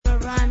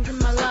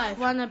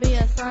wanna be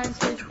a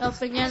scientist,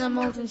 helping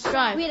animals in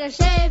strife. With a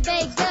shave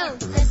big bill,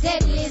 the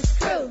deadliest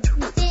crew.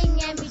 We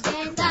sing and we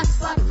dance, that's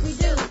what we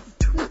do.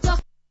 We talk.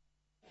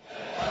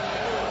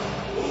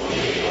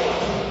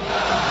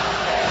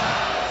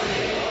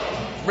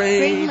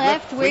 Green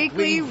Left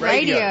Weekly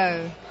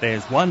Radio.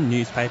 There's one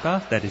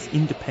newspaper that is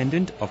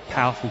independent of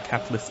powerful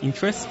capitalist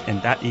interests,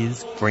 and that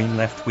is Green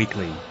Left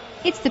Weekly.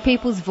 It's the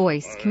people's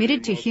voice,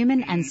 committed to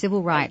human and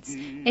civil rights,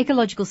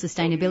 ecological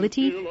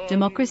sustainability,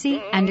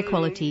 democracy and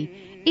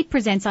equality. It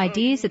presents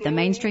ideas that the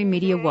mainstream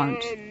media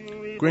won't.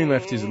 Green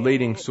Left is a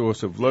leading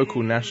source of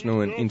local, national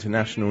and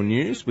international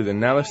news with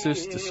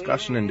analysis,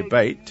 discussion and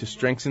debate to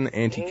strengthen the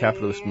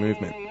anti-capitalist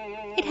movement.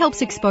 It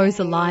helps expose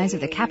the lies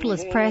of the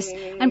capitalist press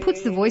and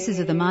puts the voices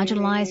of the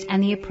marginalised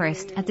and the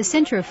oppressed at the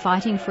centre of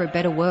fighting for a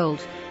better world,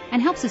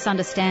 and helps us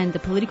understand the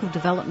political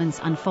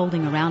developments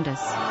unfolding around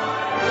us.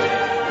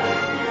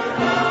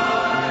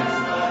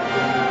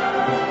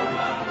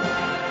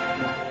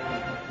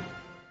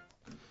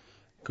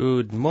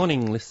 Good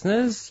morning,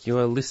 listeners. You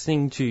are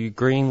listening to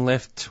Green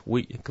Left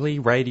Weekly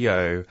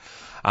Radio.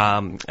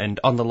 And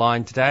on the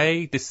line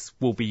today, this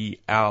will be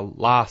our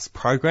last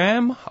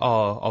program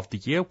of the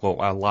year, well,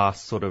 our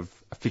last sort of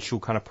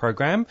official kind of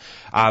program.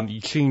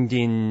 You tuned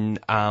in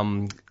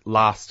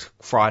last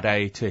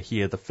Friday to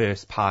hear the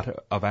first part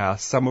of our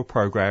summer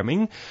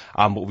programming,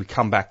 but we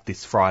come back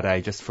this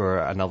Friday just for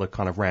another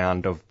kind of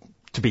round of,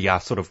 to be our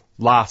sort of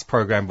last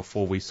program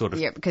before we sort of...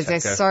 Yeah, because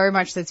there's so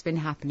much that's been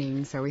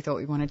happening, so we thought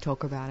we want to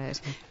talk about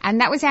it.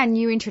 And that was our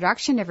new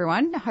introduction,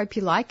 everyone. I hope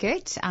you like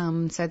it.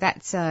 So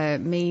that's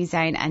me,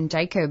 Zane and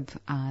Jacob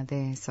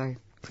there, so...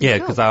 Yeah,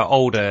 because our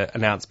older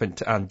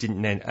announcement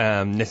didn't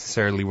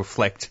necessarily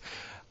reflect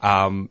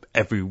the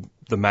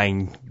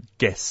main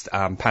guest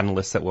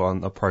panellists that were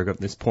on the program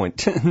at this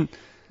point.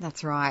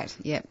 That's right.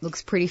 Yeah,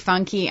 looks pretty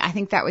funky. I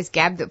think that was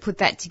Gab that put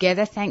that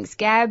together. Thanks,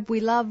 Gab.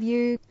 We love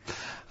you.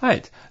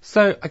 Right.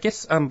 So I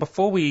guess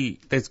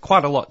there's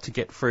quite a lot to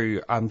get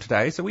through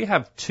today. So we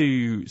have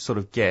two sort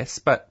of guests,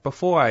 but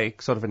before I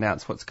sort of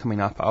announce what's coming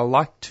up, I'd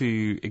like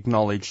to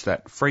acknowledge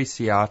that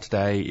 3CR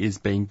today is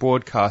being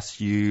broadcast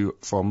to you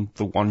from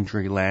the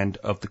Wurundjeri land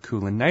of the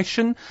Kulin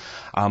Nation.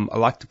 I'd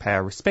like to pay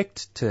our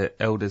respect to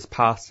elders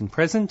past and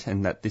present,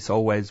 and that this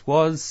always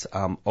was,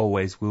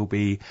 always will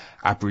be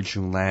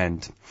Aboriginal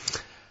land.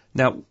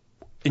 Now,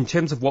 in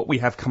terms of what we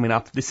have coming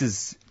up,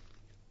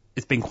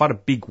 it's been quite a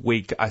big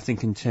week, I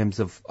think, in terms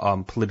of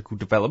political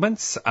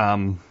developments.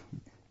 In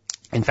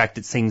fact,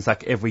 it seems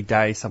like every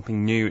day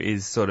something new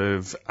is sort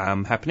of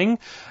happening.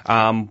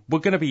 We're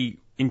going to be,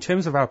 in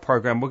terms of our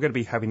program, we're going to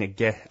be having an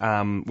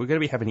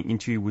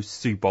interview with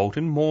Sue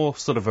Bolton, more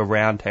sort of a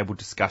roundtable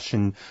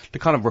discussion to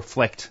kind of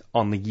reflect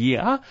on the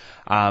year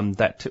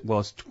that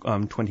was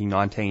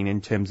 2019 in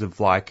terms of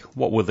like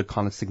what were the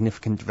kind of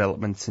significant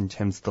developments in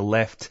terms of the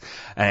left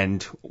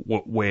and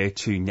where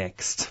to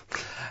next.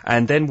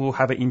 And then we'll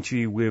have an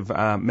interview with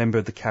a member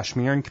of the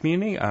Kashmirian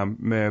community,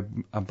 Mer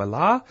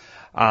Balar,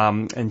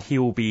 and he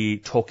will be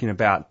talking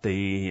about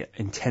the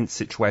intense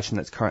situation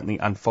that's currently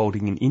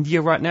unfolding in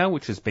India right now,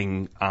 which has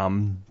been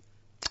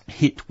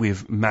hit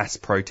with mass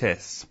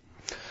protests.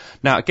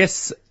 Now, I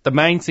guess the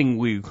main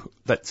thing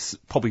that's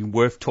probably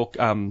worth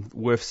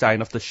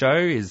saying off the show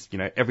is,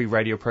 every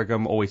radio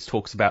program always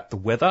talks about the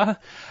weather.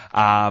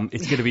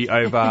 It's going to be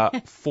over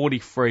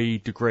 43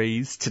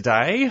 degrees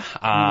today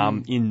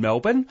in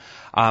Melbourne.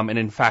 And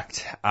in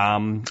fact,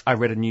 I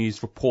read a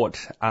news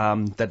report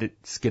that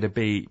it's going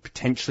to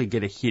potentially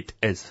get a hit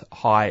as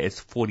high as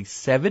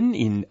 47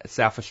 in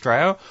South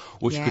Australia,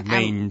 which could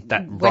mean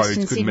that roads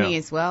Western could Sydney melt.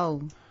 as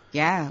well.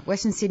 Yeah,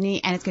 Western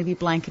Sydney, and it's going to be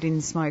blanketed in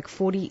smoke,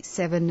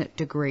 47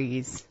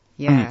 degrees.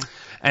 Yeah.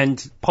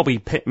 And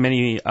probably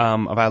many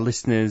of our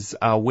listeners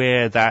are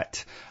aware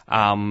that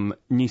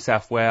New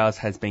South Wales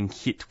has been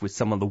hit with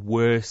some of the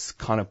worst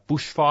kind of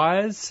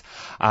bushfires.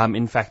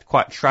 In fact,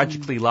 quite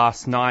tragically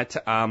last night,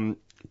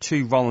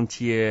 2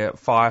 volunteer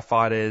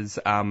firefighters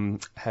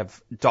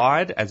have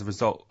died as a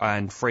result,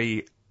 and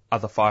 3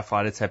 other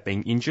firefighters have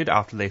been injured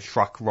after their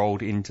truck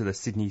rolled into the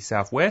Sydney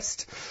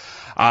southwest.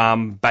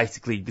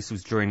 Basically, this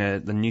was during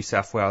the New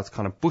South Wales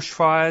kind of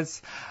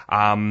bushfires.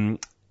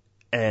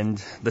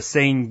 And the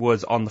scene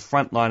was on the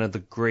front line of the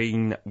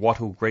Green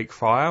Wattle Creek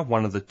fire,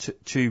 one of the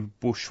two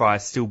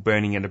bushfires still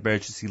burning at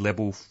emergency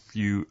level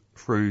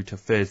through to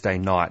Thursday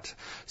night.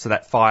 So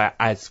that fire,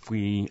 as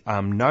we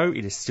know,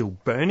 it is still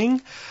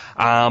burning.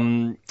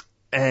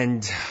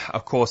 And,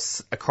 of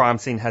course, a crime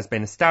scene has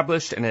been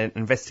established and an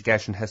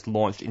investigation has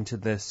launched into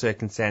the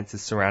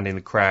circumstances surrounding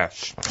the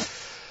crash.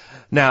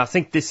 Now, I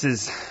think this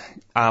is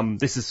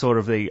sort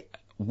of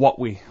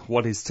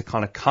what is to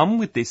kind of come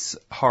with this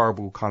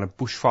horrible kind of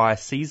bushfire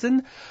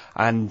season.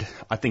 And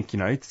I think,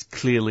 it's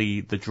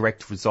clearly the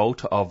direct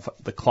result of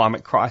the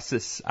climate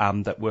crisis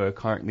that we're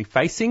currently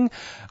facing.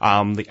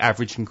 The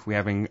average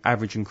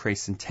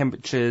increase in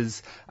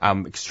temperatures,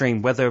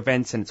 extreme weather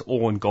events, and it's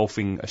all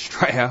engulfing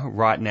Australia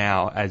right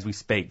now as we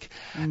speak.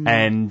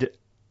 And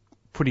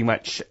pretty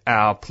much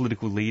our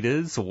political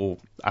leaders, or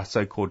our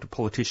so-called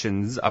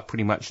politicians, are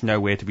pretty much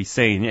nowhere to be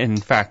seen. In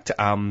fact,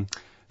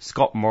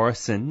 Scott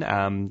Morrison,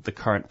 the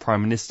current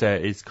Prime Minister,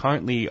 is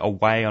currently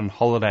away on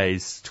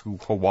holidays to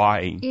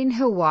Hawaii. In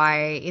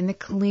Hawaii, in the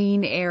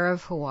clean air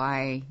of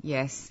Hawaii,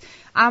 yes.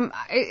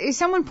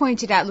 Someone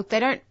pointed out, look, they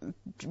don't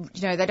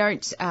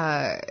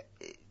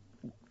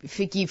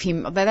forgive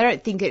him. They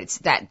don't think it's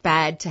that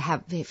bad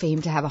for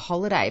him to have a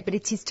holiday, but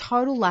it's his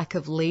total lack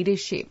of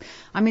leadership.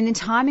 I mean, the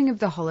timing of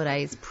the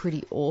holiday is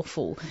pretty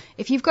awful.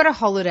 If you've got a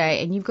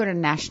holiday and you've got a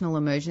national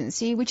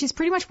emergency, which is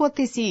pretty much what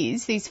this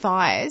is, these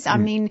fires. I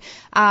mean,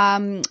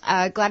 Gladys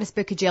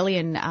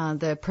Berejiklian,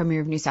 the Premier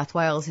of New South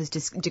Wales, has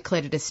just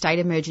declared it a state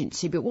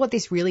emergency, but what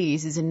this really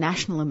is a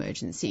national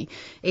emergency.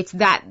 It's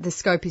that the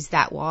scope is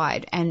that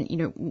wide, and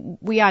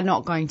we're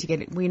not going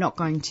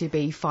to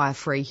be fire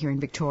free here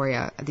in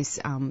Victoria this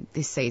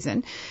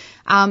season.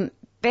 But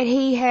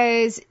he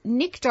has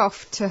nicked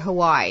off to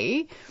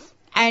Hawaii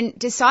and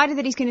decided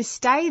that he's going to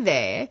stay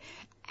there.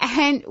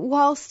 And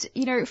whilst,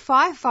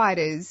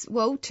 firefighters,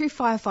 two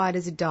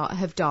firefighters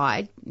have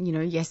died,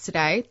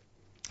 yesterday,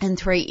 and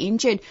 3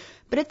 injured.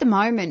 But at the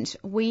moment,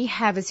 we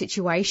have a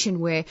situation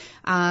where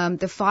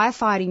the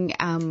firefighting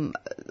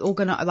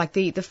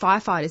the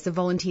firefighters, the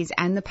volunteers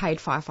and the paid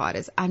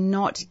firefighters are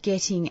not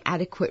getting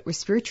adequate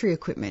respiratory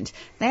equipment.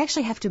 They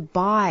actually have to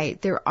buy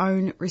their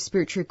own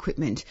respiratory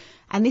equipment.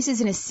 And this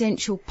is an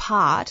essential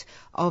part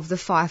of the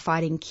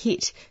firefighting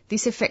kit.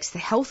 This affects the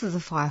health of the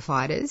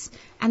firefighters,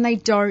 and they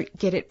don't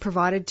get it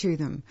provided to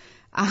them.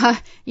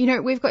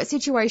 We've got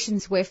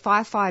situations where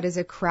firefighters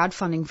are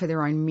crowdfunding for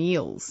their own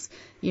meals,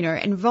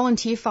 and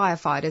volunteer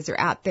firefighters are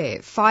out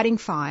there fighting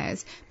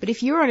fires. But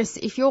if you're on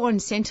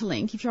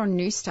Centrelink, if you're on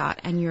Newstart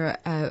and you're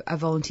a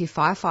volunteer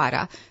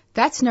firefighter,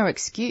 that's no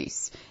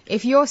excuse.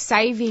 If you're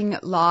saving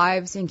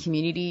lives and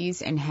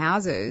communities and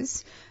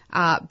houses,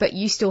 but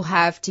you still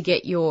have to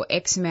get your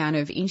X amount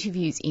of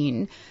interviews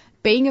in,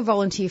 being a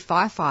volunteer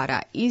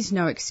firefighter is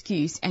no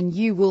excuse, and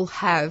you will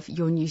have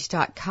your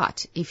Newstart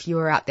cut if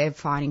you're out there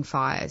fighting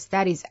fires.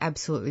 That is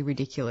absolutely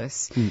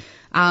ridiculous. We've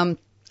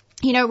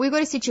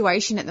got a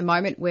situation at the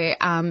moment where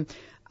a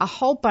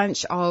whole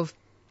bunch of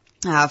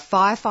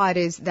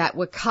firefighters that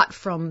were cut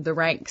from the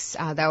ranks,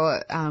 they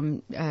were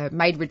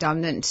made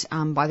redundant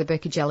by the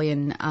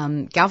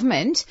Berejiklian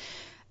government,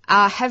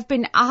 have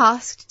been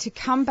asked to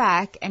come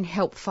back and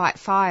help fight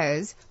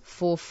fires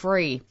for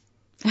free.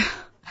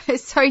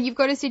 So you've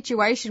got a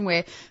situation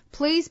where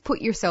please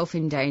put yourself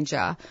in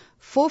danger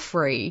for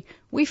free.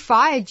 We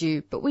fired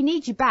you, but we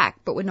need you back,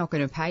 but we're not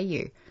going to pay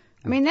you.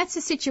 I mean, that's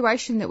the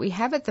situation that we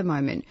have at the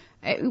moment.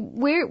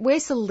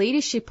 Where's the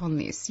leadership on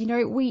this?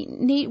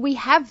 We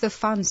have the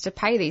funds to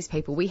pay these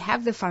people. We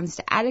have the funds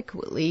to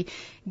adequately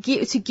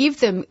give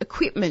them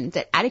equipment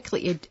that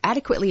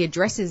adequately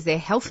addresses their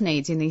health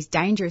needs in these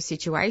dangerous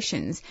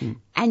situations,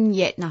 and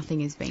yet nothing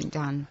is being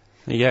done.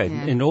 Yeah,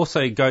 and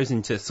also goes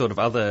into sort of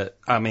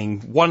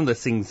one of the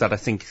things that I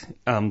think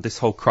this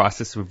whole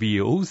crisis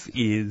reveals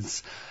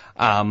is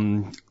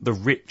the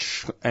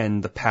rich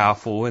and the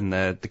powerful and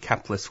the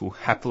capitalists will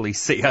happily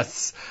see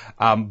us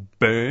burn.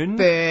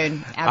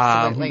 Burn,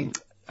 absolutely.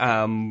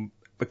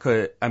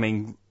 Because,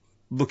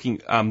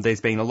 there's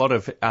been a lot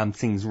of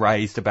things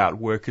raised about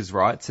workers'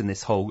 rights in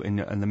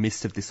the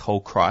midst of this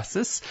whole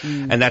crisis,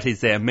 and that is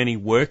there are many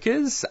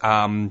workers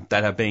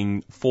that are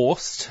being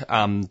forced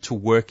to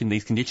work in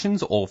these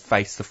conditions or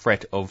face the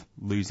threat of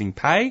losing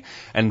pay.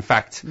 And in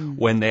fact,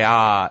 when there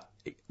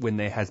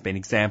has been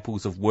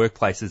examples of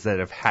workplaces that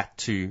have had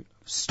to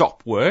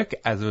stop work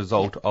as a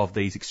result of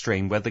these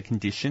extreme weather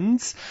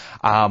conditions,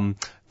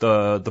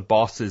 the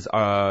bosses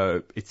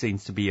it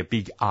seems to be a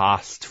big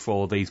ask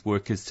for these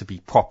workers to be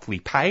properly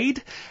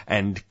paid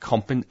and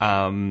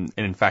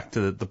in fact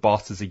the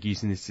bosses are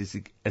using this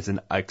as an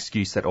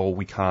excuse that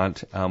we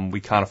can't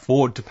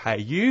afford to pay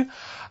you,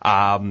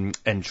 and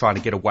trying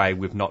to get away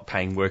with not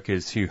paying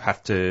workers who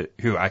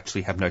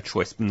actually have no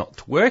choice not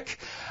to work.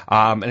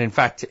 And in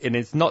fact, and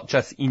it's not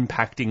just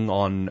impacting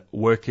on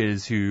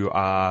workers who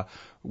are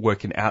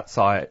working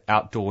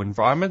outdoor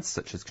environments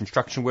such as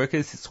construction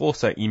workers. It's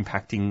also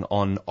impacting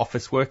on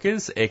office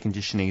workers. Air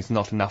conditioning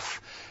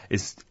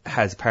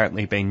has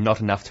apparently been not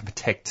enough to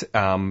protect,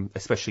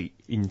 especially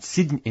in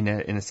Sydney, in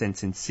a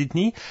sense in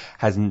Sydney,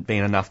 hasn't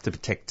been enough to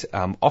protect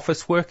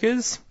office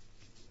workers.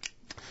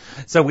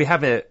 So we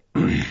have we're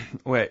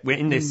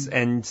in this,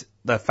 and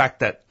the fact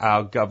that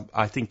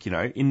I think,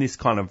 in this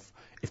kind of,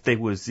 if there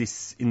was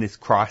this, in this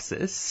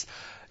crisis,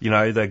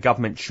 the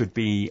government should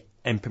be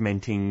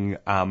implementing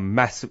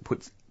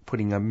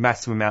putting a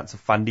massive amounts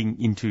of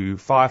funding into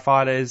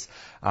firefighters,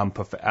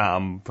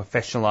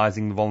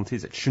 professionalising the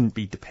volunteers. It shouldn't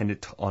be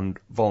dependent on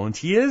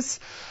volunteers.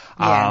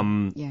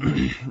 But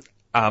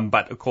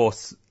of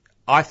course,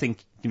 I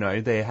think,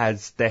 there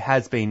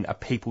has been a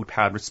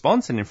people-powered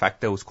response, and in fact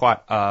there was quite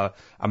a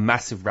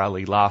massive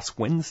rally last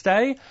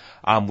Wednesday,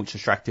 which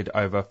attracted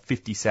over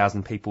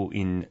 50,000 people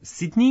in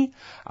Sydney.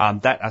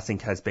 That I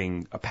think has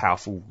been a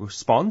powerful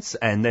response,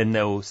 and then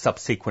there were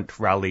subsequent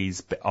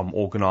rallies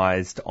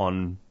organised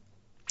on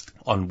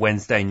on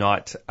Wednesday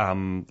night,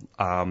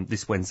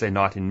 this Wednesday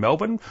night in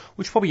Melbourne,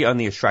 which probably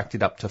only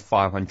attracted up to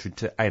 500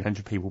 to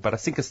 800 people, but I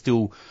think are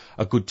still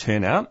a good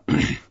turnout.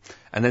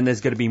 And then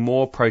there's going to be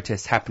more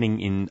protests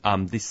happening in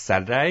this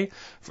Saturday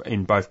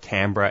in both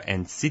Canberra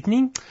and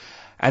Sydney.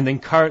 And then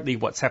currently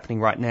what's happening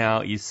right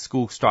now is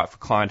School Strike for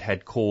Client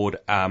had called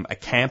a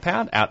camp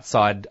out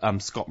outside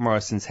Scott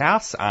Morrison's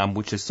house,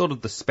 which is sort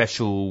of the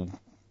special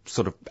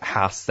sort of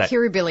house that...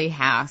 Kirribilli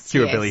House.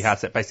 Kirribilli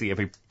House that basically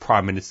every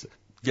Prime Minister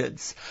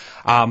gets.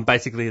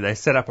 Basically, they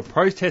set up a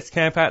protest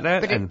camp out there.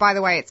 But by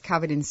the way, it's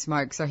covered in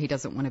smoke, so he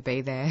doesn't want to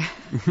be there.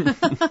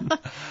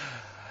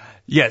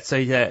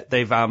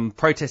 They've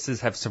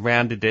protesters have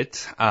surrounded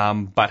it,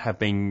 but have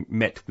been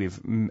met with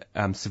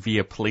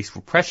severe police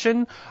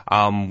repression,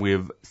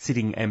 with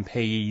sitting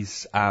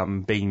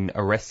MPs being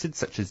arrested,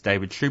 such as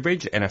David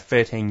Shoebridge, and a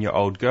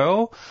 13-year-old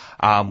girl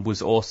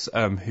was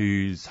also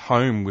whose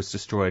home was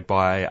destroyed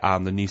by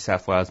the New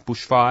South Wales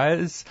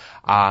bushfires,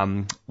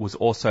 was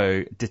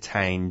also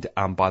detained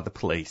by the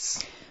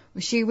police.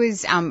 She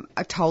was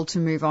told to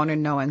move on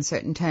in no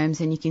uncertain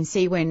terms, and you can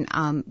see when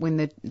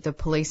the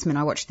policeman,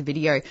 I watched the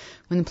video,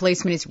 when the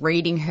policeman is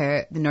reading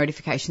her the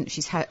notification that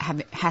she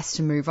has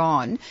to move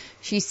on,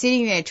 she's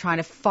sitting there trying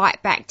to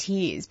fight back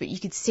tears, but you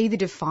could see the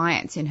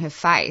defiance in her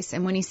face.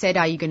 And when he said,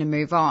 "Are you going to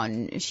move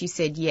on?" she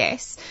said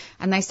yes,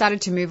 and they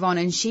started to move on,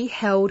 and she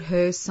held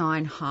her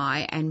sign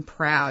high and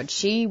proud.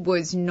 She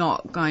was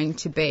not going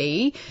to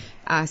be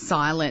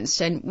silenced,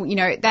 and you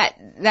know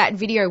that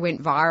video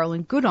went viral,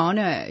 and good on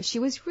her. She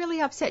was really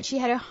upset. She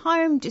had her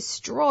home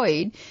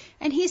destroyed,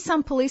 and here's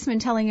some policeman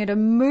telling her to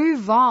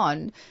move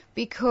on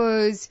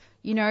because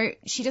you know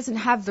she doesn't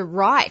have the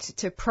right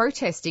to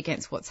protest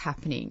against what's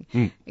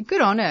happening.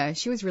 Good on her.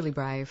 She was really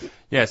brave.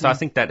 Yeah, so I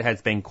think that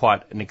has been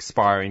quite an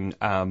inspiring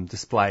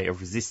display of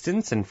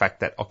resistance. In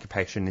fact, that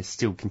occupation is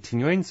still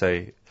continuing.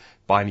 So,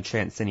 by any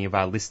chance, any of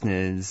our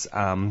listeners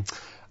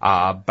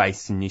are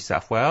based in New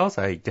South Wales,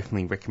 I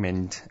definitely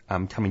recommend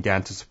coming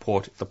down to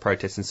support the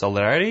protests in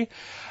solidarity.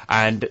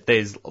 And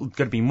there's going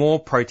to be more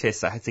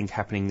protests, I think,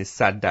 happening this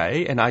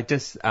Saturday. And I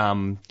just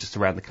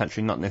around the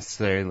country, not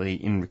necessarily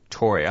in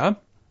Victoria.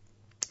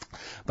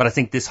 But I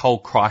think this whole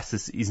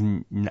crisis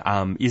isn't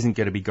going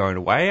to be going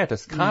away. I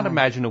just can't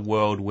imagine a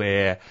world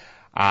where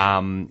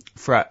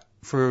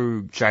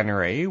through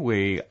January,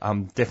 we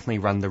definitely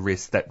run the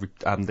risk that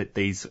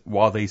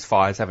while these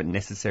fires haven't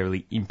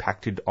necessarily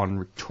impacted on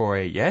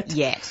Victoria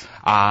yet,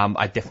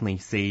 I definitely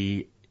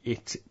see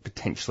it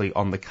potentially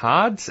on the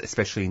cards,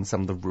 especially in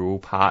some of the rural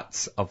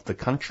parts of the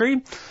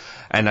country.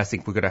 And I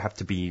think we're going to have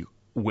to be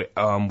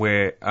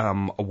aware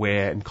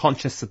and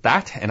conscious of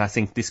that. And I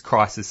think this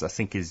crisis,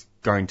 is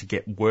going to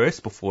get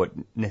worse before it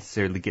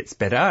necessarily gets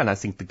better. And I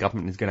think the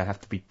government is going to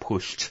have to be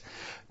pushed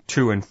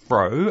to and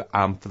fro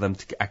for them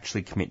to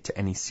actually commit to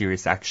any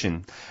serious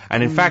action.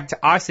 And in fact,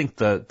 I think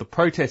the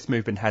protest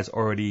movement has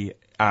already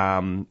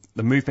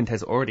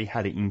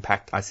had an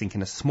impact, I think,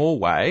 in a small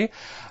way.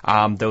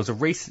 There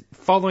was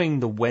following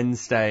the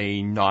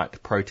Wednesday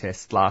night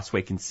protest last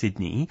week in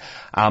Sydney,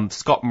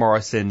 Scott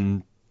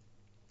Morrison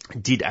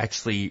did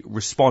actually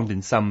respond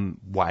in some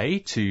way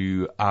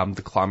to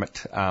the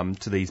climate,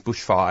 to these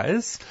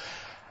bushfires.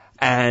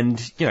 And,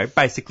 you know,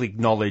 basically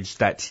acknowledged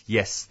that,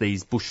 yes,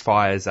 these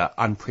bushfires are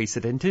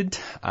unprecedented.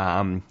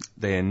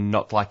 They're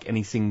not like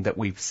anything that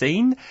we've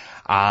seen.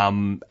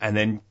 And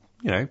then,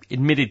 you know,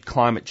 admitted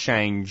climate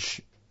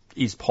change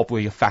is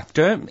probably a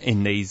factor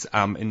in these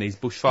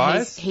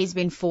bushfires. He's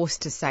been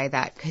forced to say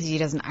that because he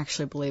doesn't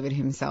actually believe it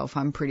himself,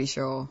 I'm pretty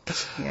sure.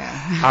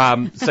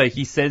 Yeah. So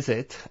he says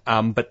it,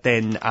 but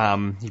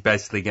then he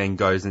basically again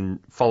goes and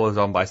follows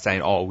on by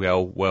saying, oh,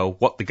 well,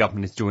 what the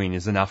government is doing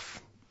is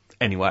enough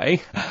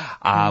anyway,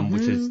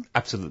 which is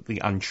absolutely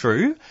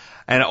untrue.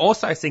 And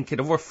also I think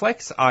it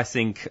reflects,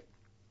 the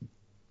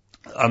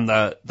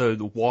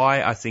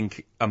why I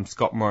think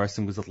Scott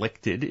Morrison was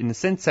elected, in the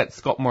sense that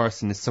Scott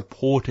Morrison is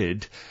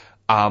supported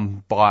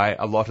by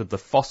a lot of the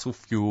fossil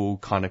fuel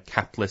kind of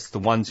capitalists, the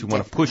ones who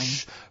want to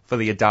push for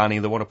the Adani,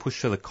 they want to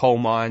push for the coal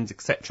mines,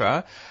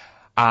 etc.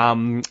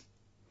 And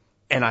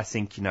I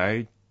think, you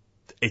know,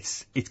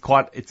 it's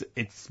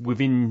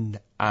within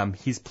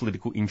his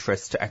political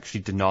interests to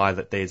actually deny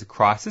that there's a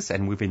crisis,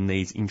 and within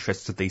these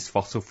interests of these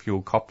fossil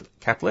fuel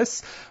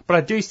capitalists. But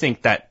I do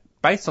think that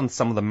based on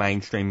some of the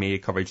mainstream media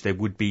coverage, there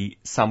would be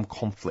some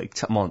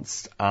conflict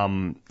amongst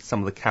some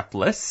of the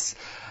capitalists,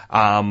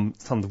 some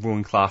of the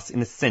ruling class,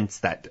 in the sense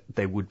that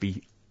there would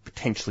be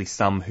potentially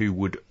some who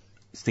would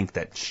think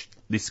that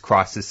this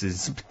crisis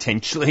is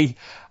potentially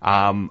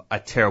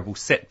a terrible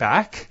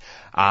setback,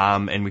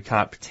 and we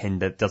can't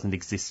pretend that it doesn't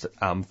exist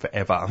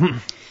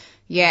forever.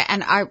 Yeah,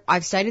 and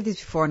I've stated this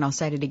before and I'll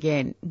state it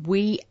again.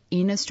 We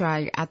in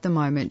Australia at the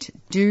moment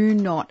do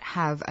not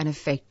have an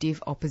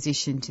effective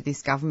opposition to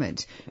this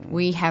government.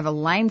 We have a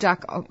lame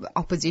duck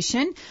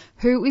opposition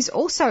who is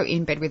also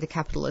in bed with the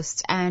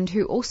capitalists and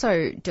who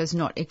also does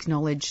not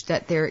acknowledge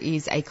that there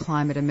is a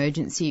climate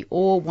emergency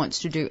or wants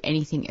to do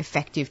anything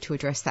effective to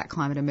address that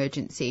climate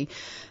emergency.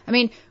 I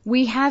mean,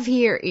 we have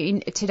here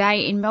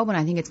today in Melbourne,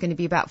 I think it's going to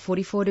be about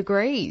 44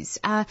 degrees.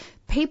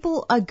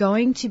 People are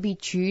going to be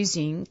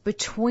choosing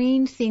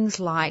between things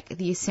like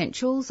the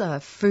essentials,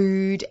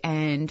 food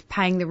and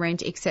paying the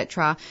rent,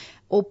 etc.,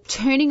 or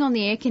turning on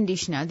the air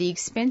conditioner, the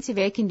expensive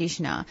air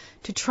conditioner,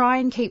 to try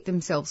and keep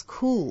themselves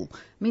cool.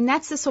 I mean,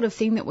 that's the sort of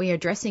thing that we're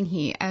addressing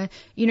here.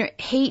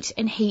 Heat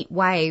and heat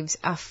waves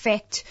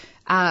affect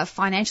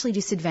financially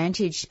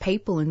disadvantaged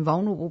people and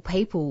vulnerable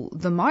people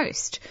the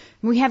most.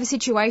 We have a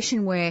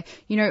situation where,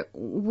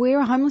 where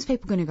are homeless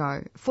people going to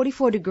go?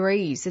 44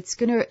 degrees. It's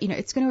going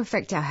to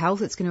affect our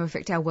health. It's going to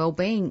affect our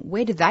well-being.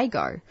 Where do they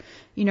go?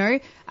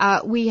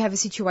 We have a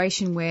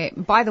situation where,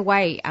 by the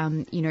way,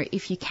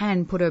 if you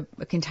can put a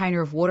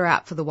container of water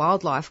out for the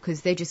wildlife,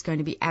 because they're just going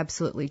to be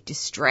absolutely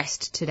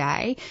distressed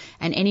today,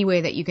 and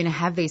anywhere that you're going to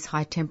have these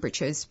high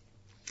temperatures.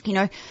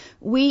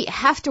 We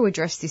have to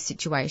address this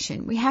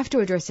situation. We have to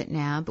address it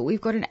now, but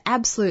we've got an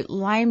absolute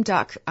lame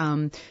duck,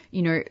 government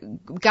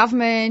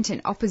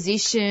and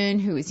opposition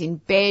who is in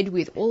bed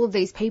with all of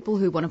these people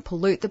who want to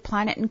pollute the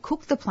planet and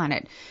cook the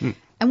planet.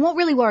 And what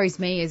really worries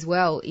me as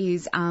well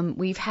is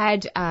we've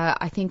had,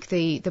 I think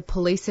the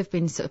police have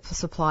been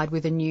supplied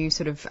with a new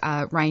sort of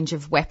range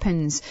of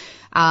weapons,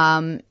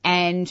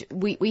 and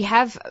we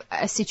have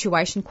a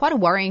situation, quite a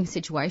worrying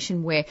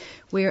situation, where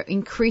we're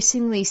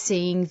increasingly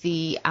seeing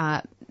the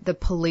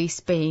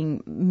police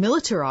being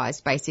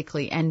militarised,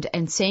 basically,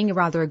 and seeing a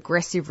rather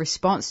aggressive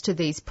response to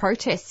these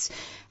protests.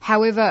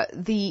 However,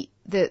 the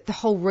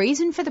whole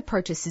reason for the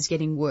protests is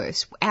getting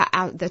worse.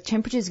 The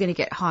temperature is going to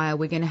get higher.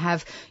 We're going to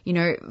have,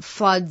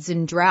 floods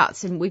and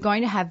droughts, and we're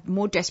going to have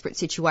more desperate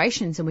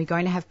situations, and we're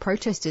going to have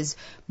protesters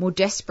more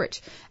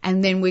desperate.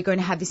 And then we're going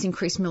to have this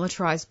increased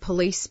militarised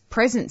police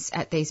presence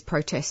at these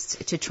protests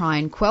to try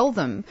and quell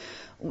them.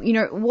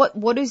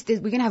 What is this?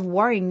 We're going to have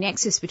worrying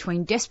nexus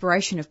between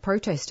desperation of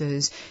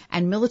protesters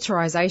and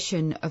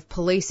militarisation of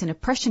police and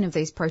oppression of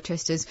these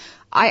protesters.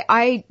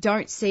 I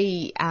don't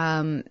see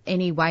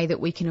any way that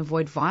we can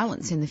avoid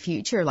violence in the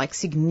future, like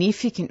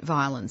significant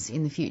violence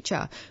in the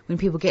future, when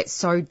people get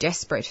so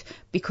desperate,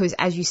 because,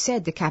 as you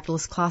said, the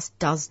capitalist class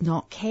does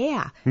not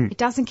care. It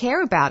doesn't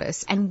care about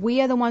us, and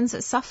we are the ones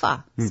that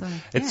suffer. So,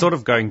 it's sort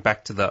of going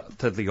back to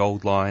the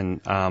old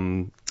line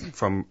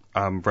from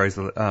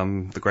Rosa,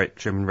 the great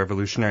German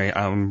revolutionary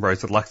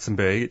Rosa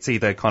Luxemburg. It's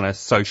either kind of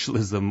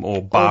socialism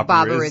or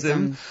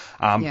barbarism.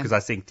 Because I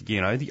think,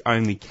 the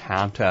only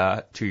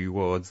counter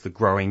towards the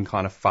growing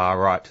kind of far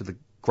right, to the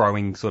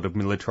growing sort of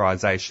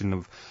militarisation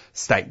of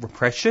state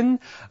repression,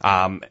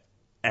 and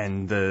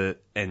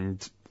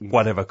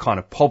whatever kind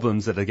of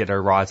problems that are going to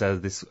arise out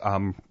of this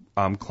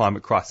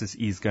climate crisis,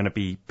 is going to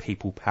be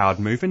people-powered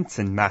movements,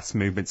 and mass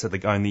movements are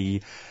the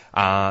only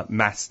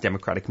mass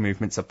democratic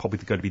movements are probably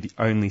going to be the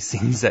only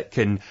things that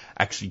can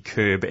actually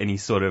curb any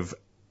sort of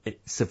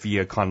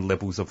severe kind of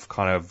levels of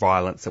kind of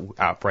violence that will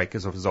outbreak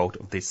as a result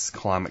of this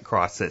climate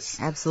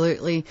crisis.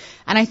 Absolutely.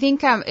 And I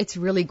think it's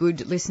really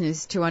good,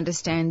 listeners, to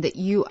understand that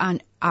you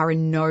are a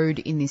node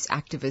in this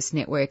activist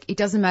network. It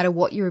doesn't matter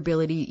what your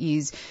ability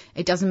is.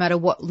 It doesn't matter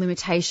what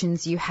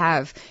limitations you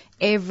have.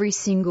 Every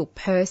single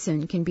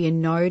person can be a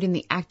node in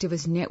the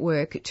activist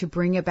network to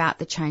bring about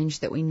the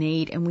change that we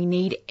need. And we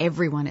need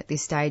everyone at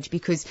this stage,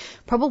 because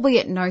probably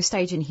at no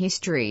stage in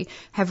history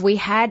have we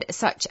had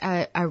such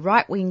a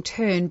right-wing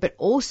turn, but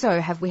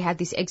also have we had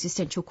this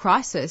existential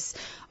crisis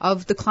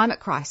of the climate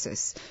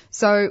crisis.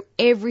 So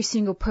every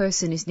single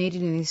person is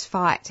needed in this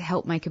fight to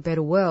help make a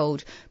better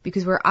world,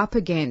 because we're up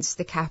against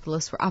the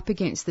capitalists, we're up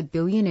against the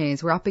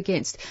billionaires, we're up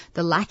against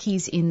the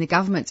lackeys in the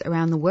governments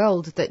around the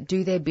world that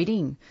do their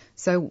bidding.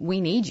 So we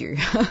need you.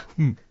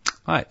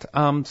 Right.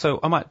 So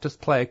I might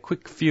just play a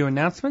quick few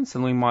announcements,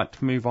 and we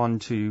might move on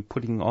to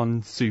putting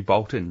on Sue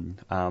Bolton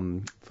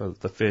for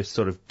the first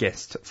sort of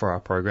guest for our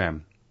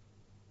program.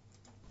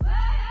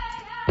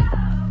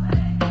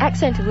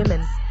 Accent to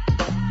women.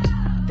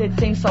 It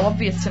seems so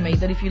obvious to me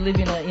that if you live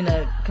in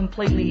a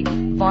completely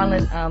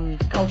violent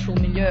cultural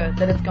milieu,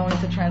 that it's going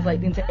to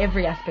translate into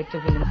every aspect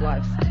of women's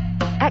lives.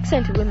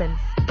 Accent to women.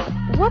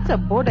 What's a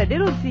border? They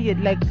don't see it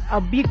like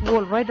a big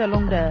wall right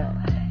along the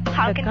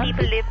How can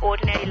people live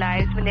ordinary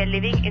lives when they're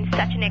living in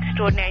such an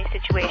extraordinary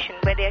situation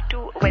where there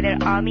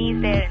are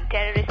armies there and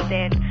terrorists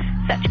there,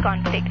 such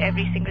conflict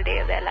every single day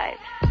of their lives?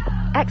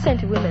 Accent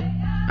to women.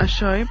 A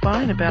show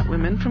by and about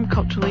women from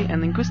culturally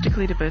and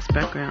linguistically diverse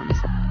backgrounds.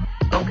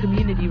 On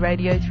Community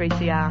Radio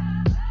 3CR.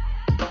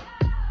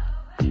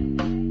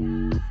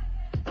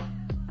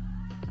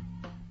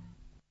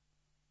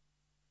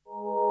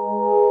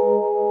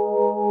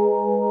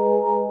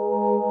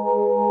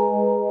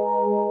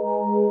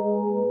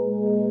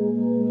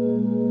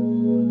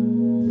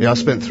 Yeah, I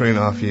spent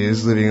 3.5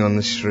 years living on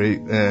the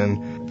street,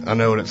 and I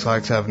know what it's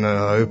like to have no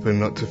hope and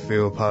not to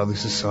feel a part of the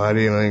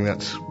society, and I think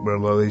that's where a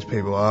lot of these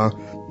people are.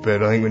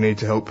 But I think we need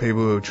to help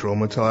people who are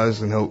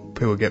traumatised and help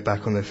people get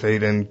back on their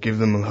feet and give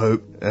them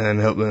hope and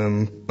help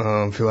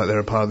them feel like they're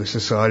a part of the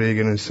society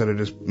again instead of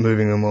just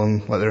moving them on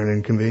like they're an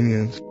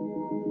inconvenience.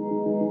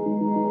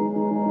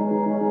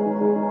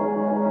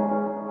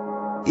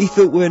 If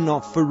it were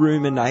not for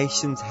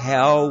ruminations,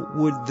 how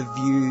would the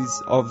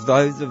views of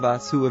those of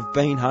us who have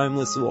been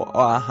homeless or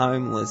are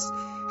homeless,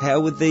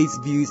 how would these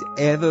views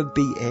ever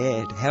be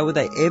aired? How would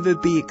they ever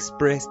be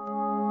expressed?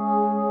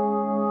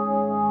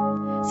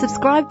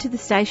 Subscribe to the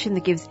station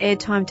that gives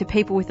airtime to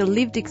people with a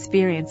lived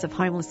experience of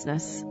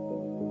homelessness.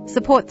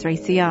 Support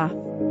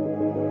 3CR.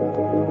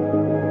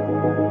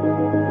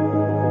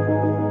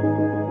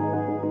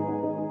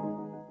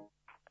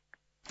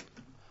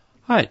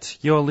 Right,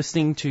 you're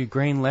listening to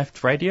Green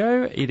Left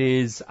Radio. It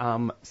is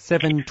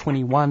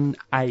 7:21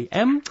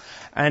 a.m.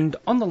 and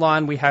on the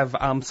line we have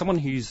someone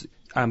who's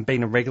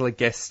been a regular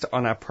guest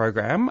on our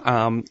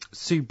program,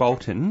 Sue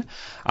Bolton,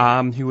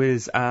 who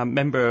is a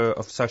member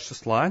of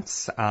Socialist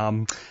Alliance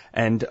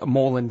and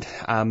Moreland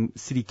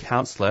City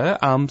Councillor.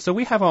 So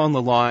we have her on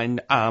the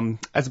line to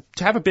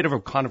have a bit of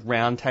a kind of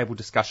roundtable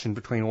discussion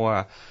between all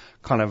our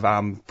kind of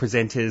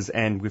presenters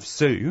and with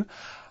Sue,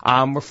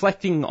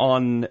 reflecting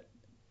on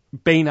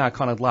being our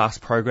kind of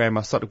last program.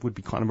 I thought it would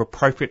be kind of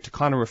appropriate to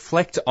kind of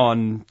reflect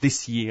on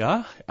this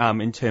year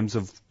in terms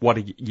of what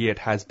a year it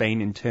has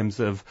been in terms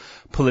of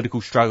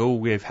political struggle.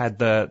 We've had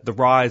the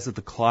rise of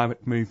the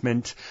climate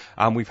movement.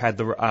 We've had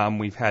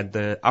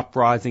the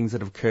uprisings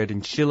that have occurred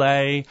in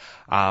Chile,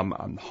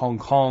 Hong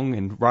Kong,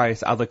 and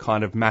various other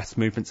kind of mass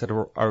movements that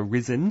are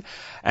arisen.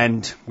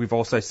 And we've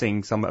also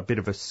seen a bit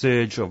of a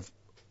surge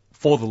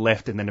for the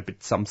left, and then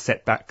some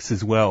setbacks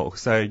as well.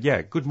 So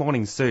yeah, good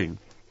morning, Sue.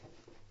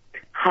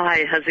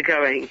 Hi, how's it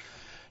going?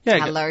 Yeah.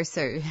 Hello,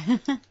 Sue.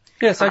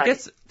 Yeah, so Hi. I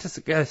guess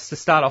to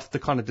start off the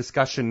kind of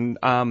discussion,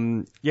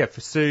 for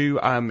Sue,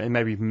 and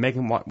maybe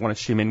Megan might want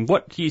to chime in,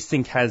 what do you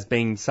think has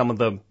been some of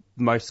the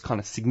most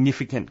kind of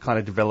significant kind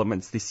of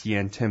developments this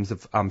year in terms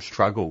of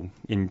struggle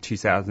in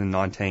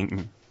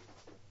 2019?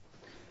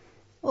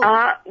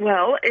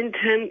 Well, in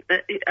terms,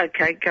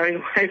 going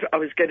away, I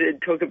was going to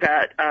talk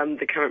about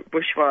the current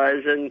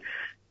bushfires and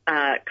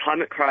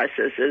climate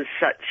crisis is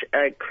such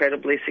a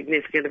incredibly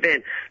significant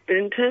event. But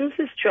in terms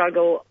of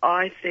struggle,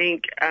 I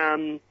think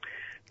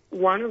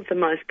one of the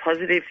most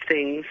positive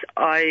things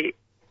I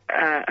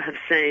have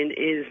seen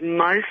is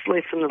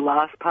mostly from the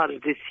last part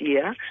of this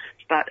year,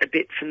 but a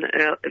bit from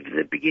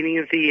the beginning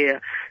of the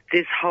year,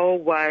 this whole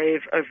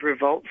wave of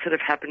revolts that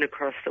have happened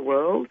across the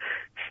world,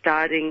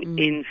 starting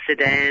in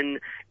Sudan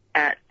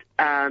at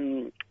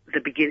the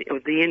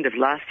end of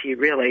last year,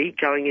 really,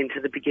 going into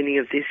the beginning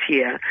of this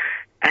year,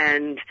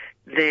 and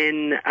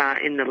then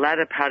in the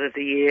latter part of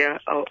the year,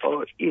 Hong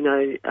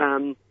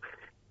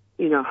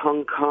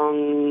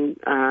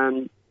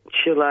Kong,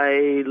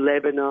 Chile,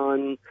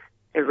 Lebanon,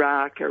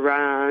 Iraq,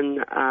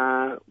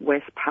 Iran,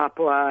 West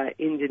Papua,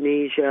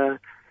 Indonesia,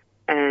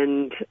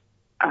 and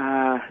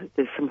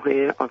there's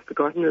somewhere I've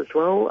forgotten as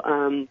well.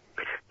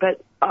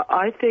 But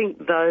I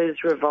think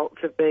those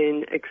revolts have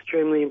been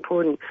extremely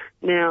important.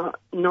 Now,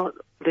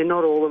 they're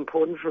not all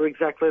important for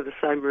exactly the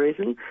same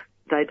reason.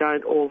 They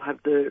don't all have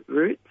the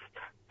roots.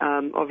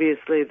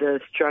 Obviously, the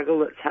struggle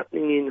that's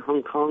happening in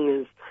Hong Kong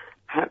is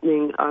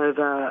happening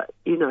over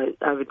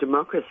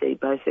democracy,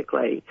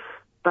 basically.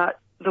 But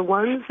the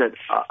ones that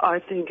I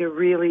think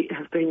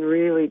have been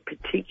really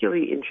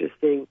particularly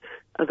interesting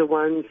are the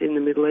ones in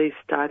the Middle East,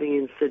 starting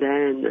in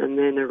Sudan and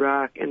then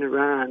Iraq and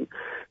Iran,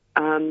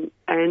 and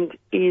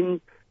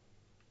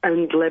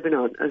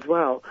Lebanon as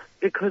well.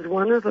 Because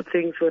one of the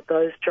things with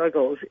those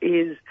struggles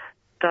is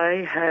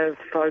they have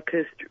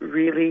focused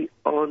really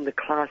on the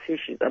class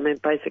issues. I mean,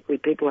 basically,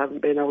 people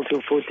haven't been able to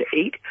afford to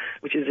eat,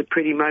 which is a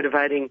pretty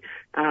motivating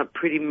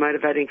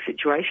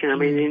situation. I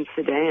mean, in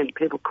Sudan,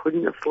 people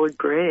couldn't afford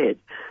bread.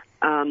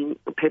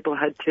 People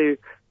had to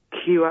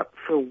queue up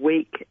for a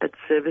week at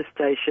service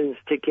stations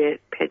to get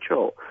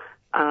petrol.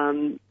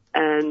 And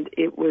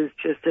it was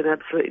just an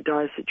absolutely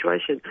dire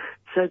situation.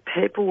 So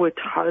people were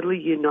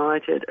totally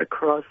united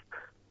across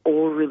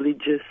all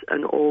religious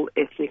and all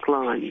ethnic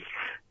lines.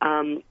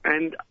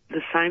 And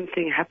the same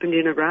thing happened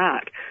in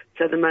Iraq.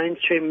 So the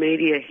mainstream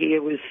media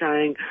here was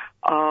saying,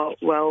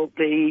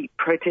 the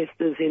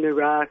protesters in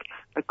Iraq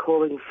are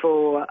calling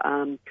for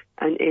an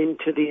end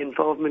to the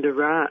involvement of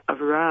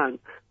Iran.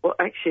 Well,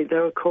 actually, they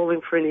were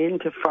calling for an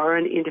end to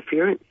foreign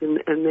interference in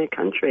their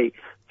country.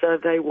 So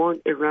they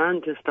want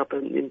Iran to stop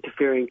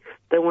interfering.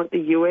 They want the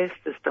US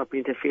to stop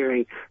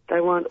interfering. They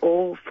want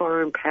all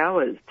foreign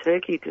powers,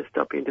 Turkey, to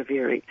stop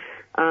interfering.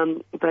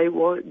 They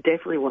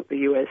definitely want the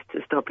US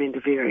to stop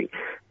interfering.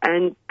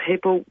 And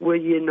people were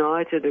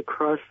united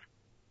across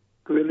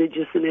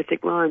religious and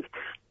ethnic lines.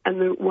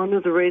 And one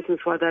of the reasons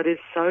why that is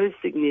so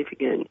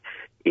significant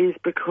is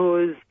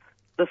because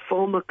the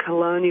former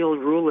colonial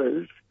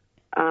rulers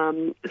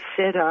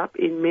set up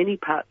in many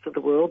parts of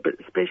the world, but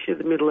especially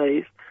the Middle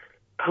East,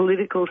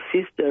 political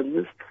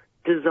systems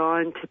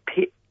designed to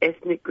pit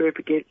ethnic group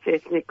against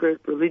ethnic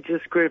group,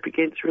 religious group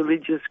against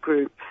religious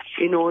group,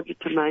 in order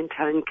to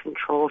maintain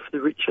control for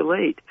the rich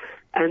elite.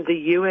 And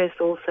the US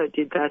also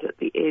did that at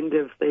the end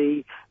of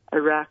the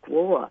Iraq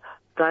War.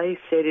 They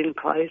set in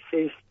place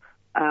this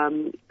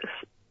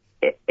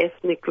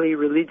ethnically,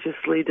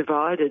 religiously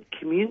divided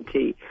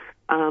community,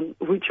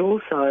 which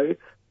also,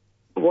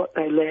 what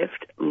they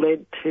left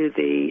led to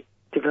the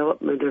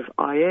development of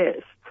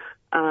IS.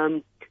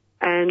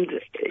 And,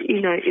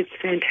 you know, it's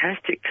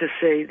fantastic to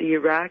see the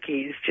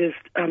Iraqis just,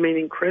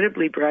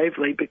 incredibly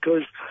bravely,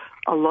 because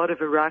a lot of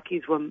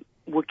Iraqis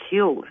were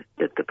killed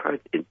at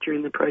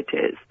during the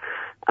protests.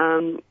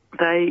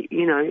 They,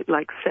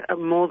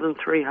 more than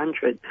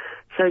 300.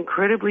 So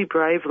incredibly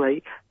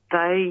bravely,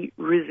 they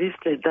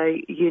resisted.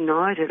 They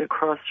united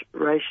across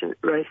race and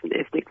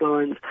ethnic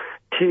lines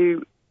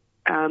to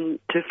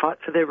fight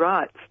for their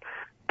rights.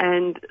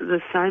 And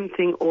the same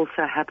thing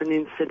also happened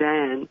in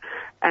Sudan,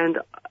 and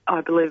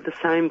I believe the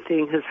same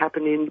thing has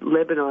happened in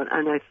Lebanon,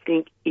 and I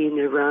think in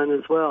Iran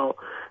as well.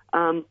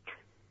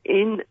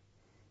 In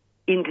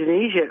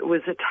Indonesia, it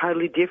was a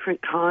totally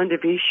different kind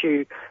of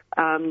issue.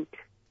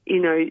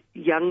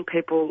 Young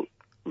people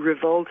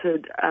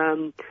revolted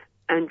and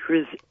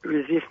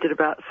resisted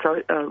about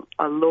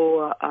a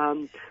law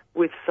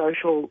with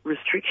social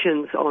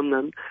restrictions on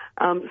them.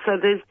 So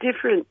there's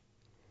different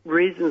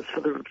reasons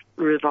for the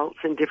revolts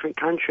in different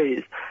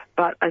countries,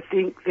 but I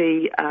think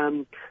the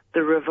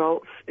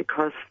revolts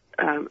across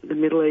the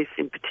Middle East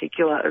in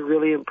particular are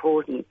really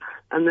important.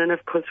 And then,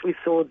 of course, we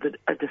saw that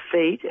a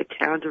defeat, a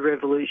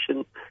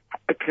counter-revolution,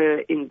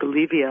 occur in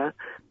Bolivia,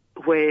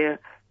 where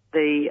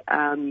the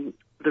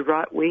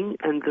right wing,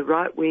 and the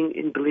right wing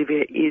in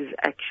Bolivia is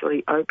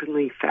actually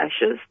openly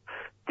fascist.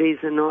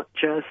 These are not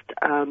just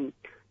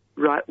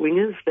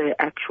right-wingers, they're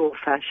actual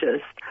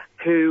fascists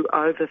who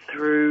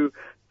overthrew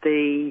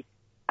the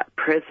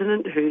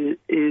president, who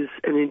is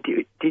an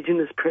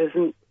indigenous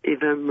president,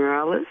 Evo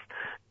Morales.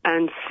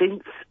 And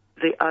since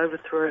the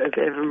overthrow of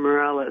Evo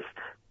Morales,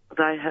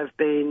 they have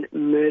been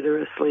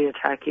murderously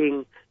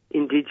attacking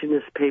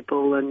indigenous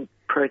people and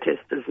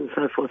protesters and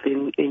so forth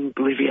in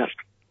Bolivia.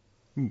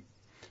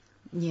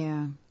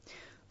 Yeah,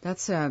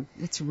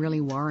 it's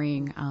really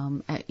worrying.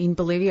 In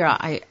Bolivia,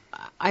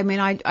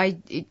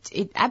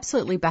 it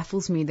absolutely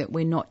baffles me that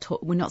we're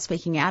not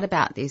speaking out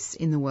about this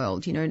in the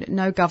world. You know,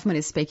 no government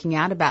is speaking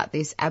out about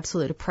this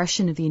absolute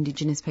oppression of the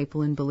indigenous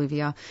people in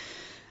Bolivia.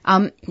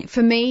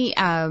 For me,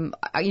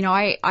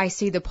 I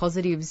see the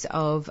positives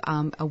of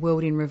a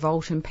world in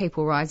revolt and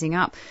people rising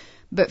up.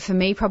 But for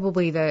me,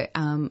 probably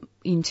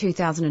in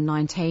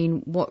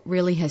 2019, what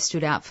really has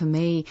stood out for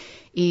me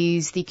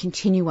is the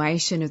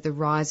continuation of the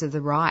rise of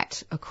the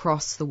right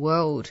across the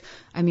world.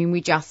 I mean,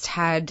 we just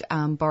had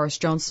Boris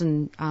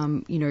Johnson,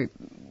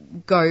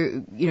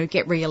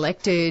 get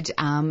re-elected,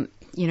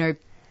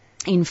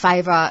 in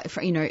favour, at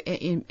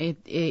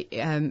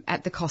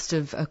the cost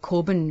of a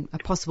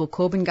possible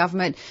Corbyn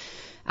government.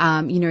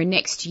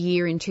 Next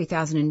year in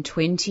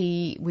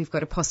 2020, we've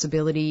got a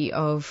possibility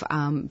of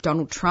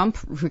Donald Trump,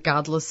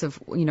 regardless of,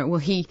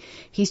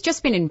 he's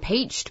just been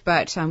impeached,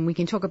 but we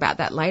can talk about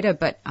that later,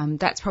 but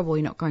that's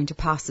probably not going to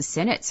pass the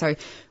Senate. So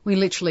we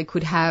literally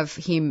could have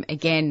him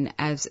again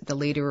as the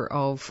leader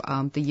of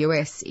the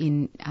US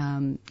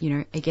again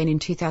in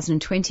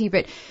 2020.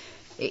 But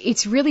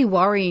it's really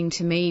worrying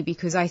to me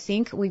because I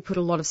think we put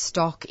a lot of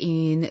stock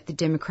in the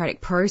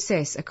democratic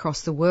process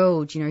across the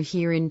world.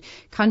 Here in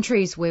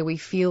countries where we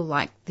feel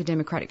like the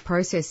democratic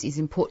process is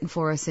important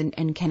for us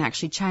and can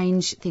actually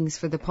change things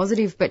for the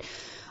positive. But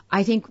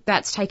I think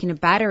that's taken a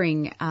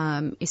battering,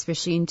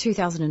 especially in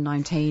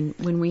 2019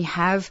 when we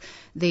have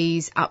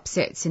these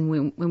upsets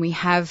and when we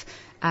have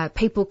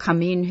people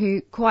come in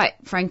who, quite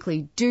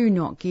frankly, do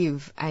not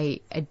give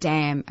a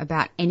damn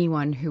about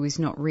anyone who is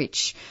not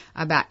rich,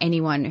 about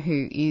anyone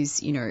who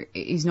is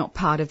not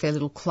part of their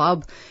little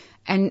club.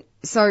 And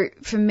so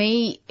for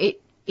me,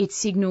 it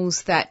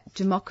signals that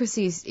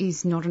democracy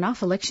is not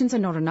enough. Elections are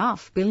not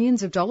enough.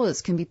 Billions of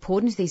dollars can be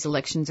poured into these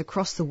elections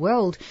across the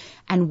world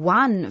and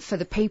won for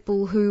the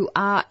people who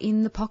are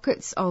in the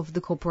pockets of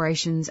the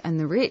corporations and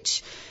the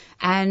rich.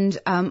 And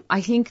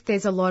I think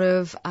there's a lot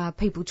of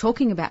people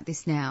talking about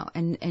this now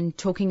and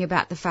talking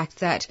about the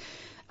fact that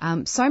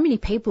so many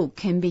people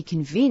can be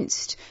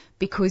convinced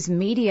because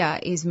media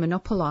is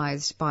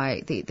monopolised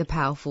by the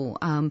powerful.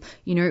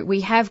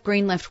 We have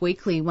Green Left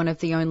Weekly, one of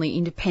the only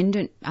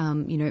independent,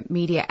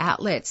 media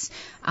outlets.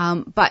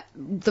 But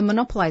the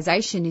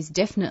monopolisation is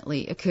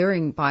definitely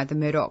occurring by the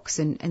Murdochs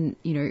and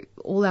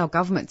all our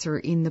governments are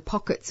in the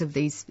pockets of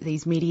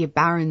these media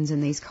barons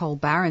and these coal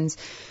barons.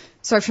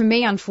 So for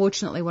me,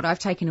 unfortunately, what I've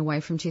taken away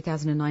from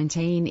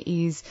 2019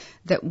 is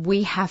that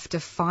we have to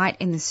fight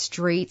in the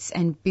streets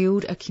and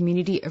build a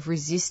community of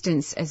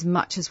resistance as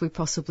much as we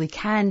possibly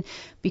can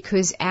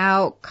because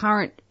our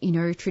current,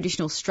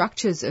 traditional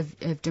structures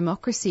of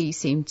democracy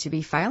seem to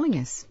be failing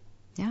us.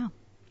 Yeah.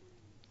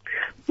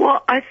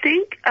 Well, I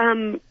think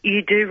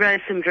you do raise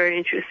some very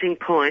interesting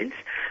points.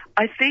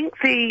 I think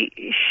the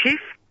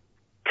shift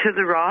to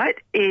the right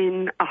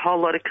in a whole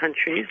lot of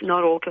countries,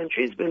 not all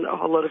countries, but in a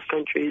whole lot of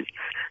countries,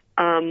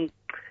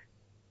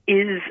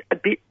 is a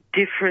bit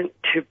different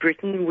to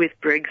Britain with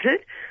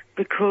Brexit,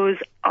 because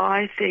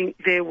I think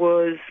there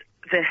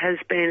has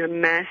been a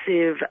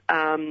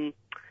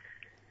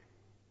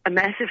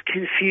massive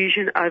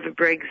confusion over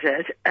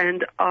Brexit,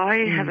 and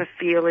I have a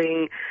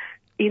feeling,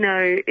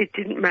 it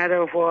didn't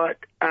matter what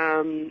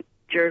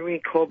Jeremy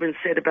Corbyn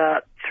said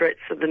about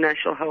threats of the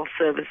National Health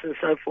Service and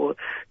so forth.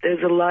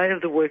 There's a layer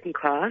of the working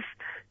class,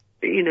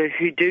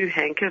 who do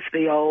hanker for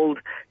the old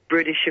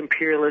British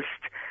imperialist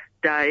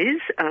days.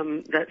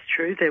 That's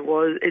true. It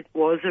was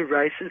a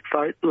racist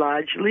vote,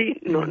 largely,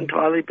 not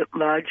entirely, but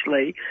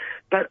largely.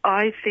 But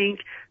I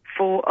think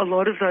for a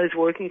lot of those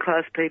working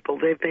class people,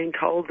 they've been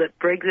told that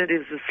Brexit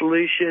is the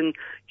solution.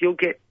 You'll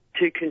get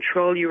to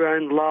control your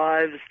own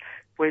lives.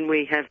 When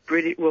we'll have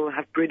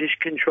British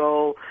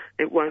control,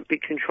 it won't be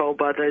controlled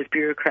by those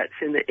bureaucrats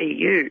in the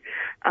EU.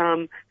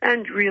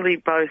 And really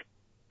both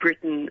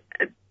Britain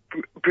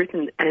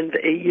and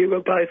the EU are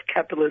both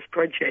capitalist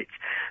projects.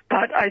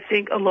 But I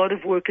think a lot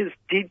of workers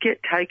did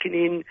get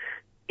taken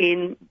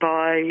in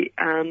by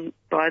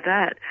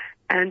that.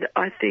 And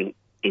I think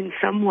in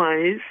some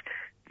ways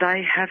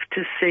they have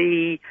to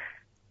see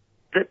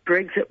that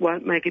Brexit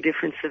won't make a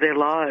difference to their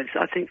lives.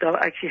 I think they'll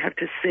actually have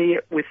to see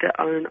it with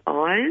their own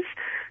eyes,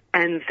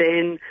 and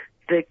then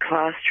the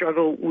class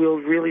struggle will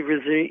really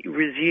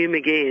resume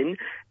again.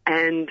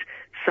 And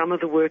some of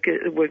the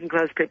working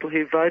class people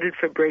who voted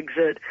for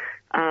Brexit,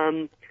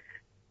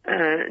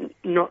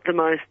 not the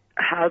most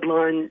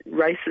hardline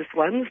racist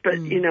ones, but,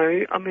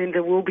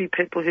 there will be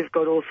people who've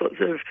got all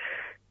sorts of,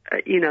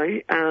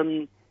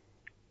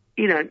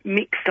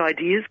 mixed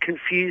ideas,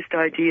 confused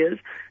ideas,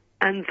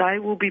 and they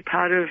will be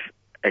part of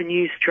a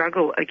new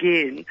struggle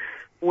again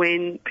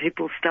when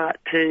people start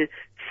to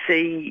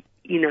see,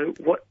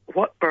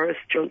 what Boris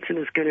Johnson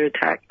is going to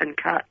attack and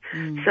cut.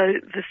 So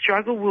the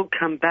struggle will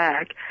come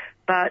back,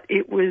 but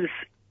it was,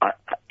 I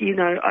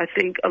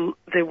think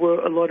there were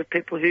a lot of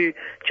people who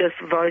just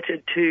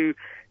voted to,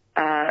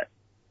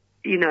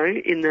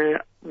 in the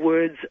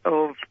words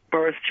of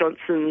Boris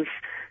Johnson's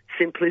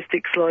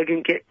simplistic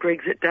slogan, get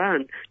Brexit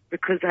done,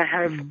 because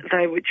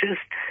they were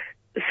just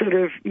sort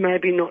of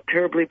maybe not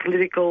terribly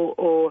political,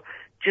 or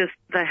just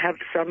they have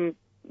some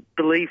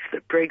belief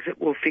that Brexit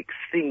will fix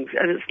things,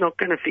 and it's not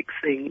going to fix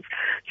things.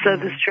 So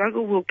the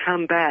struggle will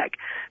come back.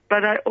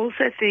 But I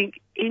also think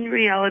in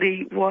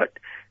reality what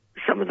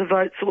some of the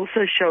votes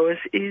also show us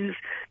is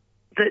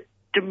that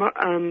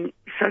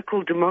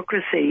so-called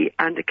democracy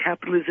under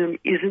capitalism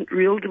isn't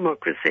real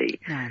democracy,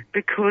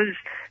 because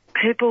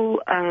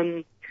people,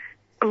 a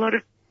lot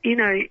of,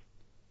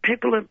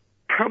 people are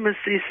promised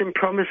this and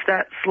promised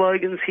that,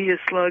 slogans here,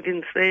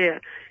 slogans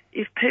there.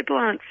 If people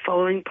aren't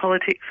following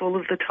politics all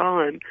of the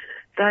time,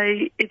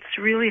 it's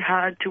really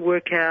hard to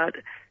work out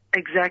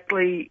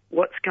exactly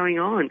what's going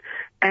on.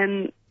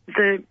 And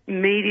the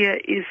media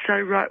is so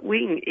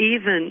right-wing.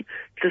 Even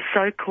the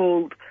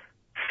so-called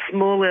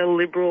small L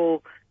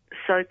liberal,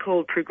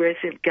 so-called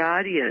progressive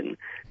Guardian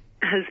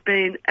has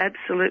been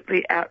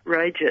absolutely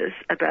outrageous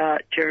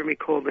about Jeremy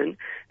Corbyn,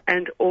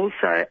 and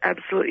also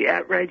absolutely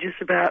outrageous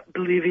about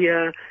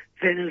Bolivia,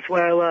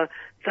 Venezuela.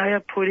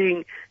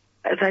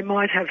 They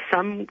might have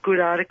some good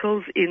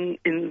articles in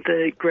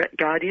the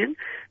Guardian,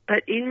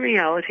 but in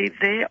reality,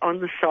 they're on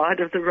the side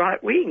of the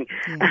right wing.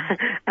 They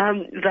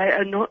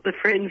are not the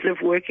friends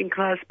of working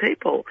class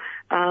people.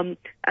 And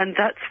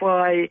that's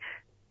why,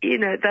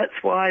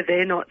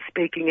 they're not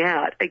speaking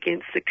out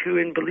against the coup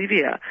in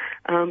Bolivia,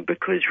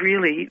 because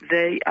really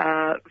they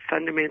are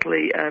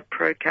fundamentally a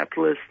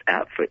pro-capitalist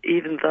outfit,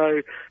 even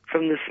though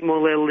from the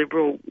small L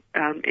liberal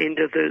end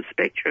of the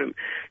spectrum.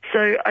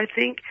 So I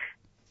think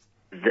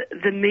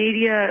the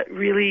media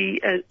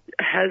really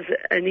has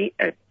a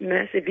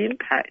massive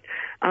impact.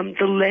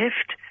 The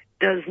left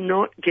does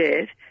not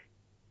get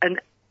an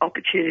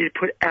opportunity to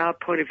put our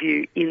point of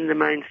view in the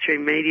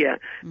mainstream media.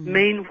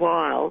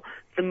 Meanwhile,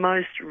 the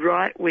most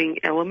right-wing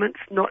elements,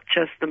 not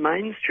just the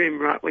mainstream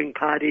right-wing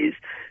parties,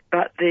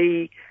 but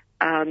the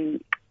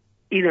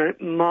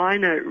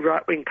minor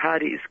right-wing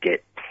parties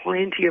get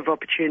plenty of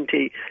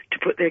opportunity to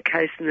put their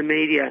case in the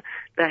media.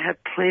 They have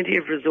plenty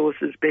of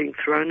resources being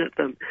thrown at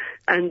them.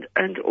 And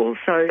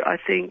also, I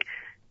think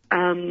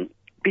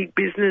big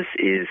business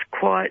is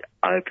quite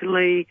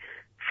openly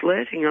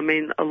flirting. I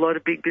mean, a lot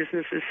of big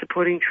business is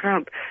supporting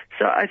Trump.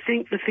 So I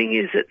think the thing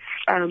is,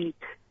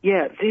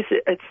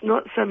 it's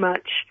not so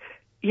much,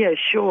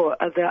 sure,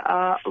 there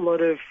are a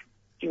lot of,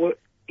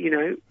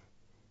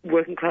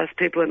 working class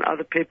people and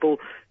other people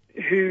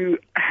who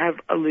have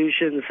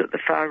illusions that the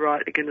far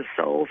right are going to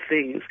solve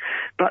things.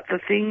 But the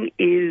thing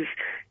is,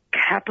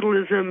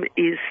 capitalism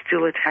is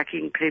still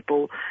attacking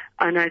people.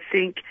 And I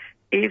think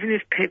even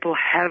if people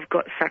have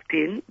got sucked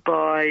in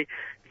by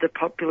the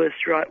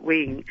populist right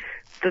wing,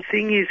 the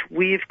thing is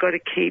we've got to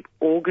keep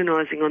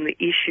organising on the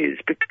issues,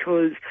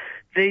 because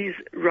these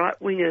right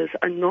wingers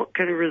are not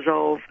going to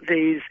resolve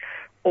these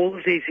all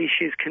of these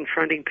issues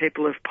confronting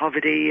people of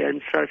poverty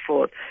and so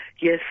forth.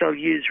 Yes, they'll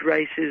use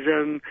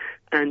racism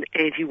and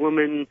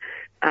anti-woman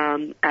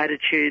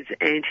attitudes,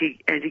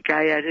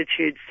 anti-gay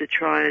attitudes to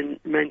try and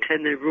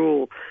maintain their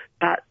rule.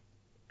 But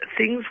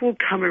things will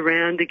come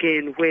around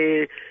again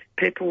where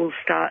people will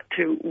start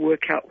to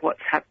work out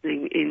what's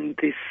happening in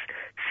this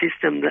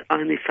system that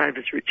only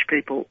favours rich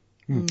people.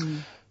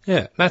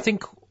 Yeah, and I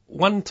think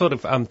one sort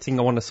of thing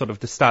I want to sort of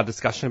to start a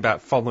discussion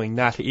about following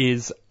that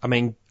is, I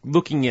mean,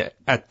 looking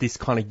at this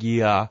kind of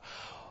year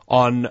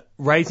on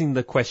raising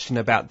the question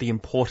about the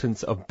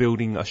importance of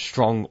building a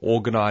strong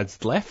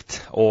organised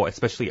left, or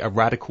especially a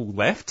radical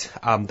left,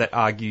 that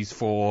argues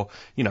for,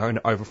 you know, an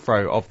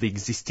overthrow of the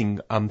existing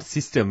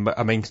system. But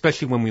I mean,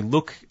 especially when we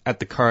look at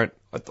the current,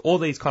 all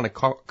these kind of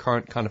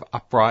current kind of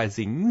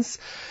uprisings,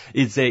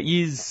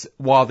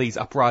 while these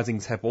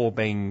uprisings have all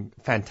been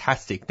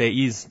fantastic, there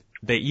is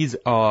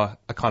a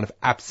kind of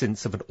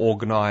absence of an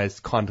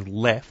organised kind of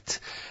left,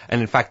 and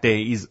in fact there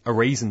is a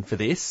reason for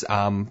this.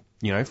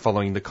 You know,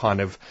 following the kind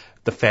of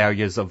the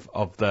failures of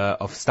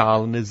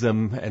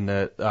Stalinism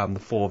and the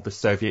fall of the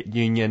Soviet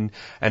Union,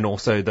 and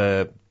also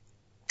the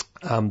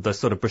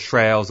sort of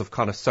betrayals of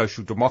kind of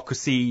social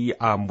democracy,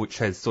 which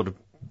has sort of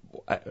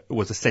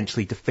was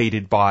essentially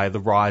defeated by the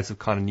rise of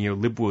kind of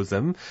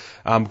neoliberalism,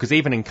 because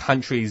even in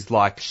countries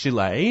like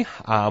Chile,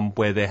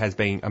 where there has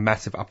been a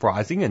massive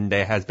uprising and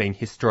there has been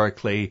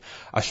historically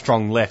a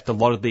strong left, a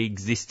lot of the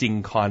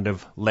existing kind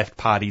of left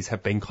parties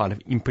have been kind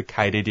of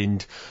implicated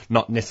and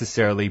not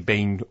necessarily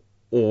been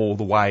all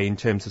the way in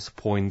terms of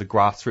supporting the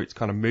grassroots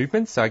kind of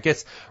movement. So I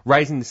guess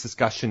raising this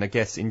discussion, I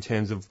guess, in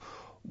terms of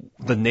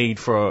the need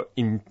for,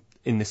 in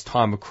this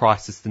time of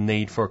crisis, the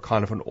need for a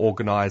kind of an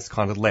organised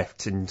kind of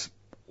left, and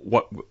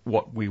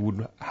what we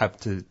would have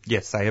to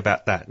say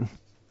about that.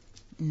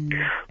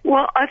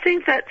 Well, I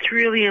think that's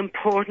really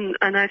important,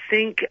 and I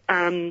think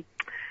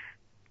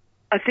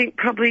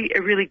probably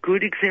a really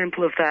good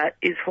example of that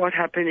is what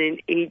happened in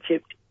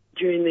Egypt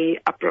during the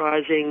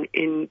uprising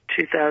in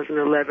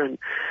 2011.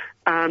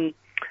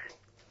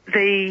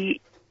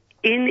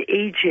 In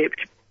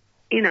Egypt,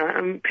 you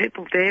know,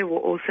 people there were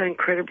also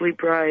incredibly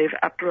brave,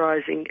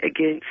 uprising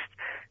against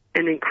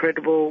an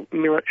incredible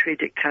military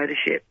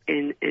dictatorship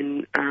in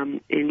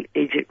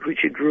Egypt,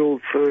 which had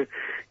ruled for,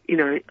 you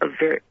know,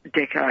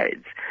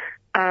 decades.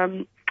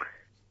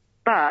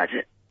 But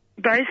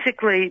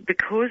basically,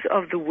 because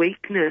of the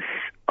weakness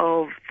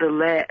of the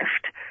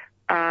left,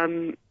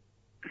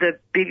 the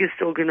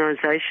biggest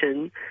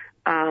organisation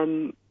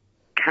came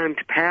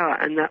to power,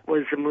 and that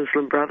was the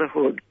Muslim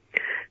Brotherhood.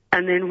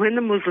 And then when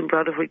the Muslim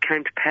Brotherhood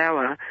came to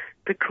power,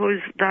 because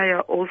they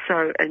are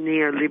also a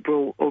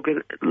neoliberal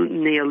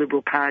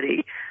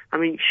party, I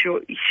mean,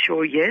 sure,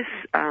 yes,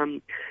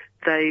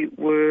 they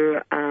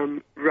were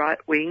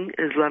right-wing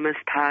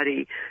Islamist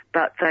party,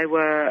 but they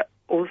were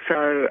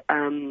also,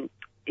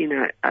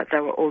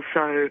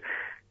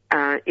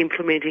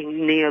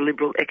 implementing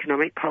neoliberal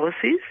economic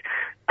policies.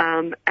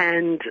 And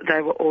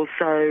they were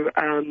also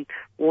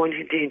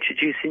wanting to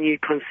introduce a new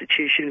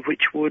constitution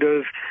which would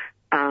have,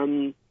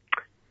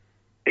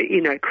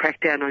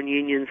 cracked down on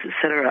unions,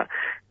 etc.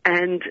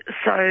 And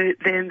so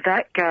then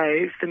that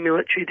gave the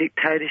military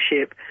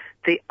dictatorship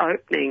the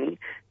opening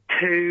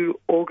to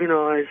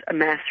organise a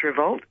mass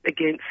revolt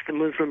against the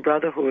Muslim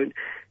Brotherhood,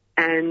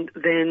 and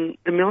then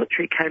the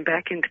military came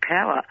back into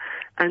power.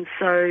 And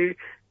so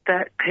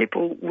that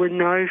people were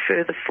no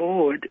further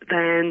forward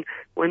than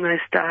when they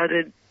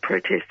started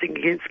protesting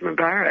against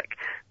Mubarak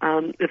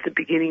at the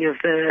beginning of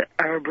the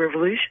Arab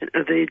Revolution,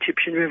 of the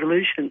Egyptian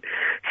Revolution.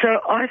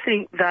 So I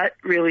think that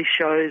really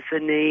shows the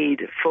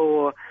need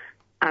for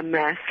a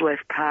mass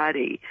left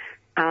party,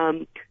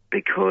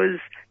 because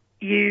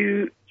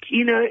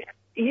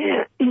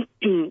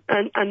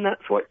and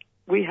that's what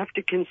we have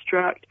to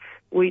construct.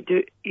 We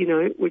do,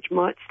 which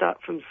might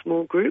start from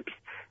small groups,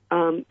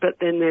 but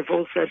then there've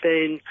also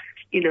been,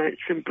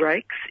 some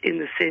breaks in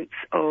the sense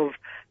of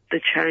the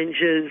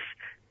changes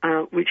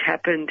which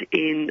happened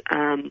in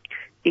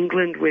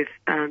England with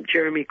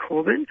Jeremy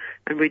Corbyn,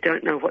 and we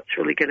don't know what's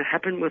really going to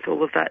happen with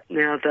all of that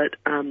now that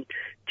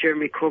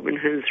Jeremy Corbyn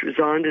has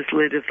resigned as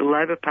leader of the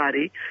Labor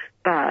Party.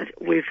 But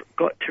we've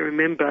got to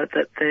remember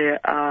that there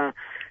are,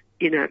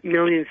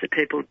 millions of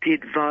people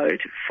did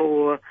vote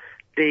for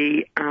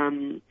the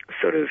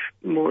sort of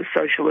more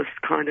socialist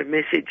kind of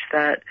message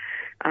that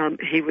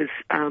he was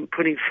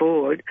putting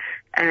forward,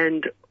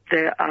 and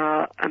there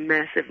are a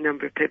massive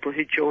number of people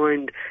who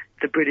joined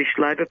the British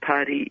Labor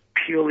Party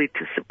purely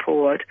to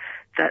support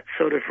that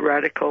sort of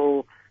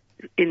radical,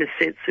 in a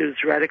sense, it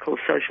was radical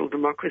social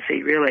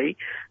democracy, really.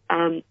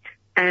 And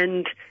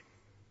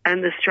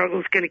the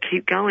struggle's going to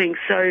keep going.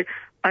 So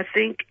I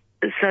think,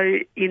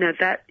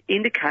 that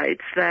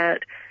indicates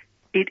that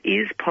it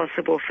is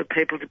possible for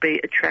people to be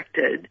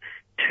attracted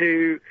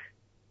to,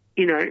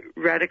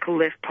 radical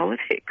left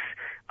politics,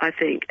 I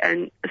think.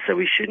 And so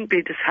we shouldn't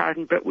be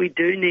disheartened, but we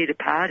do need a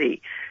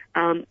party,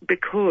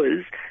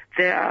 because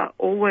there are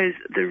always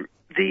the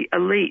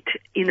elite,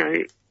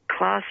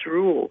 class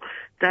rule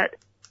that,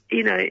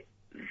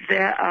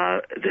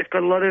 they've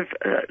got a lot of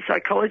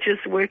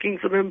psychologists working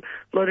for them,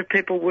 a lot of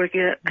people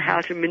working out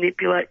how to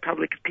manipulate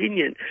public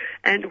opinion.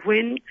 And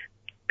when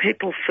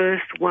people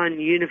first won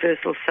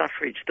universal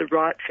suffrage, the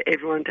right for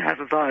everyone to have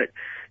a vote,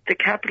 the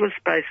capitalists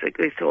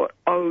basically thought,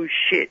 oh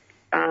shit,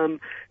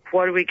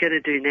 what are we going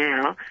to do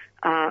now?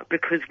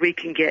 Because we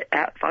can get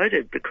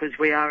outvoted because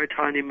we are a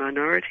tiny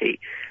minority.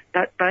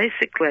 But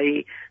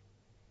basically,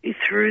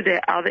 through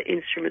their other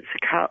instruments,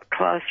 the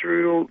class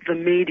rule, the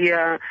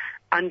media,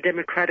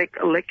 undemocratic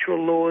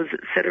electoral laws, et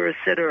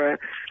cetera,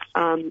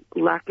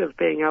 lack of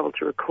being able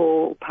to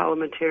recall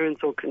parliamentarians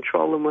or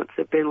control them once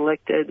they've been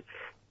elected,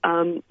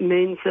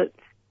 means that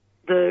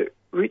the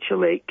rich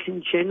elite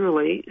can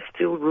generally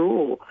still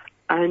rule.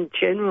 And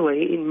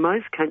generally, in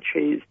most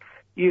countries,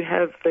 you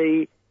have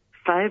the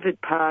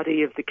favoured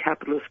party of the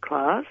capitalist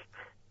class,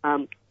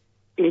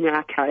 in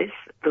our case,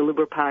 the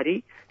Liberal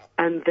Party,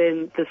 and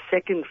then the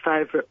second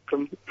favourite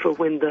for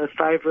when the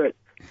favourite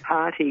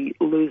party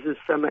loses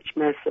so much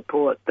mass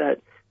support that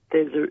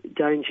there's a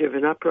danger of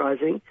an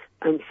uprising.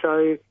 And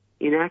so,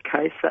 in our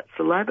case, that's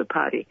the Labor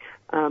Party.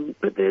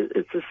 But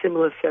it's a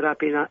similar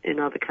setup in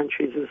other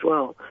countries as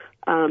well,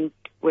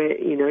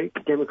 where,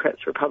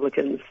 Democrats,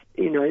 Republicans,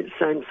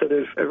 same sort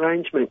of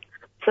arrangement.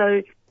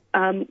 So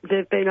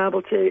they've been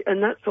able to,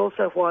 and that's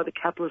also why the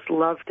capitalists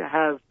love to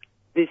have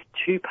this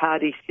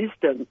two-party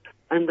system,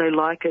 and they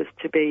like us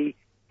to be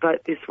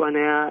vote this one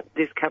out,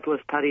 this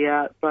capitalist party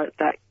out, vote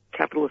that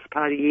capitalist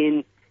party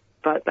in,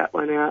 vote that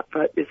one out,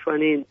 vote this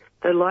one in.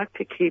 They like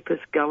to keep us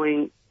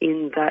going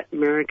in that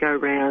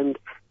merry-go-round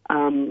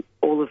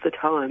all of the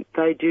time.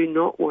 They do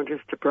not want us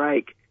to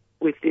break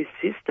with this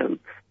system.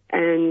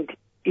 And,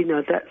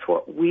 that's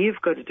what we've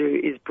got to do,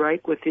 is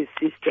break with this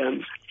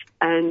system.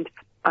 And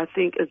I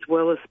think as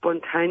well as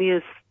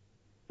spontaneous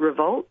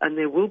revolt, and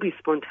there will be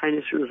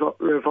spontaneous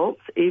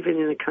revolts, even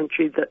in a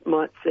country that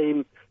might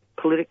seem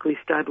politically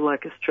stable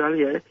like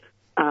Australia,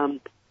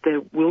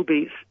 there will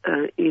be,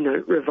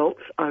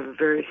 revolts over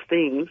various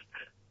things,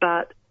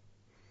 but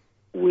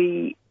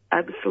we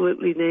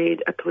absolutely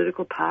need a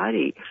political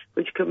party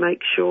which can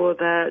make sure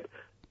that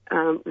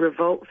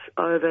revolts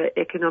over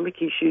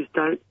economic issues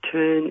don't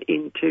turn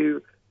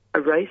into a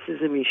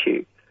racism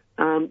issue,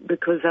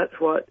 because that's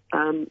what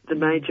the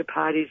major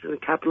parties in the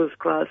capitalist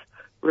class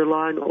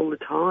rely on all the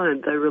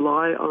time. They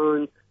rely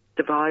on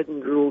divide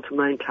and rule to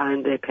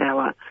maintain their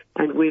power,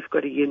 and we've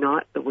got to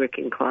unite the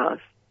working class.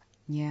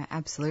 Yeah,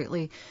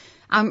 absolutely.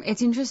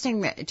 It's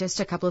interesting that just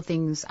a couple of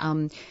things.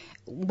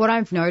 What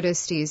I've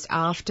noticed is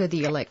after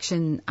the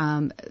election,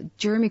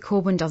 Jeremy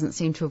Corbyn doesn't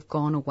seem to have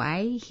gone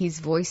away. His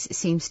voice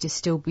seems to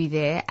still be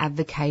there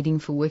advocating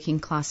for working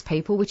class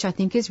people, which I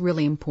think is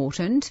really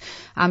important.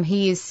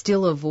 He is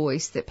still a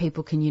voice that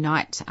people can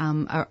unite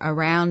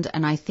around,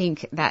 and I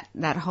think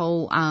that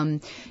whole,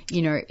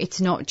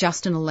 it's not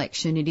just an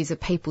election, it is a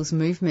people's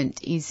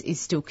movement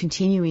is still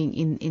continuing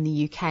in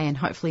the UK, and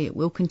hopefully it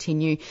will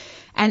continue.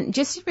 And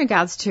just in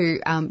regards to,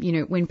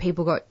 when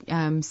people got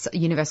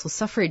universal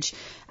suffrage,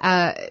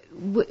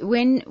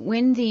 when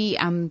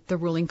the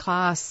ruling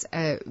class,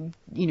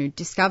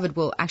 discovered,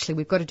 well, actually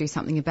we've got to do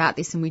something about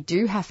this, and we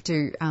do have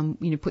to,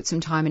 put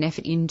some time and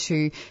effort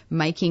into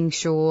making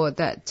sure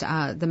that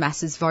the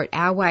masses vote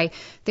our way.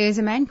 There's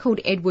a man called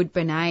Edward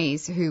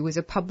Bernays who was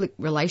a public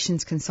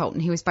relations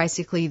consultant. He was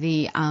basically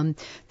the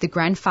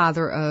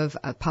grandfather of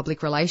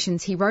public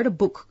relations. He wrote a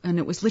book, and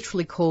it was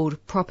literally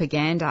called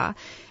Propaganda.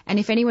 And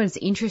if anyone's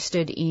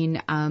interested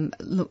in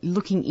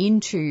looking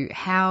into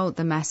how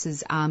the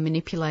masses are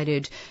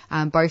manipulated,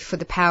 both for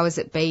the powers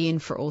that be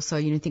and for also,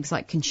 things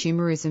like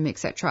consumerism,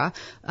 etc.,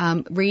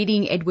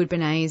 reading Edward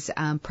Bernays'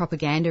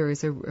 Propaganda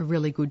is a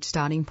really good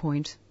starting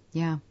point.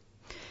 Yeah.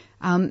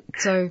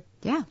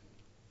 Yeah.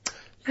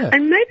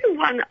 And maybe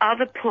one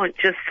other point,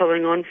 just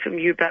following on from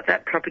you about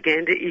that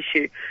propaganda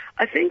issue.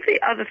 I think the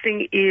other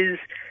thing is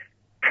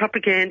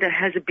propaganda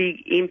has a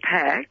big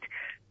impact,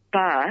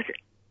 but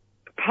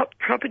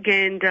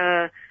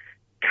propaganda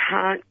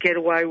can't get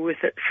away with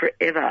it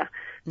forever.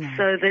 No.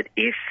 So that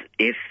if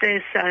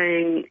they're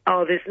saying,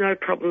 oh, there's no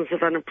problems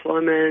of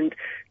unemployment,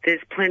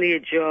 there's plenty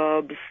of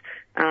jobs,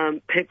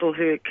 people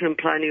who are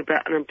complaining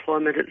about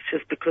unemployment, it's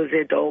just because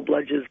they're dole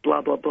bludgers,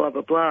 blah, blah, blah,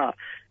 blah, blah.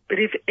 But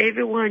if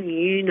everyone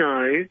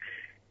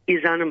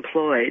is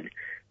unemployed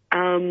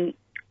and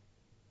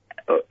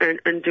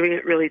doing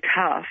it really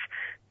tough,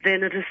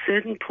 then at a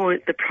certain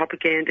point the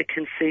propaganda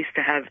can cease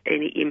to have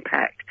any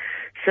impact.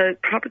 So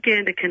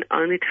propaganda can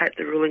only take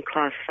the ruling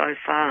class so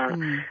far.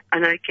 And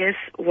I guess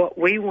what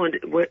we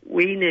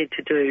need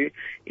to do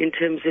in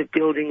terms of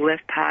building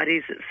left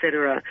parties,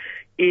 etc.,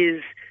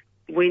 is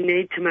we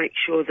need to make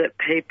sure that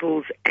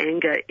people's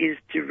anger is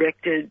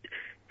directed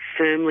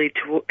firmly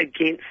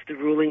against the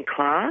ruling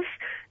class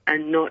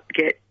and not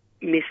get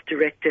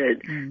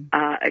misdirected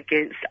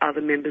against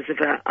other members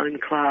of our own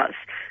class,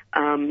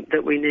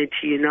 that we need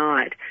to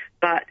unite.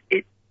 But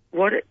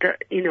what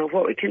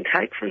we can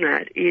take from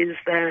that is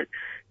that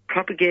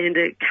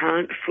propaganda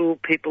can't fool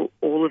people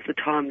all of the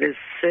time. There's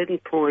a certain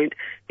point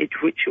at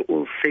which it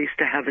will cease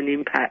to have an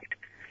impact.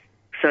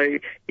 So,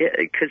 yeah,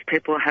 because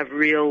people have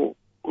real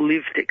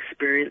lived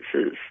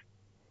experiences.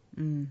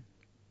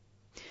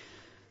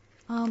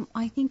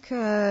 I think.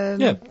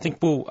 I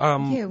think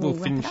we'll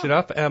finish it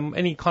up.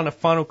 Any kind of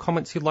final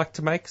comments you'd like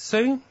to make,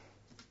 Sue?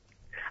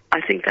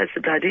 I think that's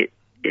about it.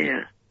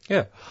 Yeah.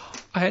 Yeah.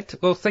 All right.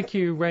 Well, thank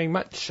you very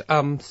much,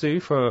 Sue,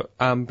 for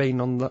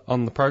being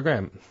on the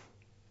program.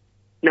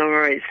 No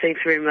worries.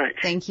 Thanks very much.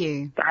 Thank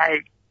you.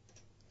 Bye.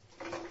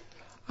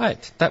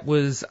 Right, that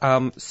was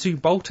Sue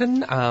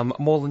Bolton,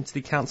 Moreland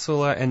City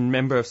Councillor and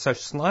member of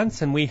Social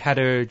Alliance, and we had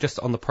her just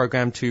on the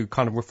program to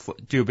kind of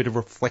do a bit of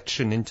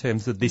reflection in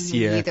terms of this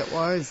year. The year that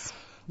was.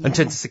 In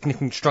terms of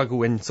significant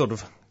struggle, and sort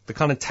of the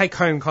kind of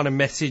take-home kind of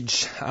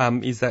message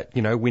is that,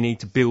 you know, we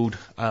need to build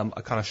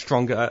a kind of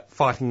stronger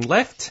fighting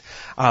left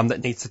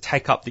that needs to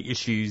take up the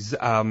issues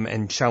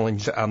and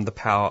challenge the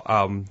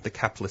power, the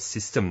capitalist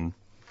system.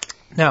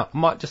 Now, I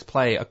might just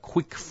play a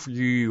quick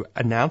few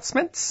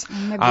announcements.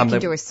 Maybe we can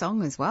do a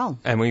song as well.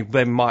 And we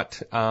then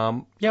might,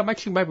 maybe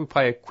we'll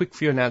play a quick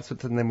few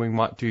announcements and then we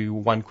might do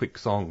one quick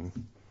song.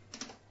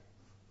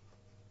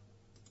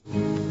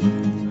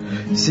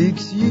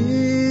 6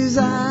 years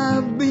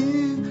I've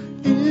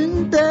been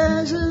in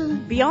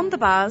prison. Beyond the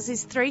Bars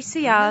is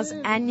 3CR's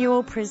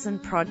annual prison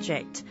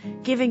project,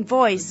 giving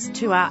voice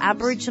to our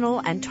Aboriginal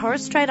and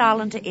Torres Strait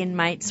Islander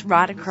inmates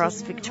right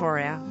across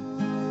Victoria.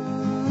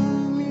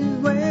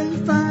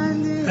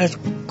 It's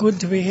good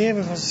to be here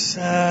because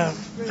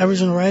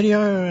Aboriginal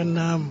radio and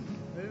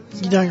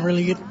you don't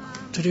really get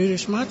to do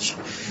this much.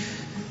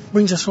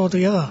 Brings us all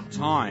together.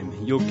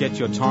 You'll get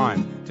your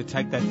time to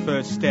take that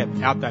first step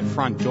out that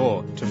front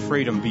door to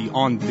freedom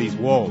beyond these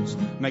walls.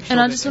 And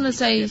I just want to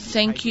say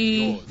thank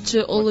you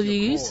to all of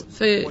you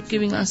for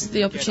giving us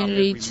the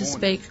opportunity to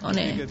speak on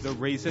air. The bigger the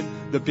reason,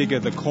 the bigger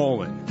the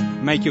calling.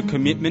 Make your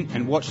commitment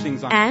and watch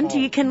things unfold. And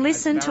you can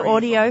listen to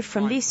audio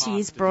from this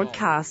year's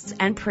broadcasts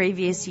and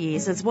previous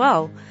years as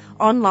well,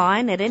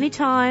 online at any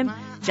time.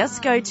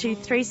 Just go to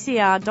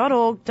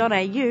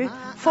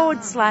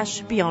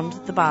 3cr.org.au/Beyond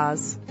the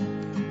Bars.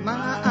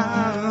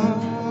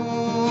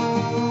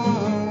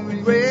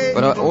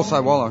 But also,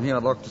 while I'm here,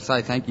 I'd like to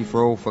say thank you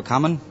for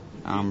coming,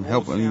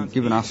 helping,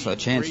 giving us a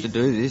chance to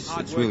do this.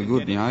 It's really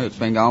good, you know. It's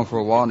been going for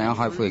a while now.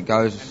 Hopefully it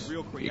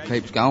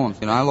keeps going.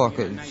 You know, like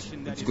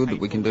it's good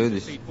that we can do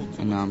this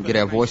and get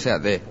our voice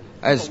out there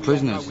as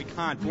prisoners. We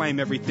can't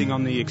blame everything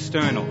on the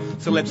external,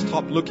 so let's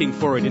stop looking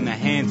for it in the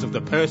hands of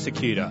the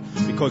persecutor,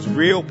 because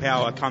real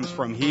power comes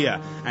from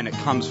here and it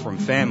comes from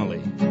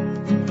family.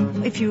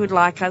 If you would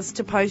like us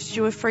to post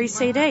you a free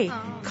CD,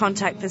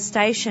 contact the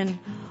station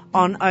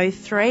on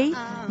 03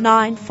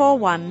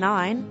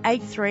 9419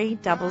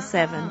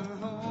 8377.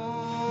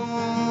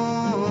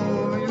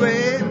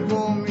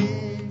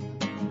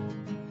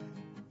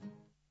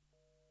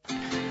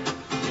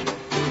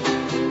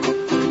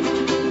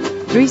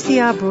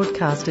 3CR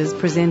broadcasters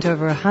present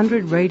over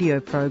 100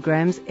 radio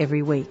programs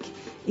every week,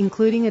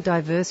 including a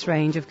diverse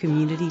range of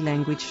community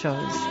language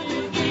shows.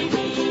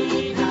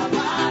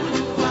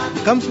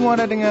 Come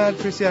semua dengar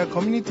 3CR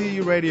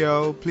Community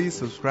Radio. Please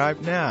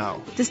subscribe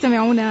now.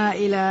 تستمعون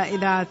إلى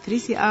إذاعة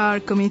 3CR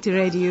Community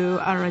Radio.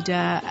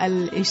 الرجاء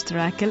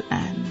الاشتراك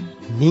الآن.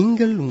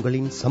 நீங்கள்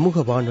உங்களின்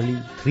சமூக வானொலி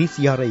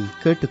 3CR-ஐ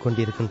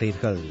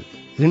கேட்டுக்கொண்டிருக்கின்றீர்கள்.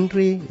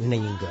 இன்றே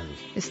இணையுங்கள்.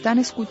 Están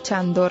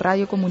escuchando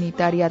Radio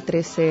Comunitaria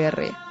 3CR.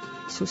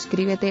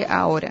 Suscríbete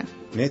ahora.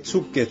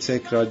 Մեծուկ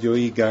կեցեք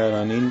ռադիոյի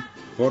գայարանին,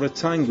 որը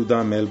ցայն գուդա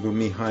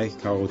Մելբուրնի հայ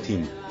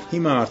քաղաքին։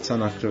 Հիմա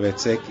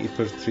արձանագրվեցեք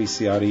իբր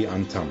 3CR-ի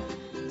անդամ։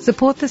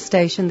 Support the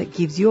station that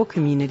gives your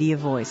community a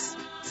voice.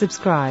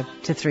 Subscribe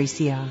to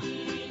 3CR.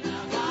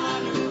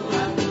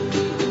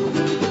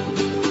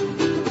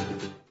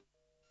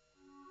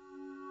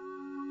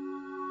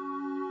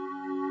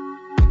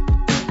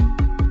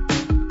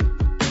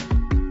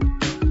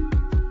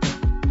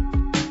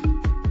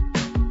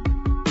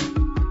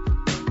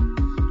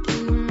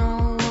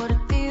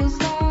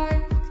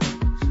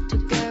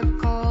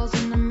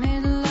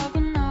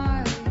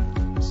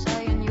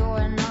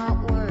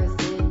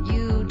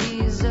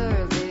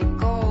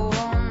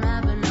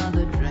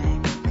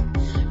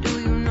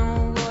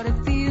 What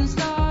if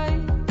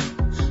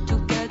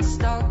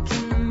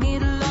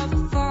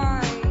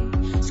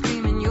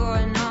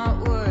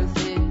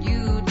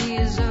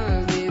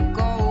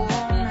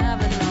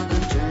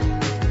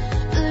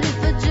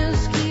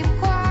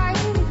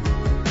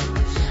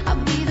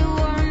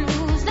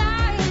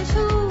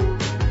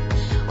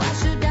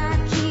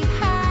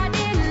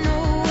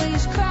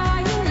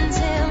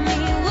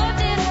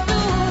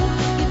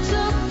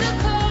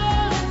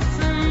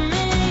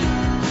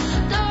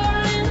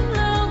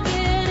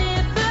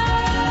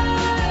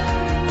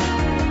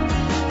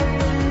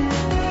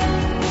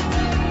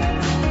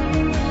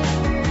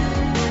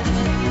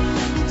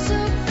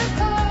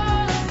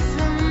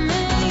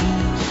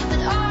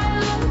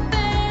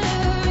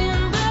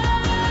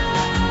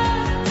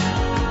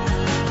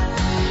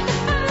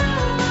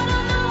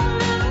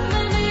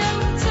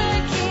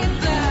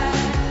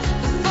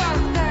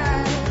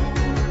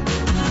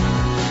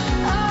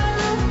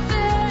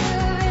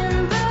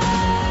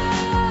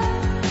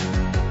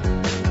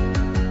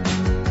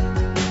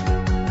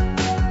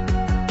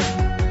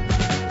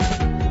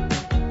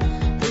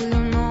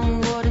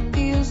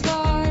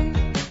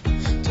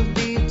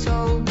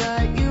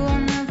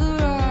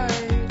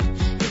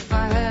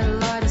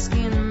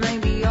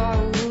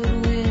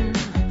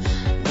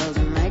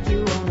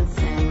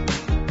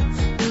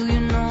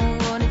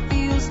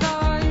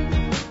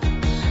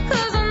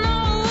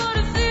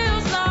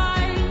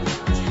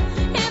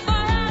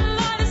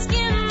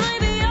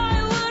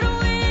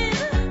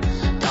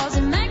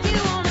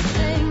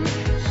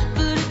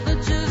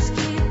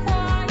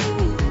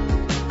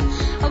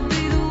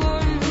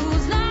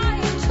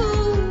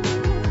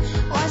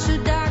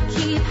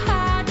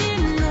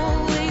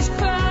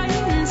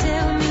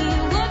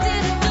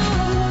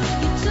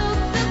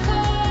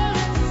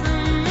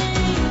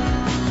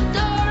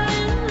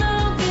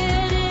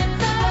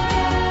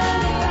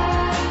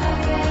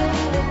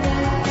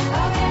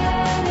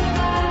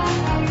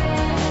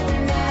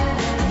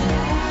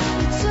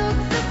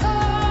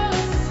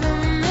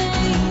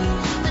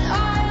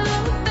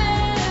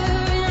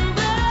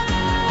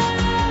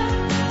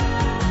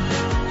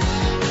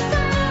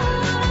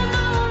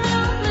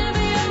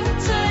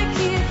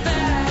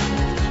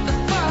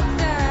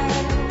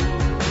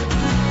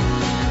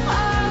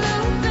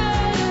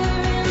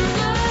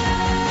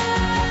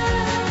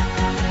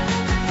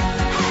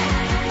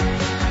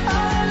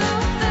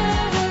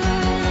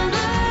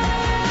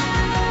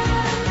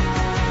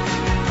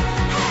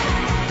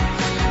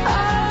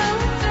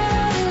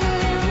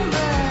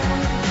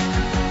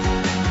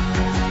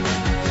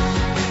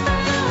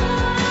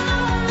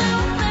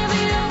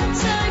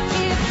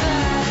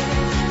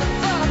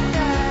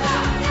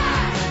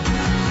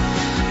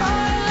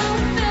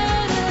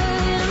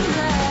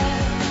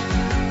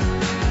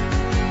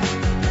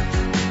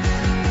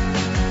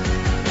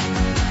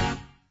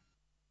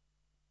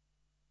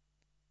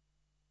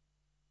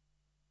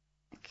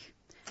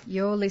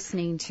You're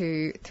listening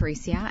to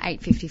 3CR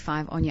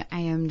 855 on your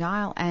AM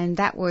dial, and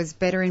that was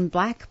Better in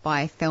Black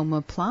by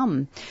Thelma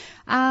Plum.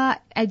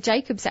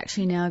 Jacob's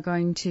actually now we're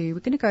going to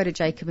go to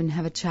Jacob and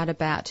have a chat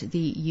about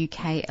the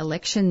UK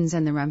elections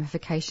and the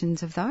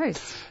ramifications of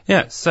those.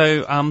 Yeah,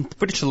 so the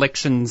British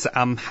elections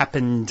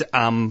happened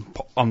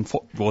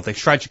they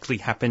tragically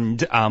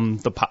happened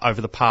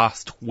over the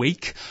past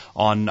week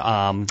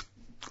on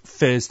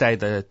Thursday,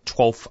 the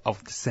 12th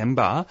of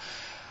December.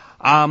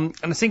 And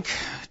I think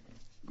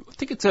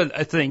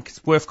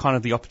it's worth kind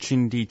of the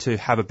opportunity to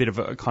have a bit of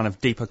a kind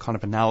of deeper kind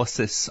of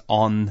analysis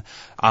on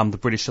the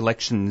British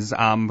elections,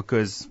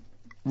 because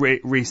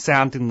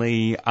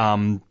resoundingly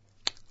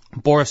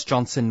Boris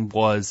Johnson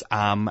was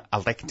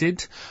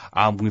elected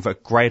with a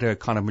greater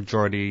kind of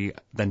majority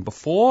than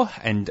before,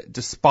 and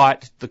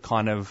despite the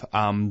kind of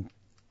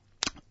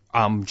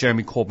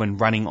Jeremy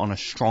Corbyn running on a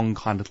strong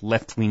kind of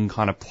left-wing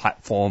kind of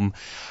platform,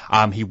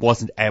 he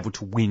wasn't able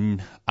to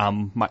win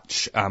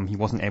much. He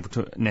wasn't able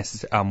to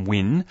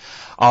win.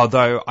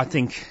 Although I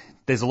think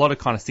there's a lot of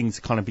kind of things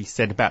to kind of be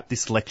said about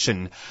this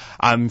election.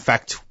 In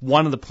fact,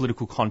 one of the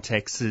political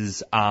contexts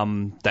is,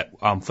 that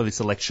for this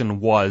election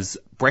was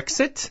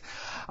Brexit.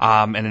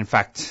 And in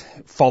fact,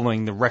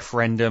 following the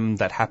referendum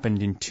that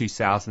happened in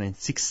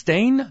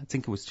 2016, I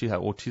think it was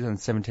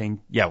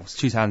 2017. Yeah, it was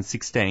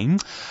 2016,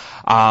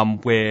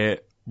 where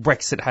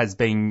Brexit has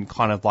been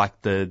kind of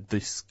like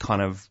this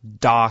kind of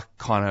dark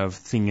kind of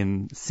thing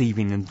and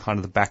seething in kind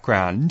of the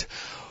background,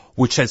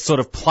 which has sort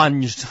of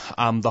plunged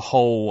the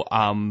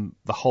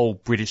whole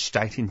British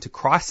state into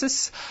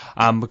crisis,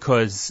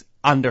 because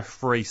under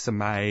Theresa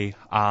May,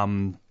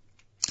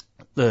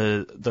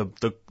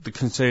 the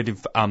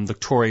Conservative, the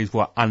Tories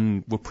were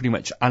pretty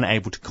much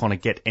unable to kind of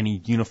get any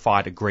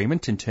unified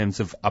agreement in terms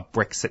of a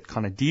Brexit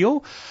kind of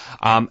deal.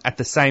 At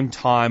the same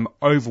time,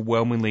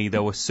 overwhelmingly,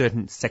 there were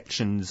certain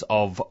sections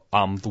of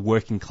the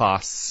working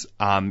class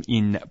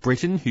in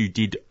Britain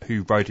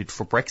who voted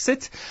for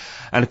Brexit,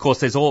 and of course,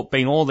 there's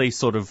been all these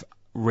sort of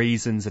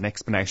reasons and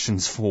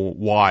explanations for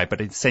why, but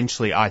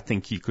essentially, I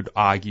think you could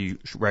argue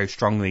very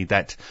strongly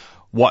that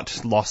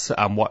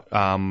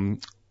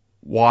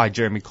why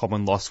Jeremy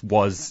Corbyn lost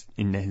was,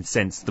 in a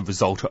sense, the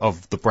result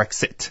of the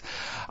Brexit.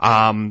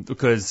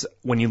 Because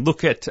when you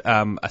look at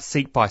a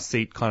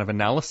seat-by-seat kind of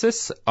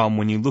analysis,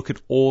 when you look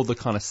at all the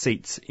kind of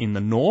seats in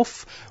the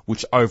north,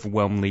 which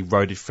overwhelmingly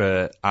voted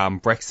for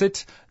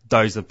Brexit,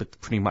 those are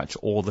pretty much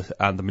all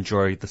the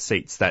majority of the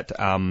seats that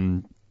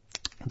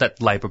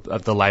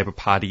the Labour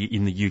Party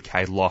in the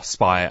UK lost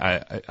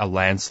by a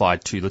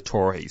landslide to the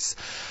Tories.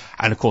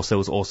 And of course, there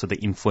was also the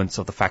influence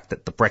of the fact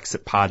that the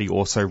Brexit Party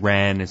also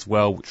ran as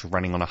well, which was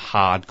running on a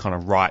hard kind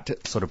of right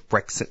sort of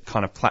Brexit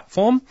kind of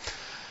platform.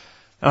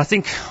 And I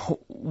think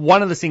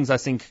one of the things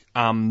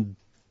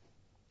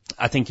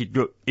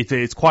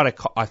it's quite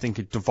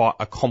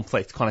a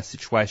complex kind of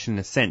situation in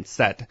the sense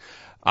that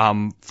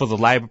for the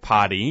Labour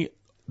Party,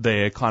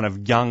 their kind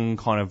of young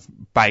kind of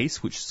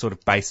base, which is sort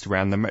of based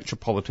around the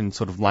metropolitan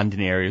sort of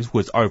London areas,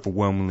 was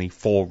overwhelmingly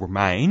for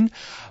Remain.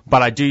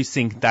 But I do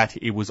think that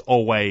it was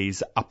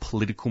always a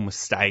political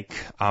mistake,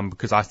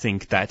 because I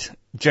think that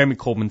Jeremy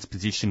Corbyn's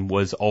position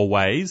was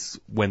always,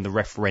 when the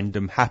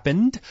referendum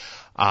happened,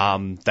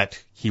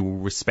 that he will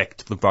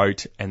respect the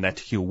vote and that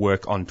he'll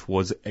work on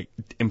towards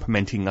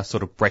implementing a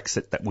sort of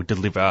Brexit that will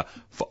deliver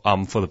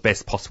for the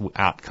best possible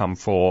outcome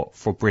for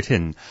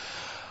Britain.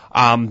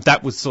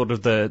 That was sort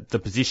of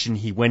the position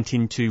he went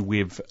into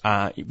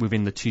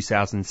within the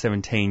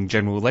 2017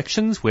 general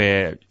elections,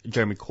 where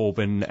Jeremy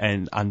Corbyn,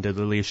 and under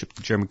the leadership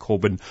of Jeremy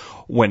Corbyn,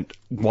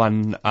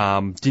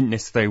 didn't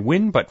necessarily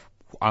win, but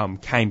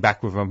came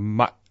back with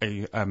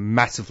a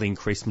massively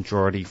increased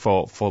majority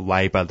for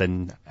Labour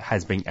than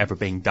has ever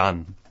been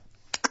done.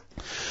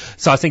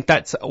 So I think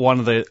that's one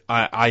of the.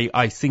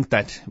 I think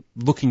that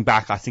looking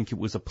back, I think it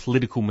was a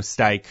political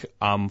mistake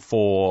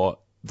for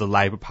the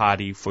Labour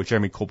Party, for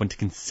Jeremy Corbyn to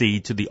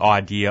concede to the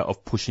idea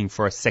of pushing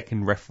for a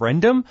second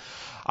referendum.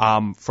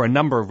 For a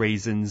number of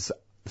reasons,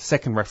 the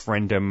second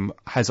referendum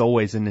has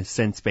always, in a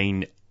sense,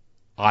 been,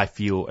 I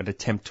feel, an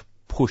attempt to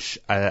push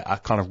a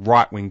kind of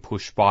right-wing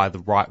push by the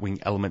right-wing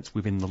elements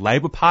within the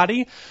Labour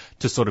Party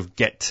to sort of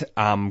get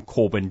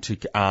Corbyn to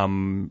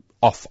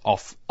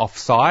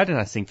offside. And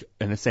I think,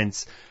 in a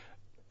sense,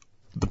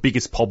 the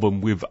biggest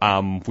problem with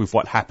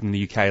what happened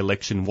in the UK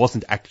election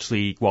wasn't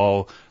actually,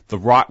 the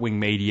right-wing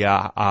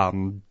media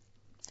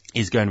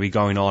is going to be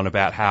going on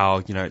about how,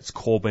 it's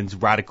Corbyn's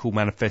radical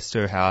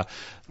manifesto, how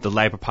the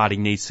Labour Party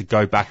needs to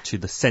go back to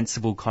the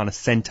sensible kind of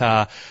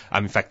centre.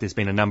 In fact, there's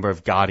been a number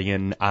of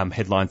Guardian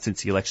headlines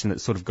since the election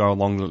that sort of go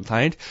along the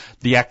line.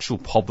 The actual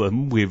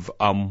problem with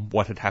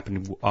what had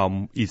happened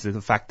is the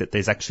fact that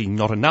there's actually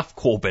not enough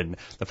Corbyn.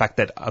 The fact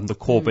that the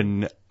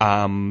Corbyn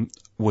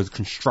was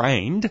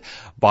constrained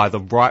by the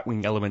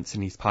right-wing elements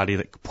in his party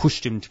that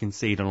pushed him to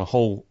concede on a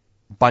whole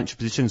bunch of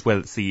positions,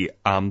 whether it's the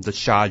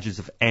charges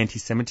of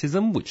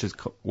anti-Semitism, which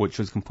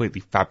was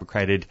completely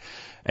fabricated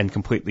and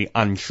completely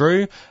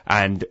untrue,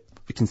 and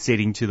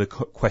conceding to the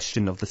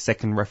question of the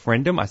second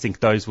referendum. I think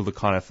those were the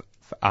kind of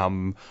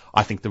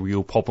I think the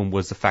real problem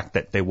was the fact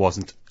that there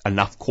wasn't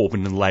enough Corbyn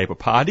in the Labor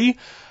Party.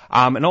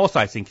 And also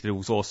I think it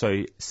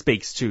also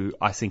speaks to,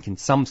 I think in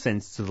some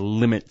sense, to the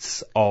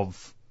limits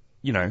of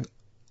the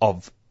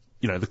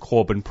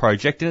Corbyn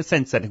project, in a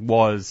sense that it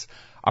was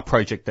a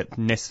project that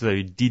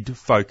necessarily did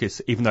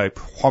focus, even though it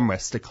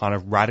promised a kind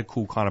of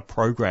radical kind of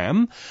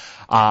program,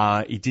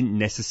 it didn't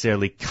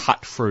necessarily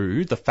cut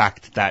through the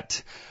fact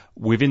that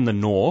within the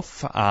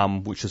north,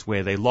 which is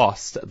where they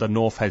lost, the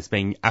north has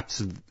been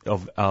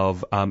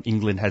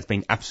England has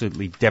been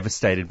absolutely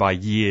devastated by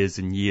years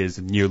and years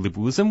of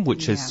neoliberalism,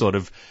 which has sort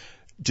of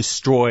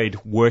destroyed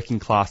working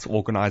class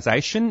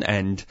organisation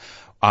and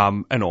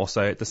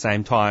also at the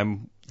same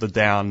time the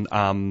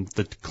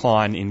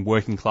decline in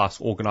working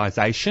class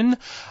organisation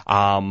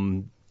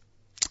can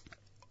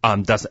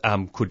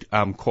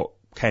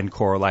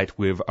correlate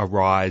with a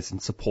rise in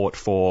support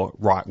for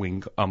right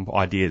wing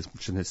ideas,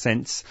 which in a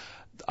sense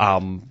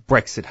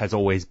Brexit has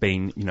always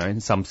been, in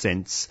some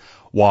sense,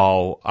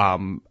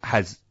 while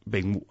has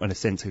been in a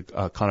sense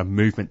a kind of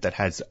movement that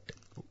has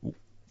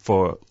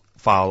for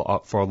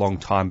a long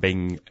time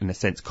being, in a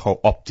sense,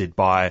 co-opted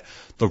by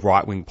the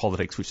right-wing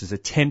politics, which is I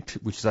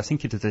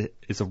think it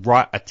is a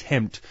right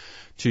attempt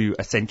to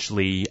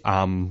essentially,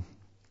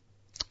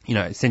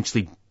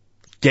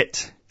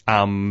 get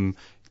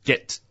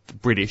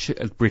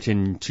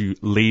Britain to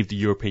leave the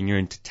European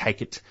Union, to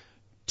take it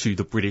to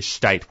the British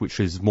state, which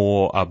is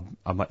more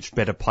a much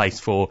better place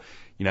for,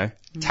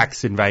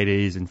 tax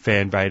invaders and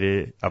fair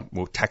invader,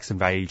 tax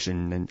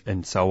invasion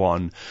and so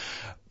on.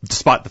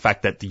 Despite the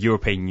fact that the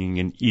European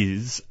Union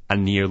is a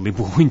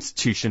neoliberal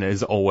institution,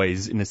 as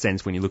always, in a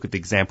sense, when you look at the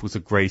examples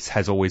of Greece,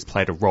 has always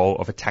played a role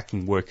of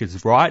attacking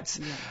workers' rights,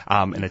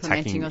 and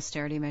attacking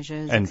austerity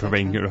measures and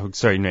preventing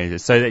austerity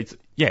measures. So it's,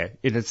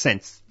 in a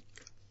sense,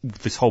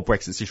 this whole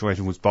Brexit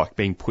situation was like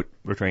being put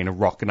between a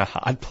rock and a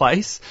hard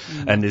place,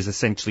 and there's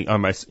essentially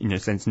almost, in a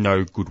sense,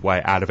 no good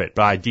way out of it.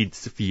 But I did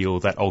feel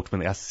that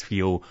ultimately, the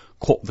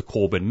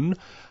Corbyn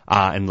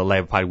and the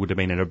Labor Party would have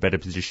been in a better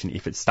position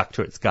if it stuck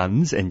to its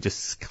guns and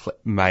just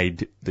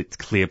made its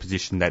clear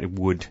position that it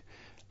would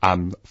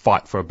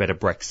fight for a better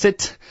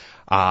Brexit,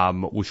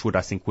 which would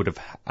have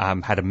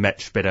had a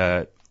much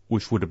better,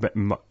 which would have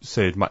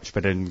served much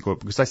better in good.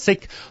 Because I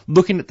think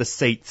looking at the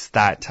seats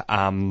that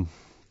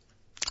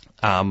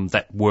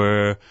that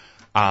were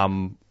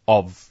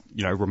of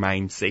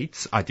Remain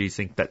seats, I do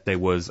think that there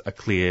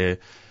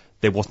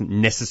wasn't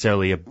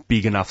necessarily a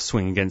big enough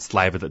swing against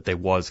Labor that there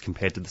was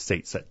compared to the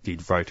seats that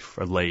did vote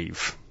for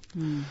Leave.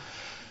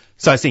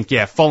 So I think,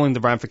 following the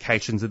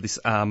ramifications of this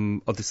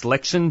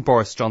election,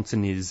 Boris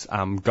Johnson is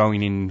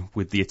going in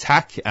with the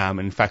attack.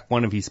 In fact,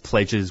 one of his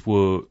pledges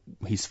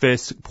his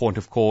first point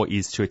of call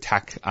is to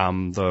attack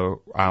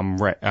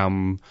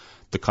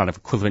the kind of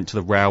equivalent to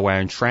the railway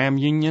and tram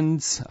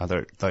unions,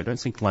 though I don't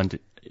think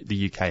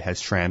the UK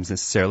has trams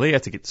necessarily. I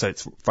think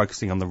it's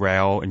focusing on the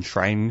rail and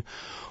train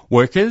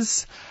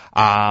workers.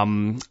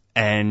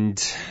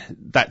 And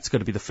that's got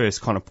to be the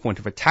first kind of point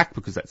of attack,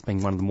 because that's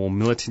been one of the more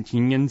militant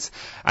unions.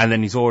 And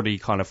then he's already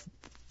kind of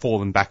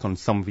fallen back on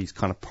some of his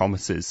kind of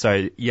promises.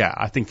 So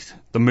I think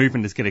the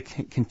movement is going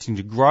to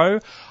continue to grow.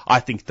 I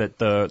think that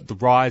the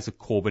rise of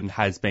Corbyn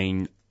has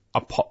been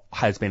a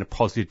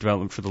positive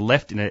development for the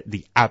left in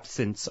the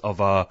absence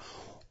of a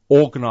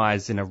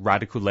organised and a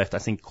radical left. I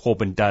think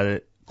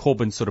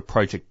Corbyn's sort of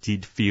project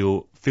did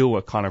feel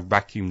a kind of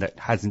vacuum that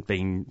hasn't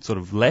been sort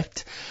of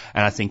left.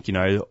 And I think,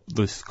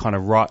 this kind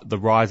of the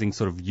rising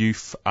sort of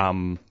youth,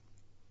 who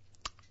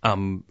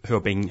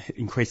are being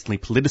increasingly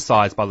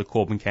politicised by the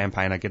Corbyn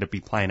campaign are going to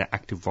be playing an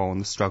active role in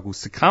the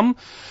struggles to come.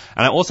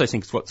 And I also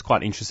think what's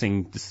quite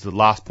interesting, this is the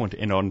last point to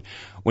end on,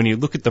 when you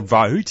look at the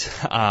vote,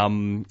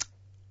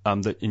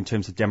 in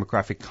terms of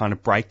demographic kind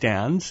of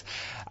breakdowns,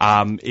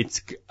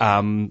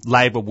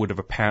 Labor would have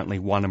apparently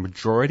won a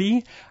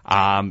majority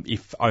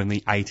if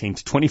only 18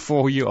 to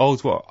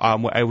 24-year-olds were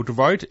able to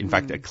vote. In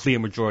fact, a clear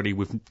majority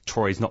with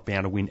Tories not being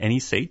able to win any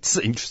seats.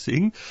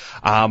 Interesting.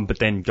 But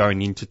then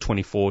going into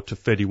 24 to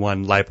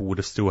 31, Labor would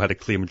have still had a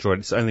clear majority.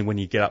 It's only when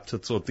you get up to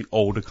sort of the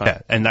older kind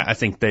of, and I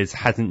think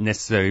hasn't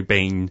necessarily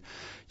been,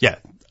 I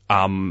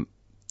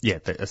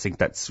think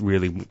that's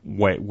really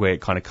where it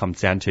kind of comes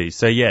down to.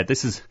 So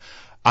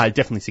I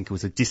definitely think it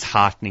was a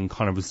disheartening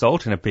kind of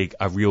result and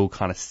a real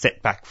kind of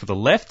setback for the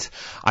left.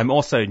 I'm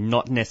also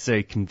not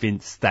necessarily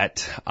convinced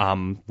that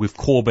with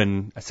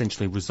Corbyn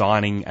essentially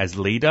resigning as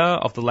leader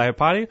of the Labor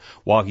Party,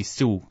 while he's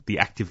still the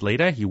active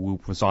leader, he will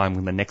resign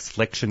when the next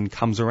election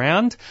comes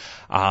around.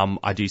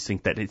 I do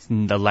think that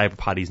the Labor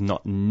Party is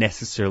not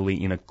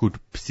necessarily in a good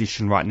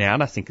position right now,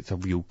 and I think it's a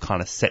real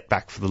kind of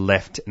setback for the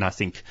left, and I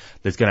think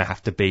there's going to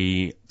have to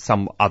be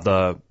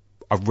a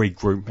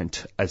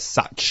regroupment as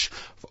such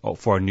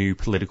for a new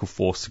political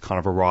force to kind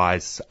of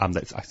arise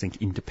that's, I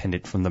think,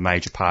 independent from the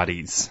major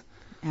parties.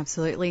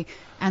 Absolutely.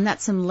 And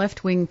that's some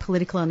left-wing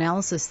political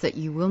analysis that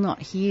you will not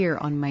hear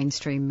on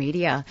mainstream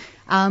media.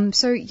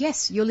 So,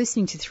 yes, you're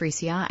listening to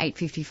 3CR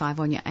 855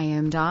 on your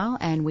AM dial,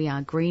 and we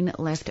are Green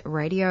Left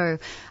Radio.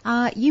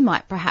 You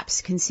might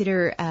perhaps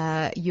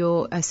consider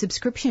your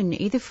subscription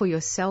either for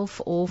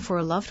yourself or for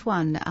a loved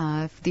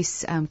one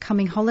this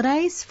coming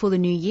holidays for the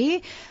new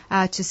year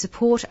to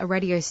support a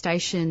radio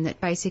station that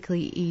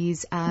basically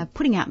is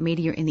putting out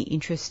media in the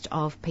interest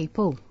of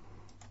people.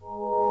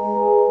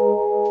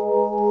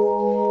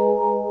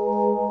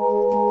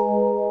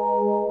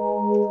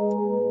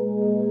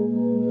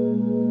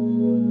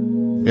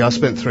 Yeah, I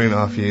spent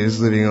 3.5 years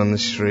living on the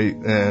street,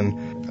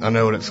 and I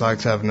know what it's like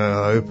to have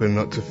no hope and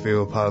not to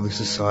feel part of the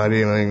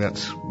society, and I think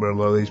that's where a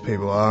lot of these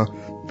people are.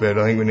 But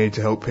I think we need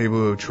to help people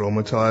who are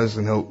traumatised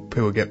and help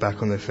people get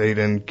back on their feet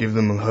and give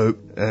them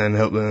hope and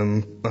help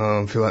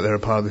them feel like they're a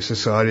part of the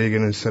society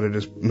again instead of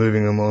just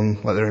moving them on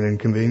like they're an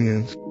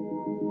inconvenience.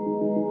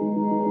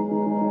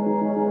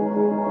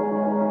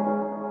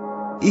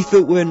 If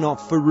it were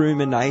not for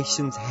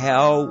ruminations,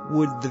 how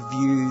would the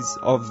views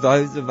of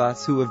those of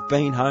us who have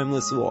been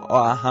homeless or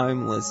are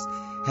homeless,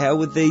 how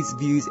would these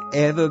views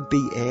ever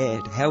be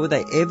aired? How would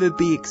they ever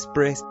be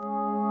expressed?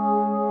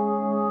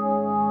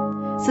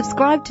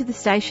 Subscribe to the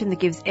station that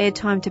gives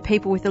airtime to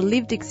people with a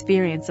lived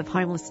experience of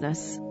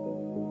homelessness.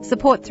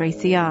 Support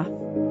 3CR.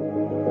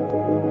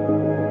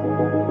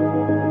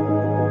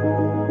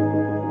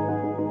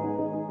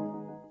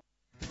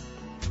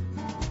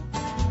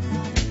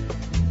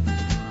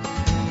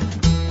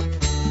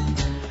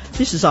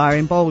 This is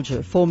Irene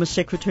Bolger, former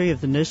Secretary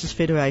of the Nurses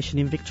Federation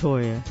in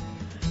Victoria.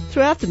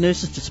 Throughout the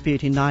nurses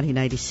dispute in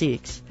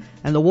 1986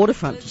 and the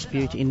waterfront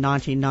dispute in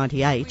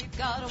 1998,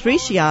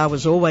 3CR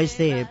was always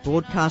there,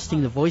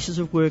 broadcasting the voices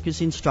of workers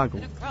in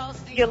struggle.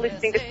 You're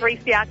listening to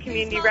 3CR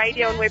Community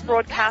Radio, and we're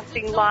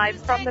broadcasting live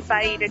from the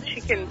Bay Eater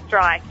Chicken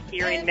Strike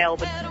here in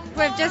Melbourne.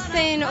 We've just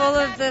seen all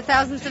of the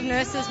thousands of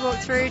nurses walk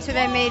through to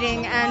their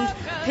meeting and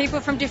people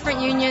from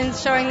different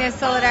unions showing their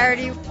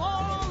solidarity.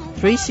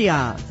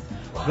 3CR.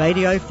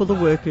 Radio for the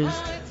workers,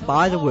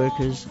 by the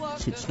workers,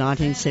 since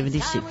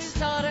 1976.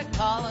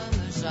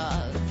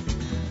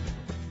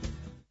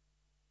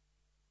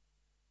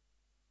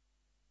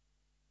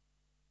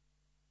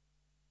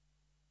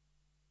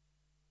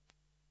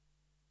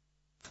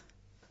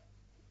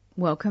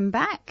 Welcome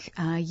back.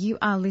 You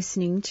are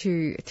listening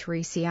to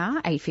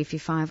 3CR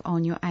 855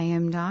 on your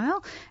AM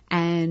dial,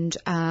 and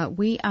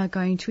we've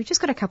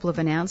just got a couple of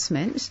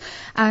announcements.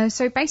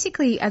 So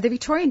basically, the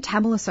Victorian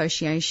Tamil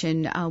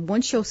Association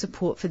wants your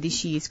support for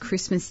this year's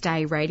Christmas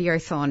Day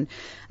Radiothon.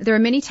 There are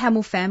many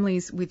Tamil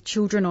families with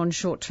children on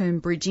short-term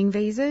bridging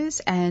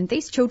visas, and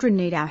these children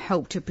need our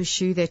help to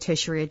pursue their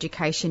tertiary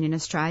education in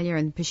Australia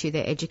and pursue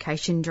their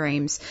education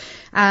dreams.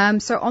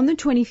 So on the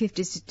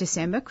 25th of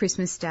December,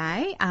 Christmas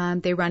Day,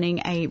 they're running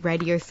a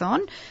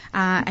radiothon,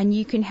 and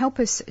you can help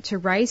us to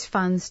raise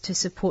funds to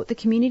support the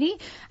community.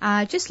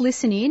 Just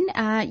listen in.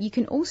 You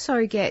can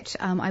also get,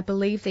 I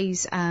believe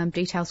these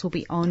details will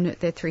be on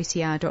the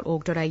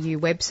 3cr.org.au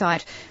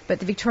website, but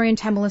the Victorian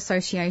Tamil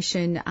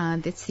Association,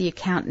 that's the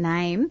account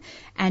name.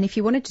 And if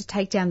you wanted to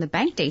take down the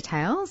bank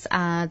details,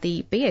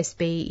 the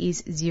BSB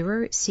is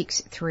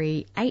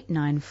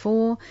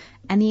 063894,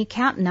 and the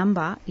account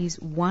number is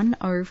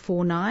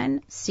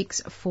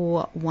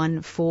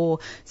 10496414.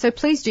 So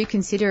please do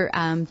consider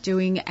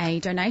doing a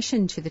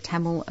donation to the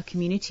Tamil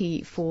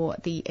community for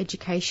the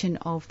education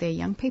of their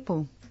young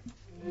people.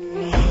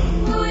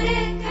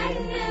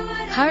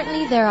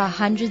 Currently, there are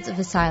hundreds of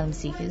asylum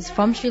seekers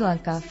from Sri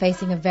Lanka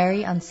facing a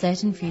very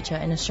uncertain future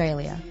in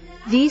Australia.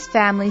 These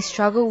families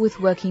struggle with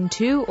working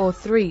 2 or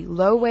 3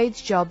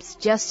 low-wage jobs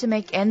just to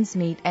make ends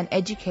meet and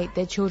educate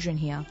their children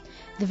here.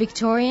 The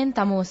Victorian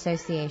Tamil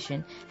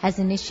Association has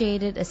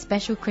initiated a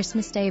special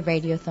Christmas Day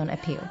Radiothon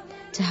appeal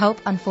to help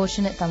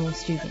unfortunate Tamil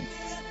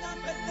students.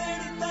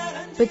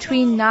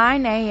 Between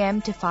 9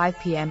 a.m. to 5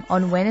 p.m.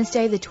 on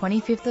Wednesday the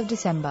 25th of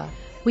December,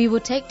 we will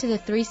take to the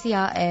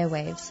 3CR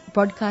airwaves,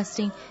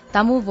 broadcasting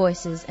Tamil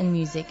voices and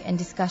music and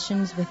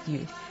discussions with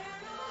youth,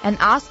 and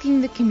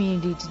asking the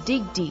community to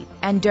dig deep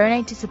and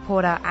donate to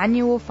support our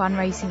annual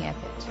fundraising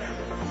effort.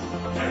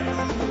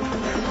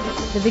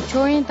 The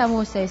Victorian Tamil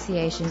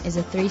Association is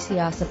a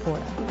 3CR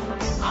supporter.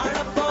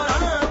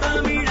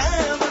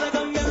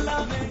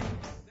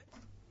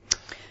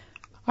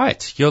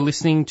 Alright, you're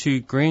listening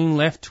to Green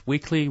Left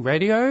Weekly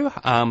Radio.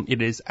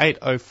 It is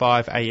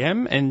 8:05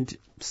 a.m. and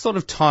sort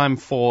of time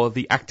for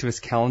the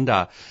activist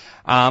calendar.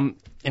 And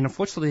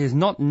unfortunately, there's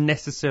not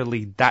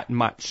necessarily that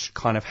much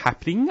kind of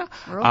happening.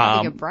 We're all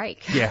having a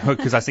break. Yeah,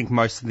 because I think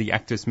most of the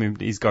activist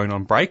movement is going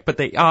on break, but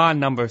there are a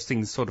number of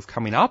things sort of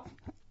coming up.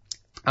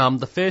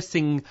 The first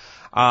thing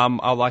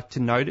I'd like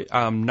to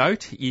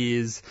note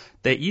is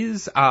there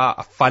is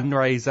a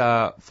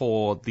fundraiser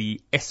for the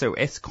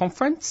SOS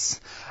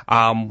conference,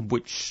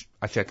 which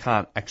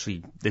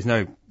actually there's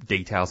no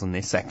details on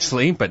this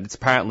actually, but it's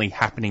apparently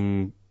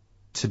happening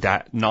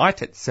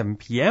tonight at 7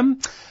 p.m.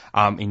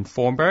 In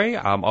Thornbury.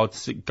 I'll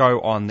just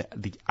go on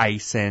the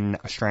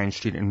ASEN, Australian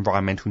Student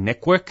Environmental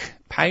Network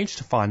page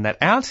to find that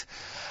out.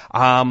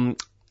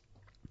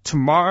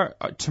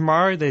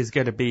 Tomorrow there's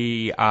going to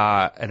be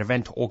an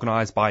event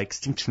organised by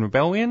Extinction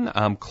Rebellion,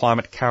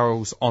 Climate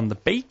Carols on the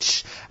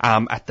Beach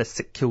at the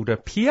St Kilda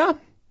Pier.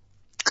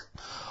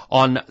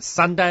 On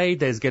Sunday,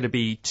 there's going to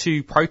be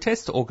 2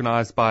 protests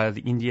organised by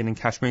the Indian and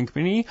Kashmir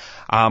community.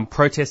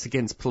 Protests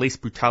against police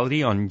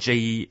brutality on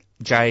JMI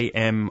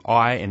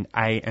and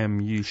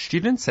AMU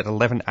students at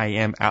 11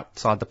 a.m.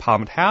 outside the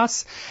Parliament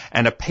House,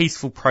 and a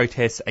peaceful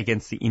protest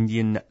against the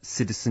Indian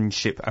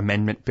Citizenship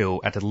Amendment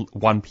Bill at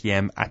 1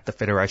 p.m. at the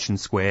Federation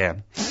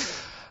Square.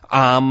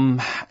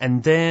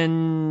 And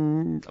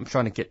then I'm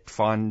trying to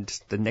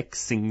find the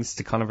next things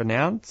to kind of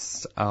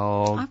announce.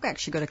 I've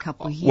actually got a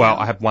couple here. Well,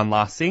 I have one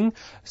last thing.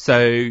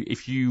 So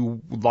if you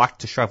would like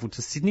to travel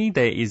to Sydney,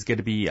 there is going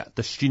to be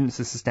the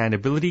Students of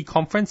Sustainability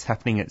Conference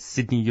happening at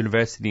Sydney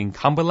University in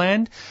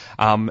Cumberland.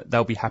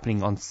 They'll be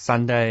happening on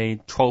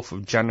Sunday, 12th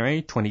of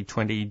January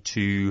 2020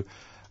 to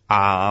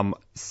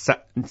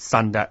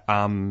Sunday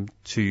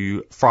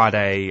to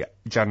Friday,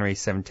 January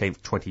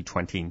 17th,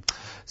 2020.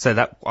 So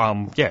that,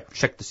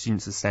 check the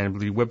Student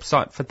Sustainability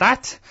website for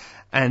that.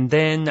 And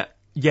then,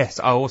 yes,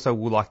 I also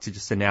would like to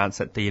just announce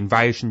that the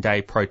Invasion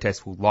Day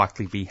protest will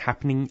likely be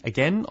happening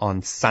again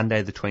on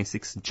Sunday, the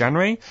 26th of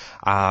January,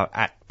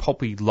 at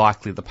probably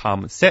likely the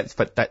Parliament Steps,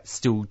 but that's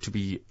still to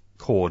be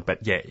called.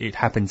 But yeah, it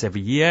happens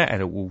every year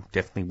and it will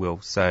definitely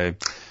will. So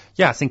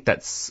yeah, I think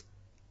that's.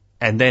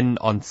 And then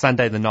on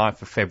Sunday, the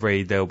 9th of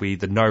February, there'll be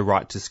the No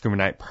Right to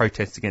Discriminate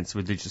protest against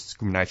religious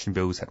discrimination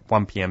bills at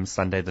 1 p.m.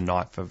 Sunday, the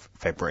 9th of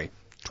February.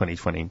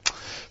 2020.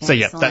 So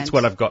yeah, that's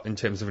what I've got in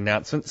terms of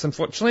announcements.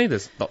 Unfortunately,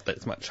 there's not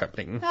that much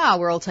happening.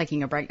 We're all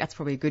taking a break. That's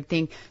probably a good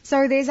thing.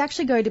 So there's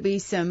actually going to be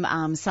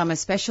some summer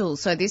specials.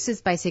 So this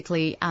is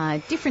basically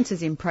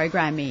differences in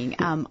programming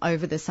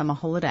over the summer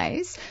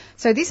holidays.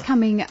 So this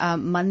coming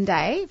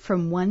Monday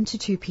from 1 to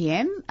 2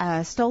 p.m,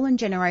 Stolen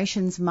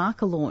Generations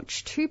marker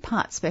launch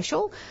 2-part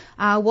special.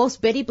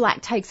 Whilst Betty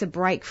Black takes a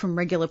break from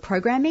regular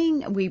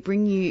programming, we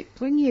bring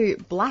you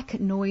Black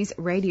Noise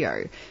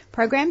Radio.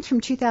 Programs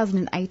from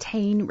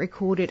 2018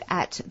 recorded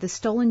at the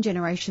Stolen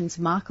Generations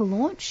marker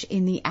launch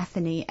in the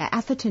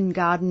Atherton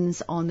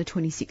Gardens on the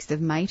 26th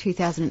of May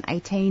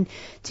 2018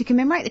 to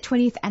commemorate the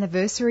 20th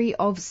anniversary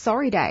of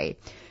Sorry Day.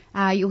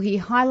 You'll hear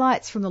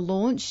highlights from the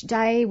launch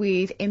day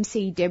with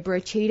MC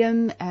Deborah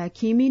Cheatham,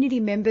 community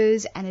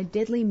members, and a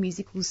deadly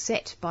musical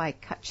set by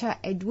Cutcher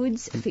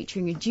Edwards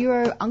featuring a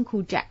duo with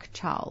Uncle Jack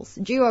Charles.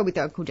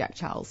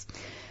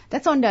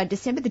 That's on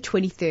December the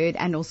 23rd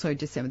and also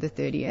December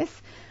the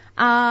 30th.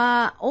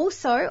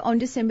 Also on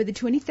December the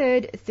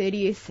 23rd,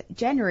 30th,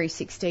 January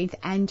 16th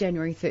and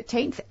January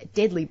 13th,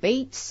 Deadly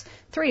Beats,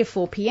 3 to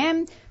 4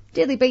 p.m.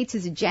 Deadly Beats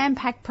is a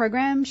jam-packed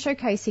program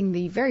showcasing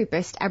the very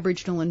best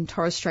Aboriginal and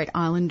Torres Strait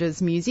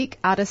Islanders music,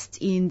 artists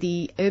in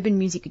the urban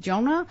music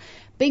genre.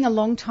 Being a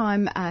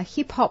long-time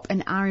hip-hop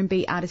and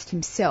R&B artist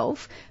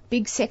himself,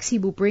 Big Sexy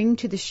will bring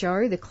to the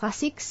show the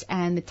classics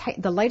and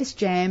the latest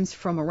jams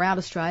from around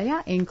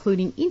Australia,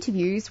 including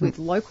interviews with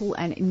local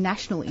and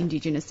national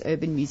Indigenous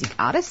urban music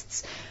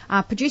artists.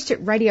 Produced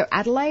at Radio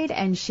Adelaide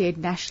and shared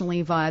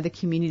nationally via the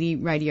Community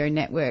Radio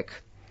Network.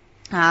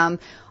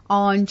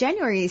 On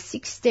January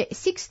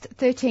 6th,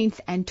 13th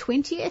and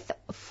 20th,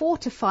 4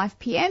 to 5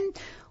 p.m,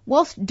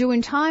 whilst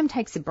Doing Time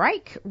takes a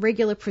break,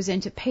 regular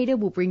presenter Peter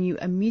will bring you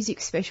a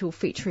music special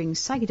featuring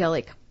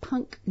psychedelic,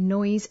 punk,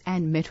 noise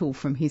and metal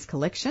from his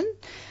collection.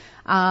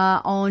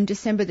 On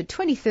December the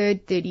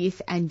 23rd,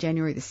 30th and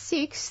January the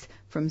 6th,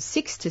 from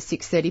 6 to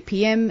 6:30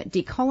 p.m,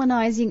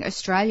 Decolonising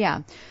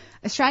Australia.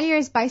 Australia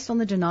is based on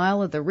the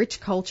denial of the rich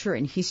culture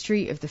and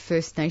history of the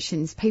First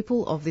Nations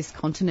people of this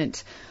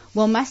continent.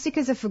 While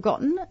massacres are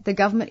forgotten, the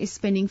government is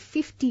spending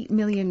 $50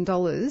 million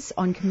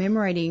on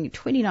commemorating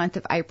 29th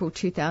of April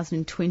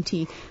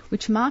 2020,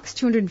 which marks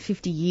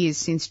 250 years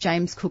since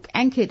James Cook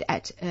anchored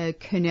at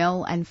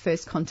Kurnell and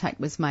first contact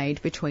was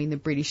made between the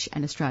British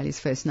and Australia's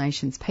First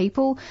Nations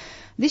people.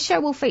 This show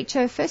will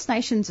feature First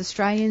Nations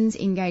Australians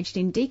engaged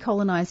in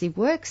decolonising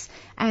works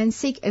and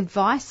seek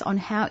advice on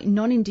how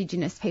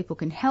non-Indigenous people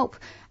can help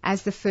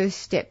as the first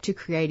step to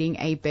creating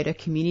a better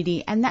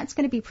community. And that's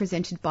going to be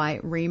presented by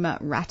Rima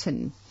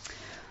Rattan.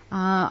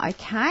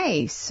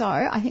 Okay, so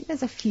I think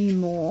there's a few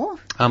more.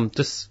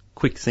 Just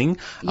quick thing.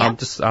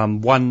 Yep.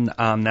 One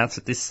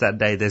announcement this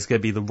Saturday, there's going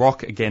to be the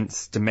Rock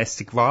Against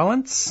Domestic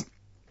Violence,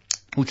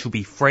 which will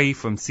be free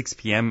from 6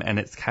 p.m. and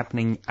it's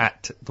happening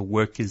at the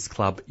Workers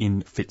Club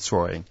in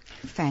Fitzroy.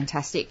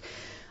 Fantastic.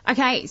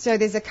 Okay, so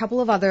there's a couple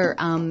of other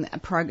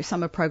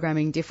summer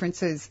programming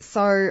differences.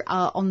 So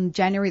on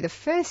January the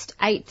 1st,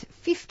 8th,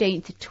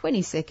 15th,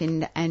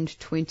 22nd and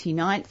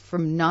 29th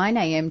from 9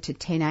 a.m. to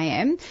 10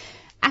 a.m,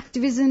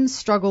 Activism,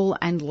 Struggle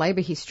and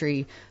Labour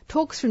History.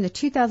 Talks from the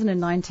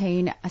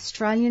 2019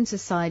 Australian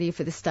Society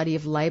for the Study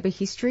of Labour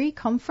History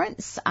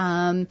Conference.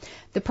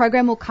 The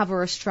program will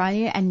cover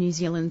Australia and New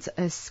Zealand's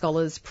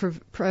scholars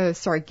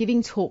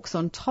giving talks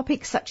on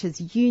topics such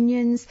as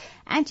unions,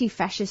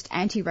 anti-fascist,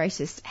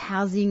 anti-racist,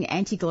 housing,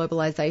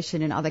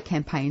 anti-globalisation and other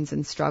campaigns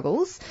and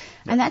struggles.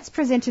 And that's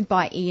presented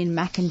by Ian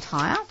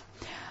McIntyre.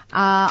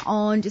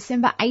 On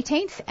December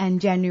 18th and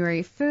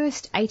January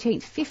 1st,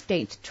 18th,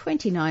 15th,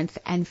 29th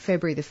and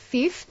February the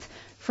 5th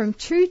from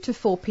 2 to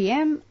 4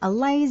 p.m, a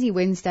lazy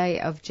Wednesday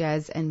of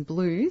jazz and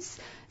blues.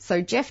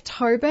 So Jeff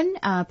Tobin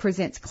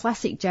presents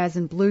classic jazz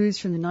and blues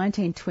from the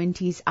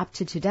 1920s up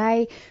to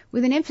today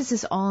with an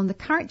emphasis on the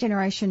current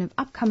generation of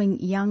upcoming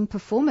young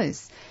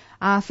performers.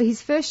 For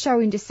his first show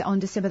on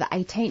December the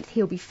 18th,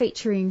 he'll be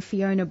featuring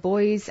Fiona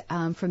Boys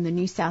from the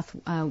New South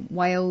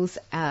Wales.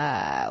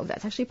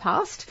 That's actually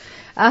passed.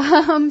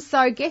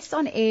 So guests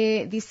on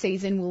air this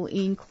season will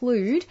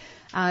include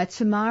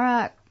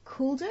Tamara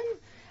Coulden,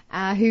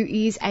 who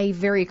is a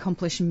very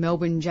accomplished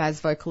Melbourne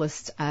jazz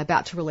vocalist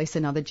about to release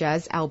another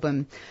jazz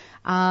album.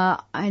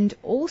 And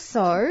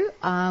also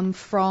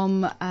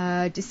from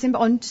December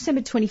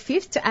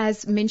 25th,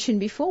 as mentioned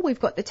before, we've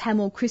got the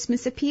Tamil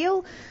Christmas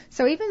Appeal.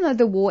 So even though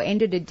the war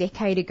ended a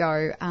decade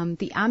ago,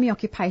 the army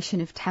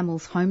occupation of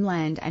Tamil's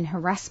homeland and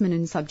harassment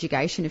and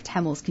subjugation of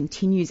Tamils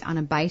continues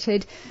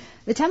unabated.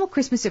 The Tamil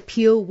Christmas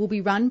Appeal will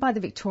be run by the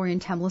Victorian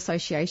Tamil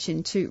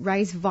Association to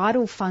raise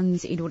vital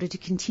funds in order to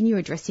continue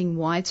addressing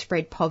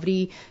widespread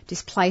poverty,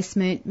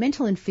 displacement,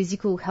 mental and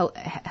physical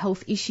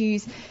health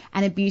issues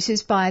and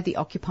abuses by the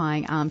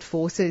occupying armed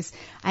forces.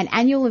 An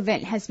annual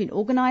event has been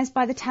organised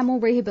by the Tamil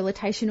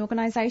Rehabilitation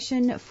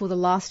Organisation for the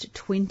last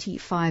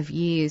 25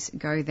 years.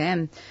 Go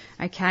them.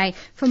 Okay.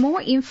 For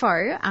more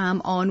info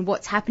on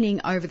what's happening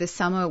over the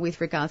summer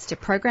with regards to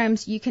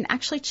programs, you can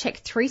actually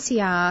check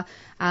 3cr.org.au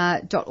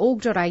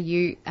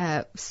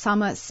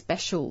summer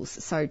specials.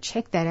 So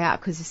check that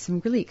out because there's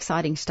some really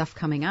exciting stuff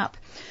coming up.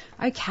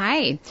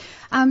 Okay.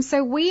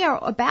 So we are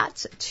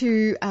about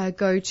to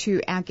go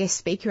to our guest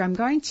speaker. I'm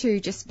going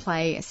to just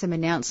play some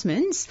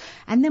announcements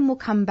and then we'll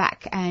come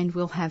back and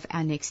we'll have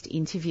our next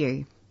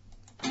interview.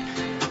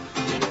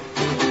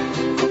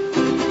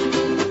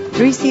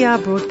 3CR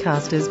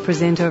broadcasters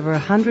present over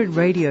 100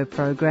 radio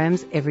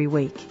programs every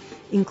week,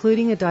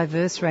 including a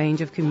diverse range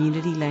of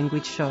community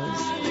language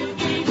shows.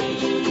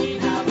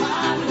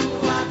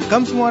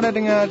 Kamu semua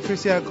dengar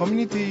 3CR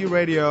Community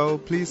Radio.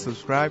 Please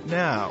subscribe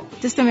now.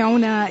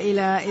 تستمعون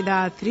إلى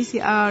إذاعة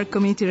 3CR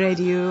Community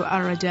Radio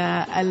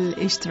الرجاء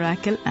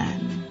الاشتراك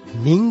الآن.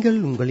 நீங்கள்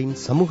உங்களின்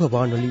சமூக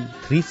வானொலி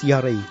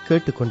 3CR-ஐ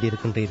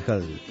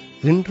கேட்டுக்கொண்டிருக்கின்றீர்கள்.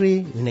 இன்றே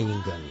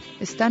இணையுங்கள்.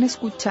 Están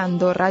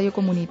escuchando Radio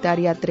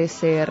Comunitaria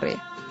 3CR.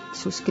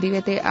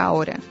 Suscríbete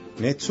ahora.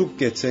 Նեցուկ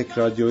կեցեք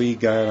ռադիոյի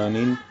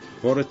գայարանին,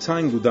 որը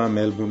ցայն գուդա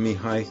Մելբուրնի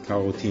հայ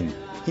քաղաքին։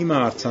 Հիմա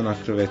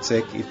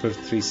արձանագրվեցեք իբր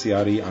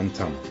 3CR-ի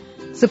անդամ։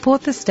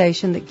 Support the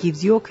station that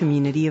gives your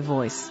community a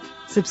voice.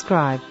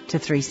 Subscribe to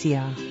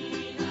 3CR.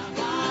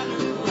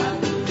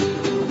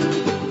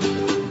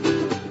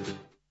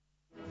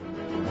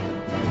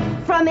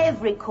 From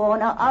every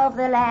corner of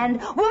the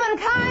land,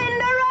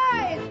 womankind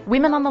arise!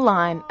 Women on the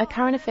Line, a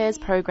current affairs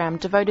program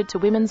devoted to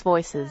women's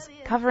voices,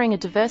 covering a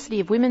diversity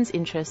of women's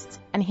interests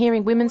and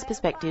hearing women's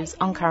perspectives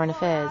on current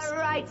affairs.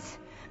 Rights,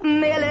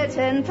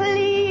 militant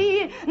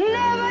plea,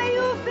 never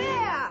you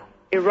fear!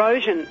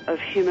 Erosion of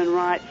human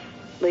rights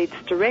leads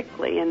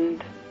directly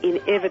and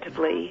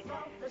inevitably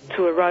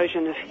to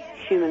erosion of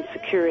human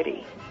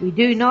security. We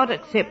do not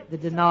accept the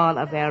denial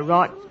of our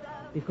rights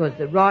because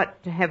the right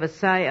to have a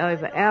say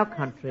over our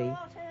country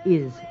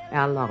is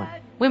our life.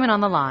 Women on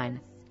the Line.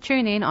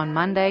 Tune in on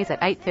Mondays at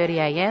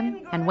 8:30am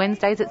and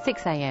Wednesdays at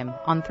 6am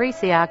on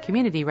 3CR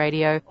Community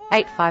Radio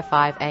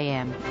 855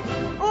 AM.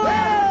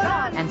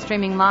 And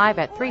streaming live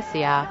at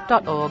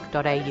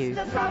 3cr.org.au.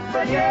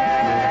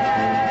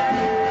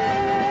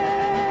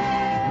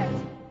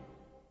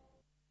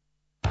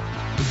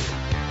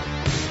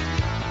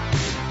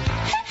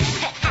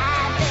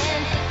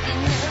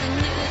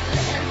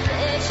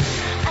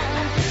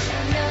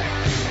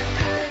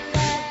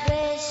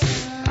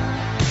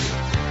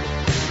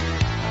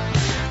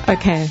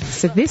 Okay,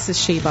 so this is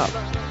She-Bop.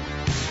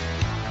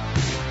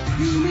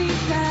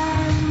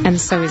 And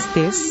so is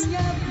this.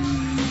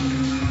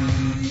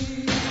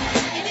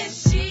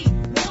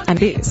 And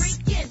this.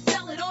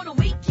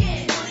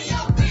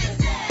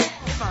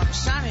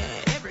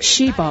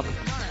 She-Bop,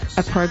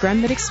 a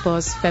program that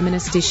explores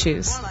feminist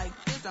issues.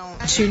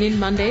 Tune in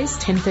Mondays,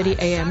 10:30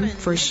 a.m.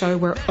 for a show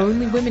where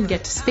only women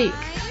get to speak,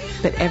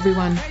 but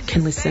everyone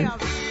can listen.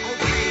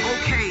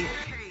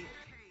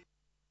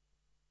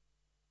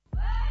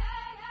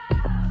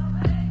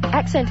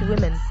 Accented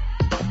women.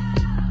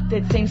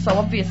 It seems so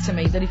obvious to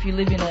me that if you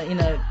live in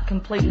a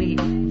completely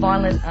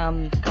violent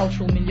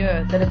cultural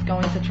milieu, that it's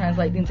going to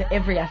translate into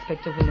every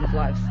aspect of women's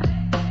lives.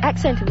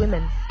 Accented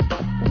women.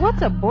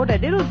 What's a border?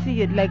 They don't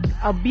see it like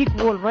a big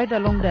wall right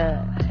along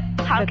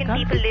How can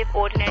people live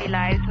ordinary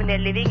lives when they're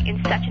living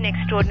in such an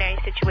extraordinary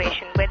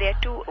situation where there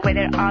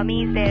are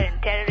armies there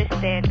and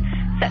terrorists there,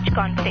 such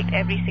conflict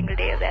every single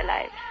day of their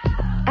lives?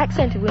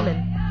 Accented Women,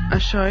 a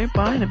show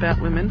by and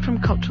about women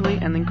from culturally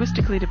and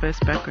linguistically diverse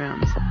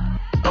backgrounds.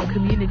 On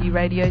Community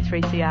Radio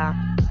 3CR.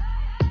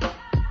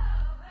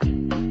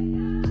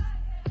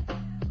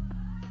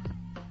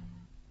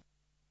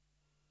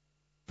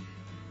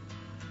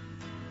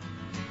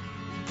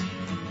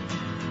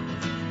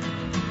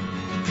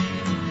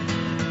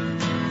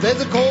 There's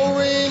a cold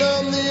rain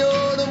on the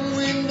autumn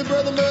wind, a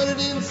brother murdered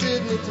in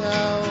Sydney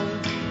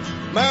town.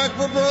 Mark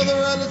for brother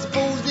and a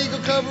supposed eagle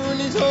covering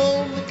his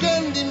home, they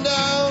gunned him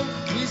down.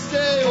 We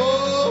say,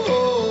 oh,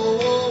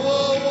 oh,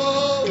 oh,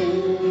 oh,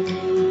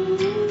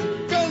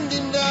 oh, gunned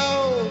him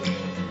down.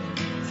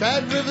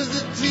 Sad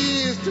rivers of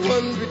tears,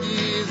 200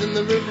 years in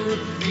the river of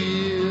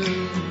fear,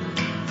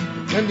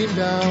 gunned him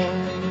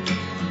down.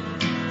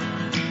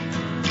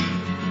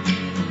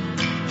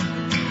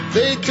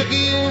 They took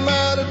him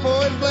out at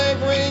point blank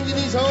range in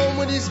his home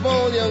with his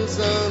small young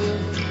son.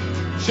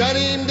 Shot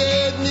him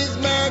dead in his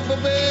marked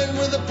bed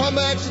with a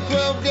pump-action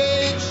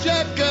 12-gauge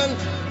shotgun.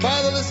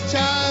 Fatherless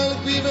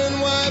child, grieving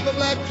wife, a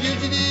black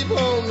fugitive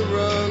on the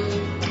run.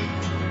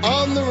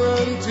 On the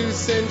run, 2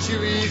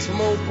 centuries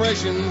from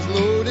oppression's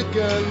loaded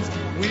guns.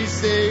 We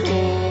say,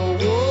 oh,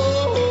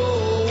 oh,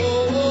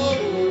 oh,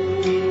 oh,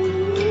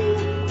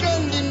 oh,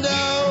 gunned him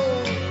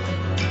down.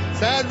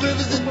 Sad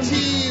rivers of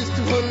tears,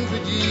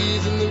 200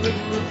 years in the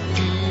river of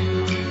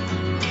fear,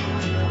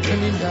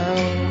 gunned him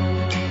down.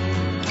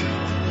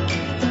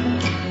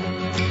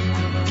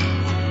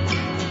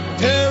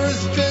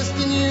 Terrorists dressed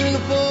in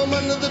uniform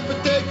under the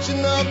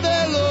protection of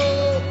their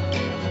law.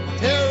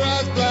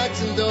 Terrorized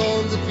blacks and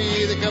dawns of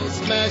fear that come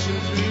smashing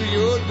through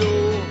your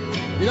door.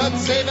 You're not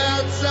safe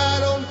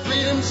outside on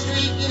Freedom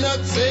Street, you're not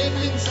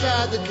safe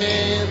inside the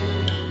can.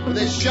 With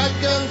their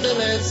shotguns and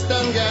their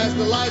stun gas,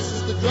 the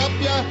license to drop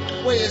ya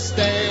where you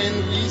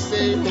stand. We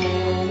say,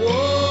 whoa,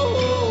 whoa,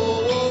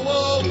 whoa,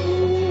 whoa, whoa.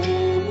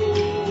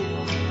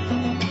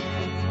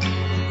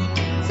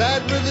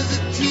 Sad rivers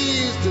of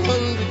tears,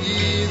 200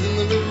 years in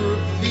the river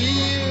of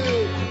fear,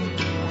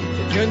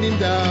 they gunned him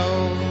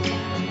down.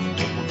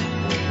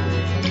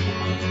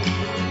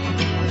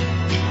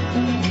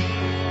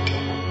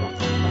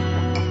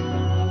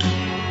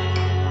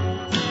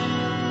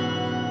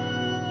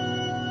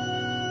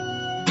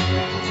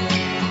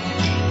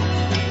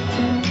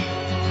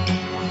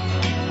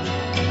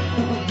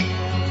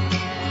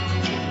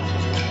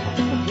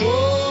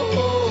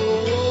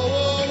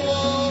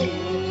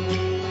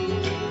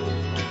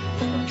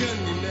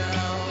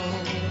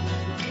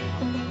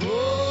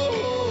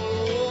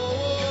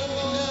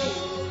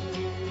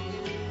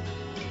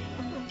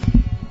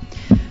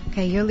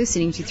 You're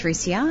listening to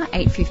 3CR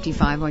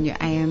 855 on your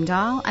AM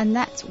dial, and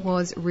that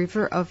was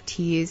River of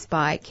Tears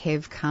by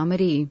Kev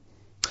Carmody.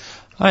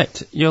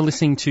 Right, you're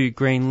listening to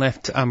Green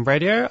Left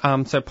Radio.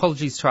 So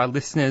apologies to our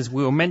listeners.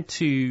 We were meant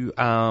to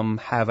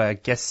have a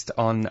guest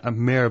on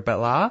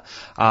Mirabella,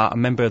 a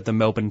member of the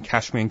Melbourne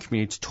Kashmir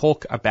community, to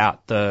talk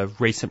about the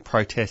recent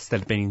protests that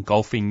have been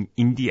engulfing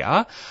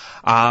India.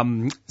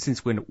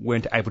 Since we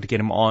weren't able to get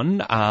him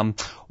on,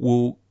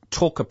 we'll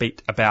talk a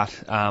bit about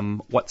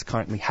what's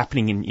currently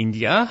happening in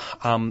India.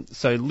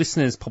 So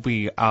listeners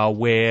probably are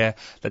aware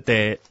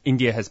that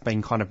India has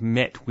been kind of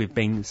met with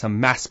being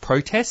some mass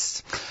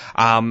protests,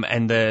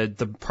 and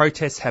the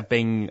protests have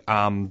been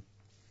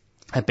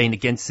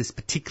against this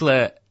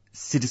particular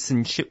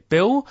citizenship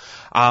bill.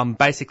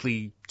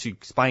 Basically, to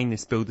explain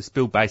this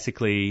bill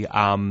basically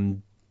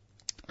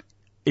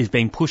is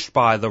being pushed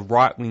by the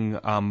right-wing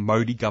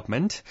Modi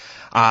government,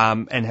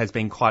 and has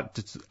been quite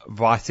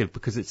divisive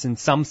because it's, in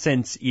some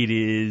sense, it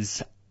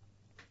is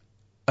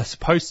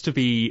supposed to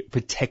be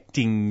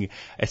protecting.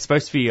 It's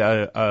supposed to be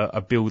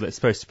a bill that's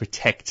supposed to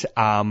protect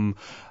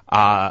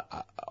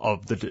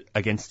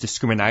against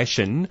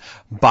discrimination,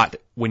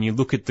 but when you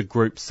look at the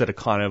groups that are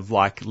kind of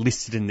like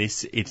listed in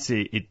this,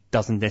 it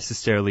doesn't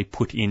necessarily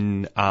put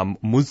in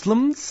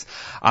Muslims,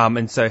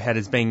 and so it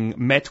has been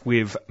met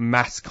with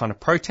mass kind of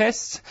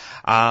protests.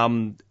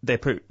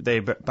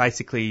 They're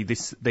basically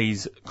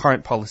these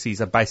current policies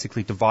are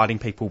basically dividing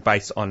people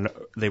based on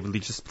their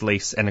religious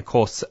beliefs, and of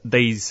course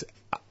these,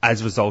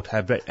 as a result,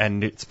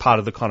 and it's part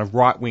of the kind of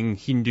right-wing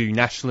Hindu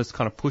nationalist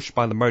kind of push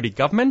by the Modi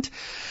government,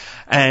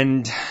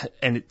 and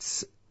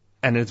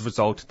as a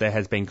result, there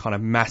has been kind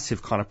of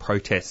massive kind of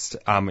protest,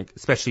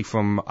 especially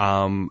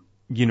from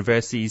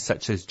universities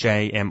such as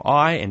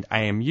JMI and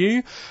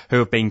AMU, who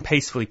have been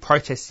peacefully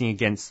protesting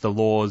against the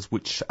laws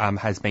which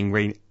has been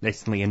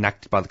recently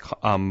enacted by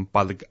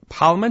the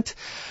Parliament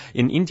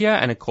in India.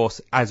 And of course,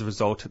 as a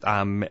result,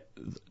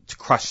 to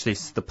crush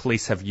this, the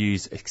police have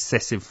used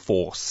excessive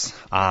force.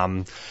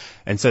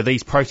 And so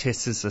these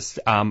protests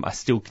are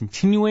still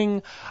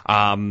continuing,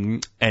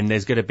 and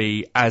there's going to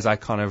be, as I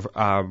kind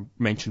of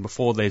mentioned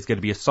before, there's going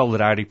to be a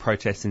solidarity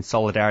protest in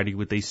solidarity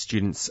with these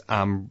students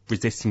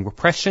resisting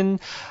repression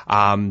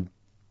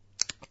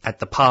at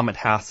the Parliament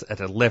House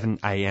at 11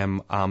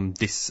 a.m.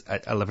 this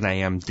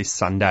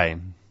Sunday.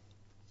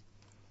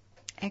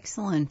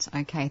 Excellent.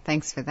 Okay,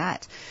 thanks for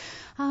that.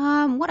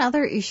 What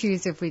other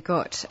issues have we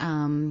got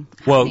happening?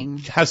 Well,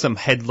 have some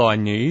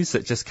headline news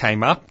that just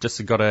came up.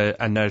 Just got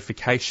a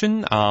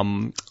notification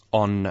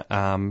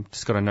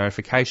just got a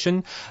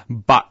notification,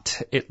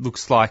 but it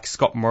looks like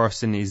Scott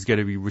Morrison is going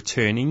to be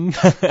returning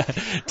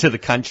to the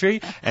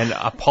country and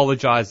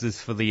apologises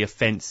for the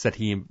offence that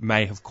he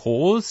may have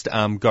caused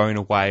going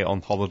away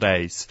on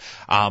holidays.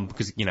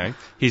 Because, you know,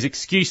 his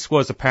excuse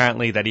was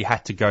apparently that he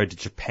had to go to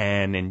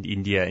Japan and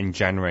India in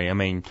January. I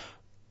mean,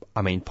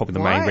 probably the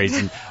main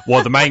reason.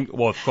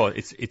 Of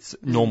course, it's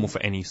normal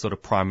for any sort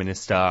of prime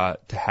minister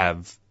to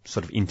have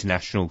sort of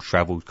international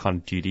travel kind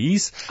of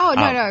duties. Oh,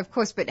 no, of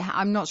course, but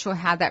I'm not sure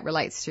how that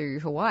relates to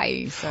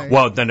Hawaii. So.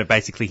 Well, no,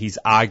 basically he's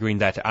arguing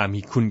that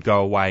he couldn't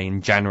go away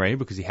in January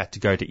because he had to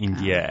go to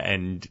India,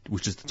 and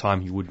which is the time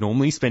he would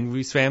normally spend with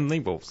his family,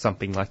 well,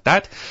 something like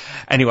that.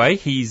 Anyway,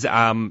 he's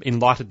in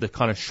light of the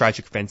kind of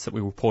tragic events that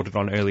we reported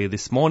on earlier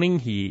this morning,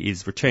 he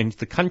is returning to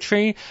the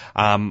country.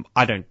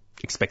 I don't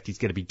expect he's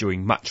going to be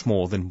doing much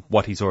more than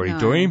what he's already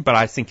doing, but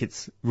I think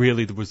it's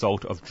really the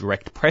result of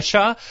direct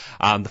pressure.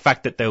 The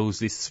fact that there was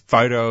this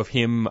photo of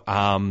him,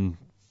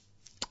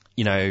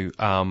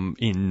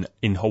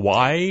 in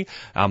Hawaii,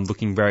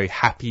 looking very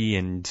happy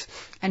and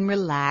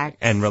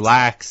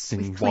relaxed,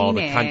 and while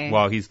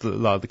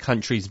the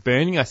country's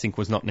burning, I think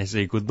was not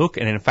necessarily a good look.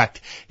 And in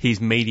fact,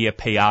 his media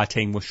PR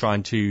team was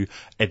trying to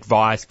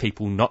advise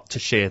people not to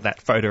share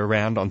that photo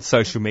around on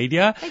social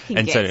media. They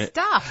can get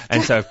stuffed.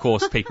 And so, of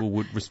course, people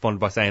would respond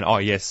by saying, "Oh,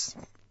 yes."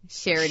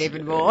 Share it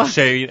even more.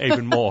 So,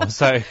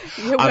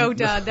 well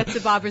done. That's the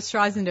Barbara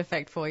Streisand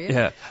effect for you.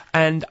 Yeah.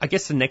 And I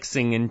guess the next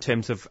thing in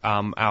terms of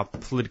our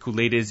political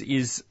leaders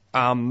is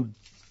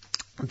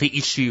the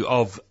issue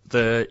of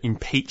the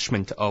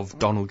impeachment of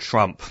Donald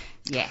Trump.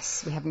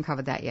 Yes, we haven't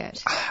covered that yet.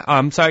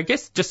 So I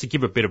guess just to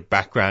give a bit of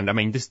background, I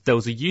mean, there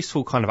was a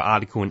useful kind of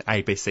article in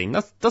ABC. And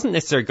that doesn't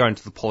necessarily go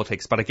into the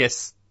politics, but I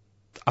guess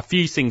a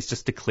few things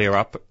just to clear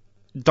up.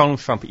 Donald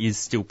Trump is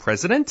still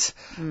president.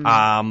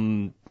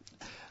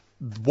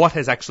 What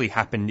has actually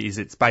happened is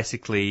it's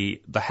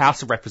basically the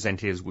House of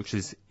Representatives, which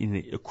is in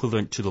the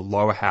equivalent to the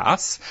lower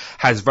house,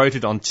 has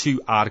voted on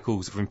 2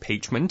 articles of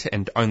impeachment,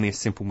 and only a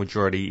simple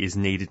majority is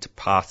needed to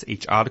pass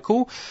each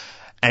article.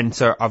 And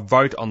so a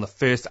vote on the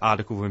first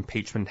article of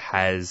impeachment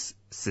has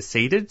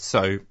seceded.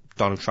 So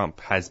Donald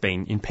Trump has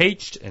been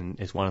impeached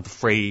and is one of the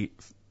 3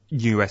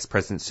 US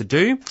presidents to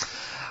do.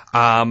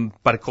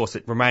 But of course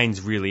it remains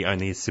really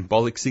only a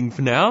symbolic thing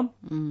for now.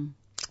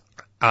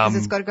 Because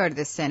it's got to go to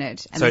the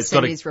Senate, and so the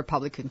Senate is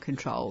Republican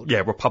controlled.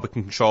 Yeah,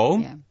 Republican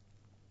controlled. Yeah.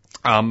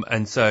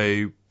 And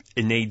so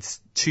it needs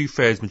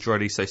 2/3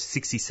 majority, so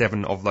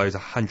 67 of those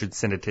 100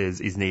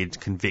 senators is needed to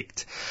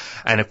convict.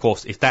 And of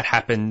course, if that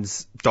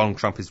happens, Donald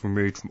Trump is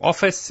removed from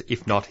office.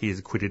 If not, he is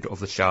acquitted of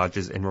the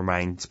charges and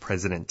remains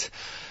president.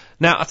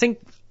 Now, I think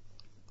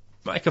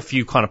a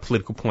few kind of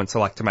political points I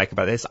like to make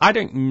about this. I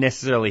don't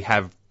necessarily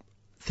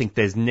think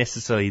there's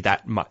necessarily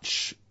that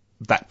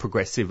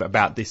progressive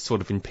about this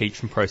sort of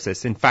impeachment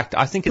process. In fact,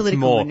 I think it's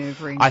more,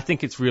 I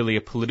think it's really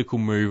a political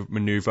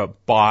maneuver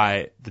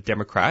by the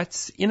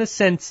Democrats, in a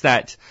sense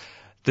that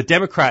the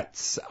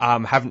Democrats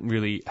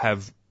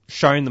have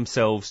shown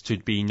themselves to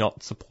be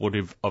not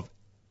supportive of,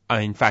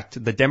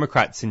 the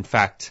Democrats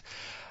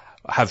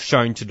have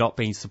shown to not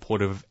be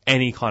supportive of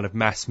any kind of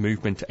mass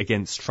movement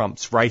against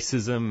Trump's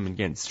racism,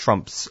 against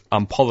Trump's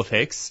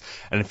politics,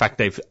 and in fact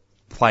they've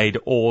played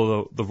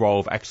all the role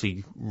of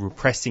actually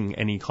repressing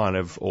any kind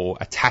of or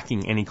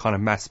attacking any kind of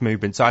mass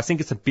movement. So I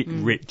think it's a bit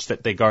rich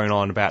that they're going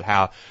on about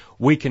how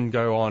we can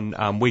go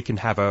on, we can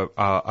have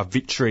a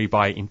victory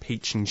by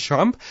impeaching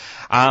Trump.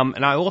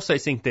 And I also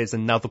think there's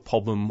another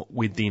problem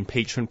with the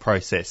impeachment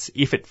process.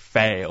 If it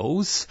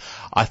fails,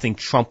 I think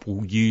Trump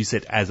will use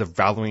it as a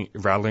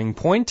rallying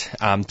point,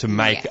 to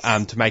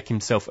make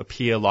himself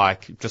appear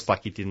just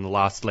like he did in the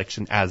last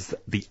election, as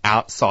the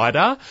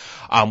outsider,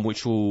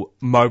 which will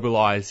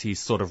mobilize his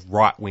sort of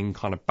right-wing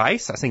kind of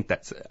base. I think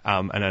that's,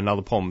 and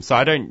another problem. So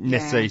I don't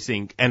necessarily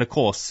think, and of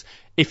course,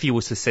 if he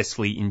was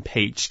successfully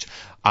impeached,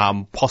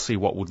 possibly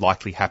what would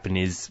likely happen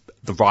is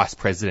the Vice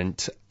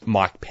President,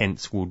 Mike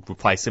Pence, would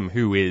replace him,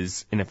 who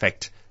is, in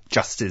effect,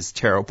 just as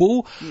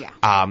terrible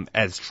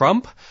as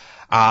Trump.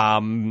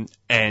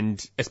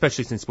 And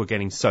especially since we're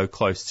getting so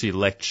close to the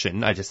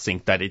election, I just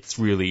think that it's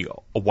really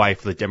a way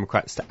for the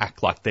Democrats to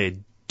act like they're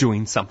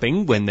doing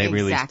something when they're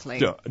really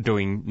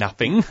doing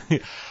nothing.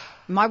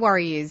 My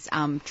worry is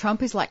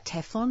Trump is like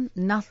Teflon.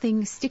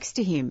 Nothing sticks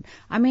to him.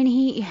 I mean,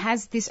 he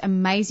has this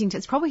amazing,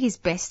 it's probably his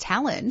best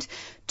talent,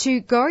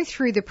 to go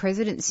through the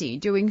presidency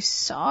doing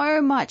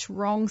so much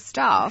wrong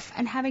stuff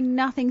and having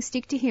nothing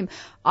stick to him.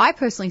 I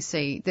personally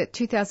see that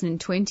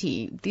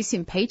 2020, this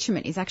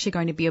impeachment is actually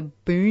going to be a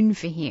boon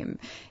for him.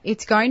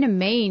 It's going to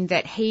mean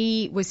that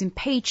he was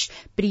impeached,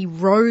 but he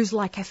rose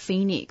like a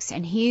phoenix,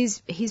 and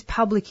his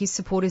public, his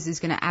supporters,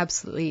 is going to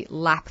absolutely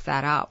lap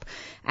that up.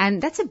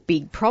 And that's a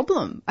big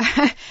problem.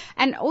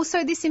 And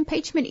also, this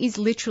impeachment is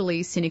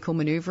literally cynical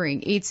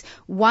manoeuvring. It's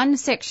one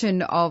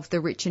section of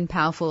the rich and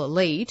powerful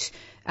elite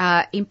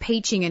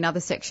impeaching another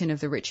section of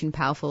the rich and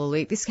powerful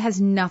elite. This has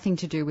nothing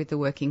to do with the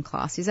working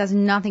class. This has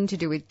nothing to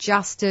do with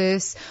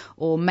justice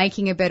or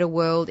making a better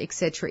world,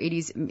 etc. It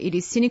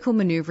is cynical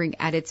manoeuvring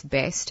at its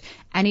best,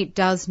 and it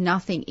does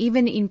nothing.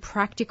 Even in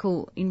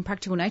practical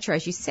nature,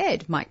 as you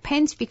said, Mike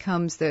Pence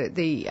becomes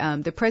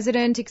the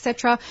president,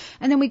 etc.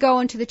 And then we go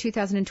on to the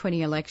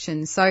 2020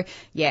 elections. So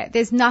yeah,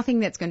 there's nothing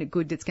that's going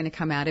to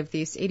come out of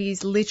this. It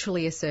is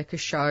literally a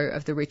circus show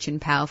of the rich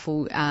and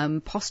powerful,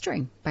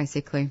 posturing,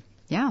 basically.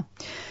 Yeah.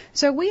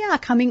 So we are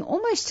coming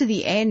almost to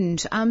the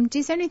end.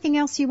 Is there anything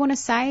else you want to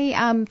say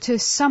to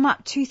sum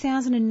up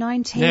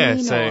 2019? Yeah.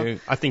 So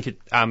I think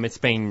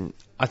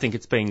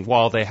it's been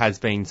while there has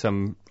been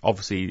some,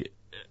 obviously,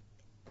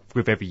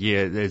 with every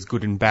year there's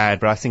good and bad,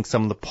 but I think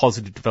some of the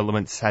positive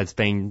developments has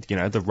been,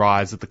 the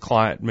rise of the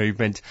climate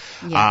movement,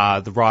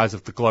 the rise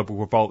of the global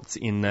revolts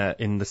in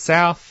the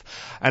South,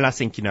 and I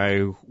think,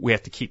 we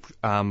have to keep,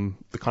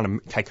 the kind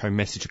of take-home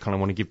message I kind of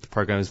want to give the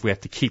program is we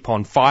have to keep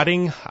on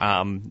fighting,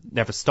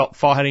 never stop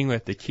fighting, we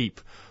have to keep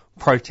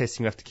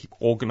protesting, we have to keep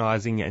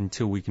organising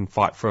until we can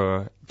fight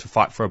for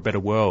a better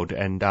world,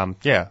 and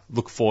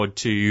look forward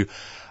to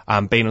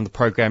being on the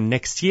program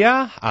next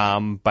year,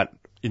 but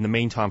in the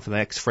meantime, for the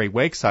next 3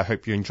 weeks, I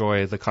hope you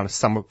enjoy the kind of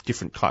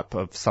different type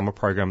of summer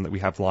program that we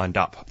have lined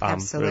up.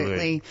 Absolutely.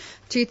 Really.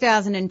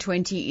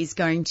 2020 is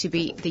going to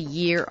be the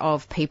year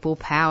of people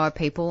power,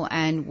 people,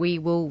 and we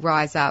will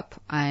rise up,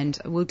 and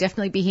we'll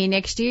definitely be here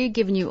next year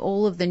giving you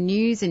all of the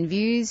news and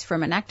views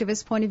from an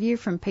activist point of view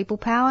from people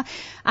power.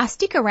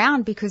 Stick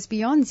around because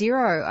Beyond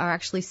Zero are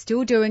actually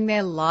still doing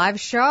their live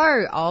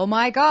show. Oh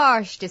my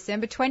gosh,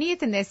 December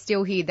 20th, and they're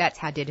still here. That's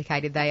how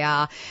dedicated they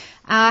are.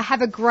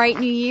 Have a great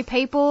new year,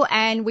 people,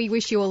 and we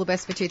wish you all the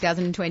best for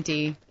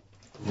 2020.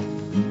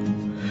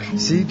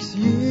 6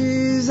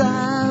 years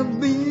I've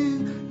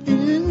been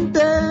in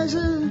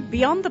desert.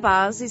 Beyond the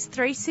Bars is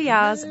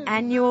 3CR's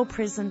annual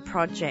prison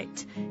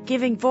project,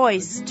 giving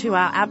voice to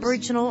our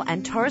Aboriginal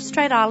and Torres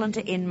Strait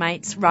Islander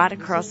inmates right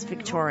across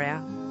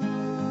Victoria.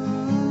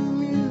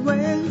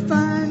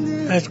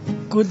 It's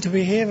good to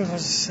be here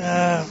because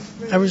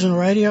Aboriginal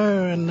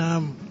radio,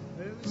 and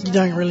you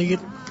don't really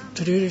get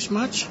to do this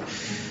much.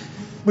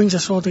 Brings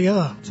us all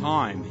together.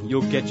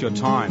 You'll get your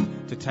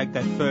time to take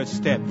that first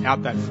step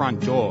out that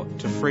front door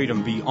to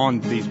freedom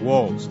beyond these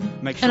walls.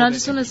 And I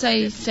just want to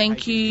say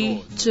thank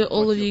you to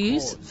all of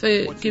you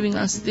for giving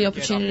us the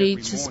opportunity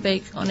to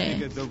speak on air. The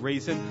bigger the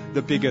reason,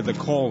 the bigger the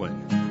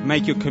calling.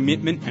 Make your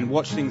commitment and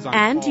watch things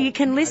unfold. And you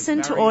can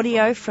listen to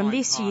audio from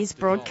this year's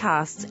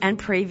broadcasts and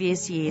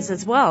previous years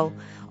as well,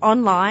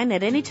 online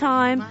at any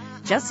time.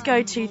 Just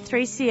go to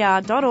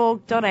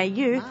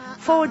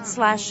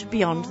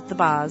 3cr.org.au/Beyond the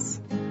Bars.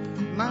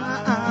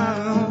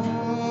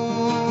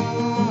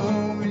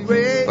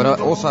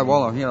 But also,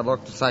 while I'm here, I'd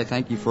like to say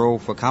thank you for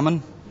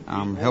coming,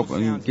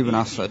 helping, giving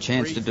us a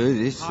chance to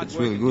do this. It's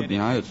really good,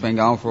 It's been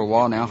going for a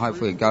while now.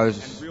 Hopefully it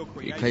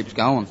keeps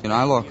going,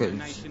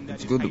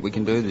 it's good that we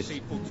can do this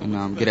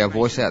and get our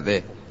voice out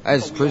there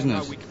as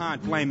prisoners. We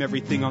can't blame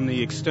everything on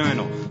the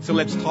external, so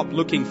let's stop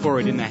looking for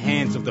it in the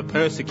hands of the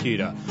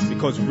persecutor,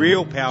 because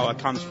real power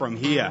comes from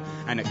here,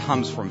 and it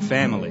comes from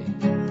family.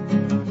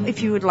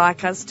 If you would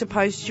like us to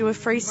post you a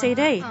free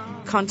CD,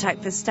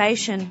 contact the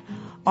station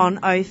on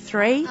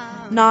 03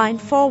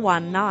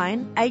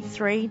 9419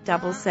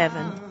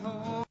 8377.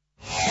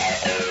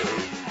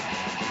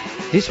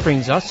 This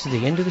brings us to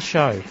the end of the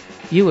show.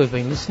 You have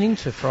been listening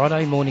to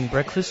Friday Morning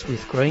Breakfast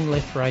with Green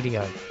Left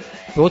Radio,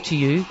 brought to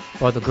you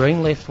by the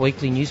Green Left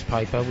weekly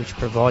newspaper, which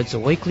provides a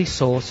weekly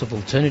source of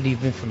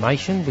alternative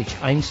information which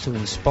aims to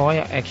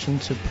inspire action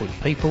to put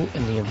people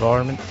and the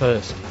environment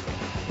first.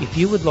 If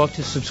you would like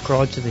to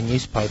subscribe to the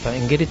newspaper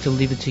and get it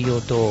delivered to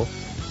your door,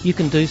 you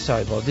can do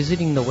so by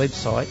visiting the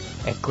website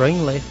at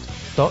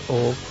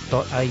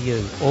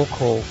greenleft.org.au or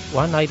call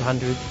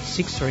 1800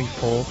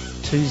 634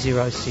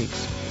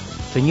 206.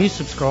 For new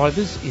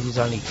subscribers, it is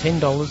only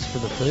 $10 for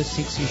the first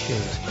 6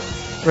 issues.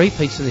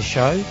 Repeats of the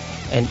show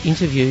and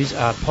interviews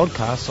are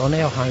podcasts on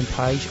our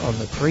homepage on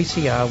the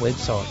 3CR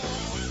website.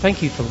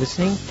 Thank you for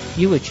listening.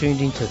 You are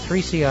tuned into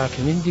 3CR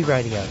Community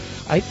Radio,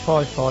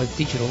 855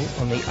 digital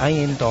on the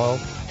AM dial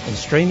and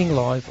streaming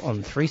live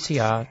on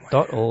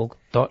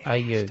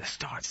 3cr.org.au. To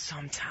start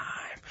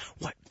sometime.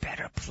 What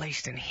better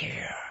place than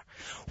here?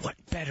 What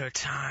better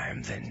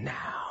time than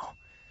now?